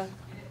idea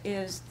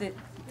is that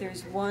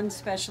there's one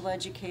special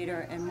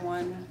educator and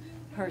one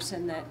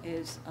person that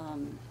is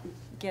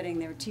getting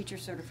their teacher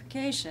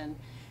certification,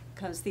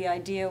 because the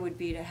idea would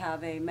be to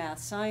have a math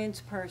science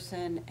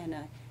person and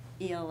a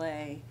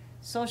ELA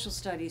social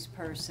studies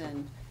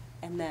person,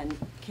 and then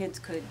kids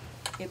could,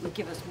 it would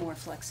give us more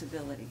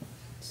flexibility,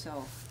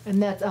 so.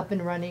 And that's up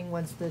and running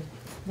once the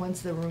room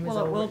is over?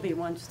 Well, it will be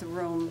once the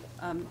room,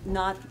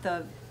 not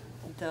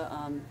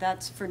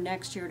that's for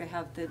next year to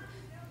have the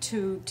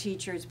 2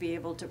 teachers be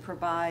able to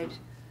provide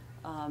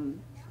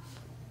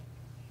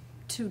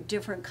 2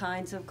 different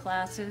kinds of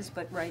classes,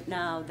 but right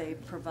now they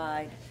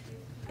provide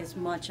as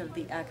much of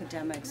the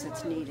academics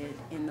that's needed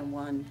in the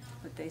one,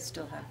 but they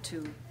still have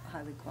 2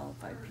 highly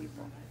qualified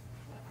people.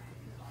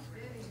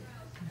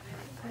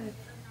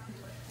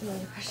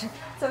 Another question.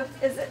 So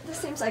this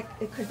seems like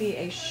it could be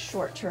a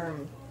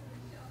short-term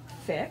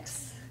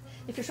fix.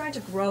 If you're trying to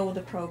grow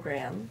the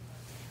program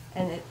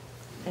and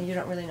you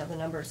don't really know the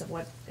numbers of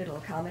what it'll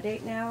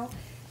accommodate now,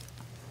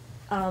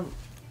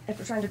 if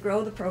we're trying to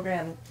grow the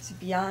program to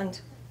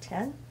beyond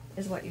 10,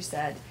 is what you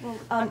said. Well,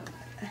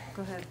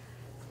 go ahead.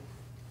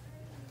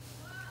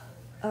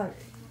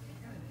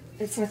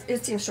 It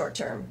seems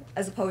short-term,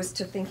 as opposed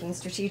to thinking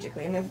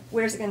strategically. I mean,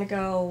 where's it gonna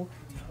go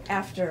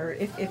after,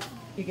 if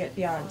you get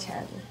beyond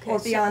 10, or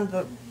Okay, beyond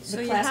the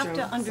So classroom you have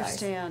to size?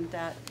 understand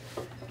that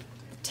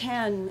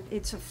 10,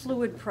 it's a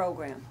fluid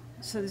program.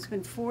 So there's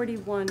been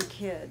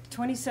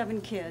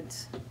 27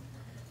 kids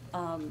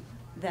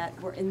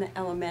that were in the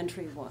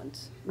elementary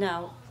ones.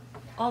 Now,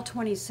 all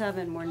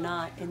 27 were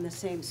not in the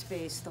same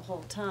space the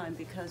whole time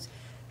because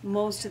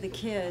most of the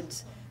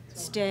kids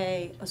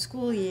stay a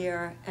school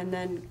year and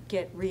then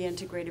get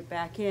reintegrated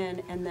back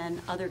in, and then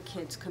other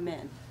kids come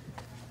in.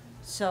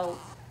 So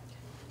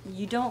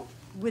you don't,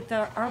 with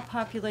our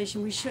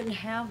population, we shouldn't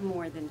have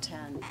more than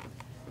 10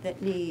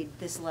 that need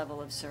this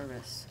level of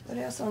service. But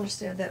I also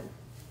understand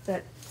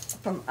that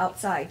from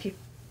outside,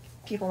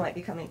 people might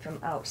be coming from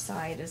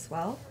outside as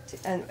well,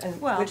 and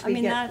Well, which I we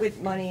mean, get that- with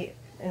money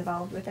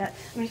involved with that.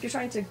 I mean, if you're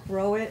trying to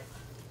grow it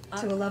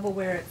to a level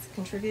where it's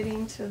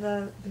contributing to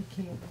the.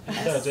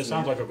 It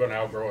sounds like we're gonna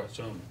outgrow it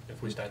soon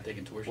if we start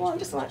taking tuition Well, I'm or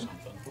just something.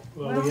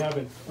 Well, we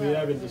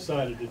haven't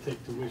decided to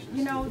take tuition.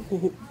 You know,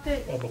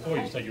 Well, before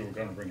you said you were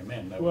gonna bring them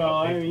in. that would Well,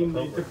 help I pay for the mean,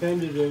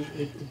 program.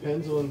 it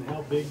depends on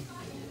how big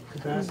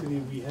capacity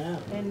we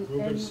have. And We're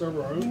gonna serve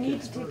our we own need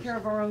kids to take first. care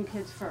of our own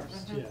kids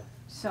first. Yeah.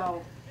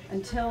 So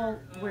until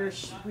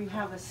we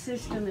have a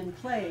system in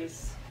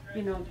place,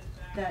 you know,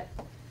 that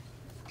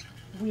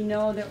we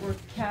know that we're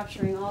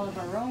capturing all of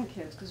our own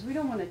kids, because we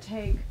don't want to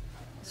take,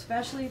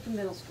 especially at the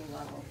middle school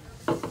level,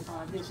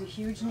 there's a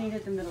huge need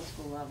at the middle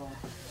school level.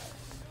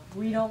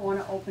 We don't want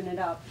to open it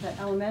up. The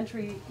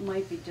elementary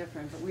might be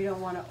different, but we don't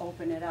want to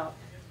open it up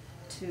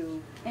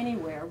to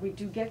anywhere. We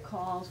do get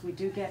calls, we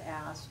do get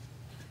asked,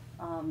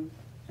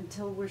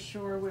 until we're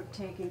sure we're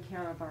taking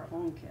care of our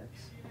own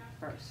kids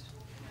first.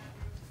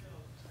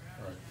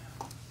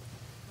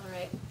 All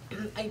right,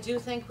 I do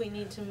think we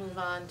need to move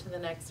on to the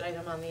next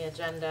item on the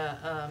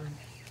agenda,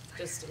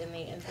 just in the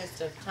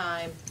interest of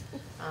time.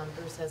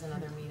 Bruce has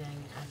another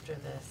meeting after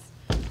this.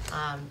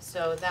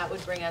 So that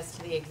would bring us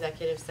to the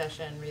executive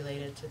session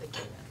related to the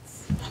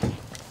grievance.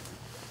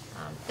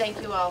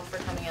 Thank you all for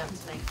coming out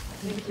tonight.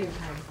 Thank you.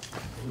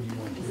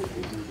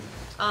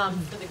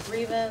 For the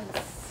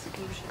grievance,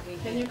 who should we?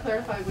 Can you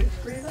clarify which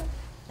grievance?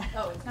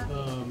 Oh, it's not.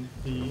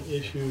 The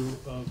issue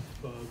of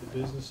the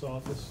business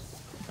office.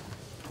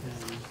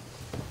 And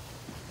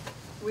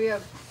We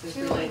have Is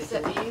two this related weeks to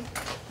that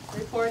leave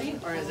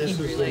reporting, or is this this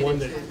was the one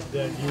related to?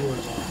 that you were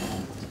involved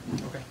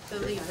in. Okay. The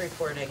leave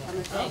reporting.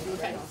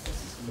 Okay.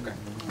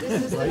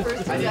 This is the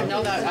first. I didn't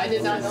know that, I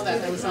did not know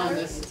that was on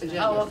this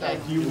agenda. Oh, okay.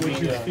 Would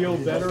you feel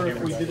better if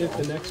we did it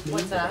the next meeting?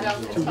 What's that? No,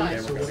 it's 2 fine.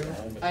 weeks or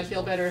whatever? I'd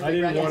feel better if I we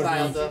didn't wanna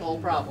reconciled be- the whole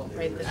problem.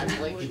 Right, the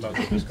Actually.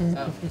 next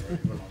So.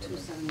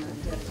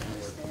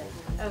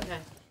 Okay.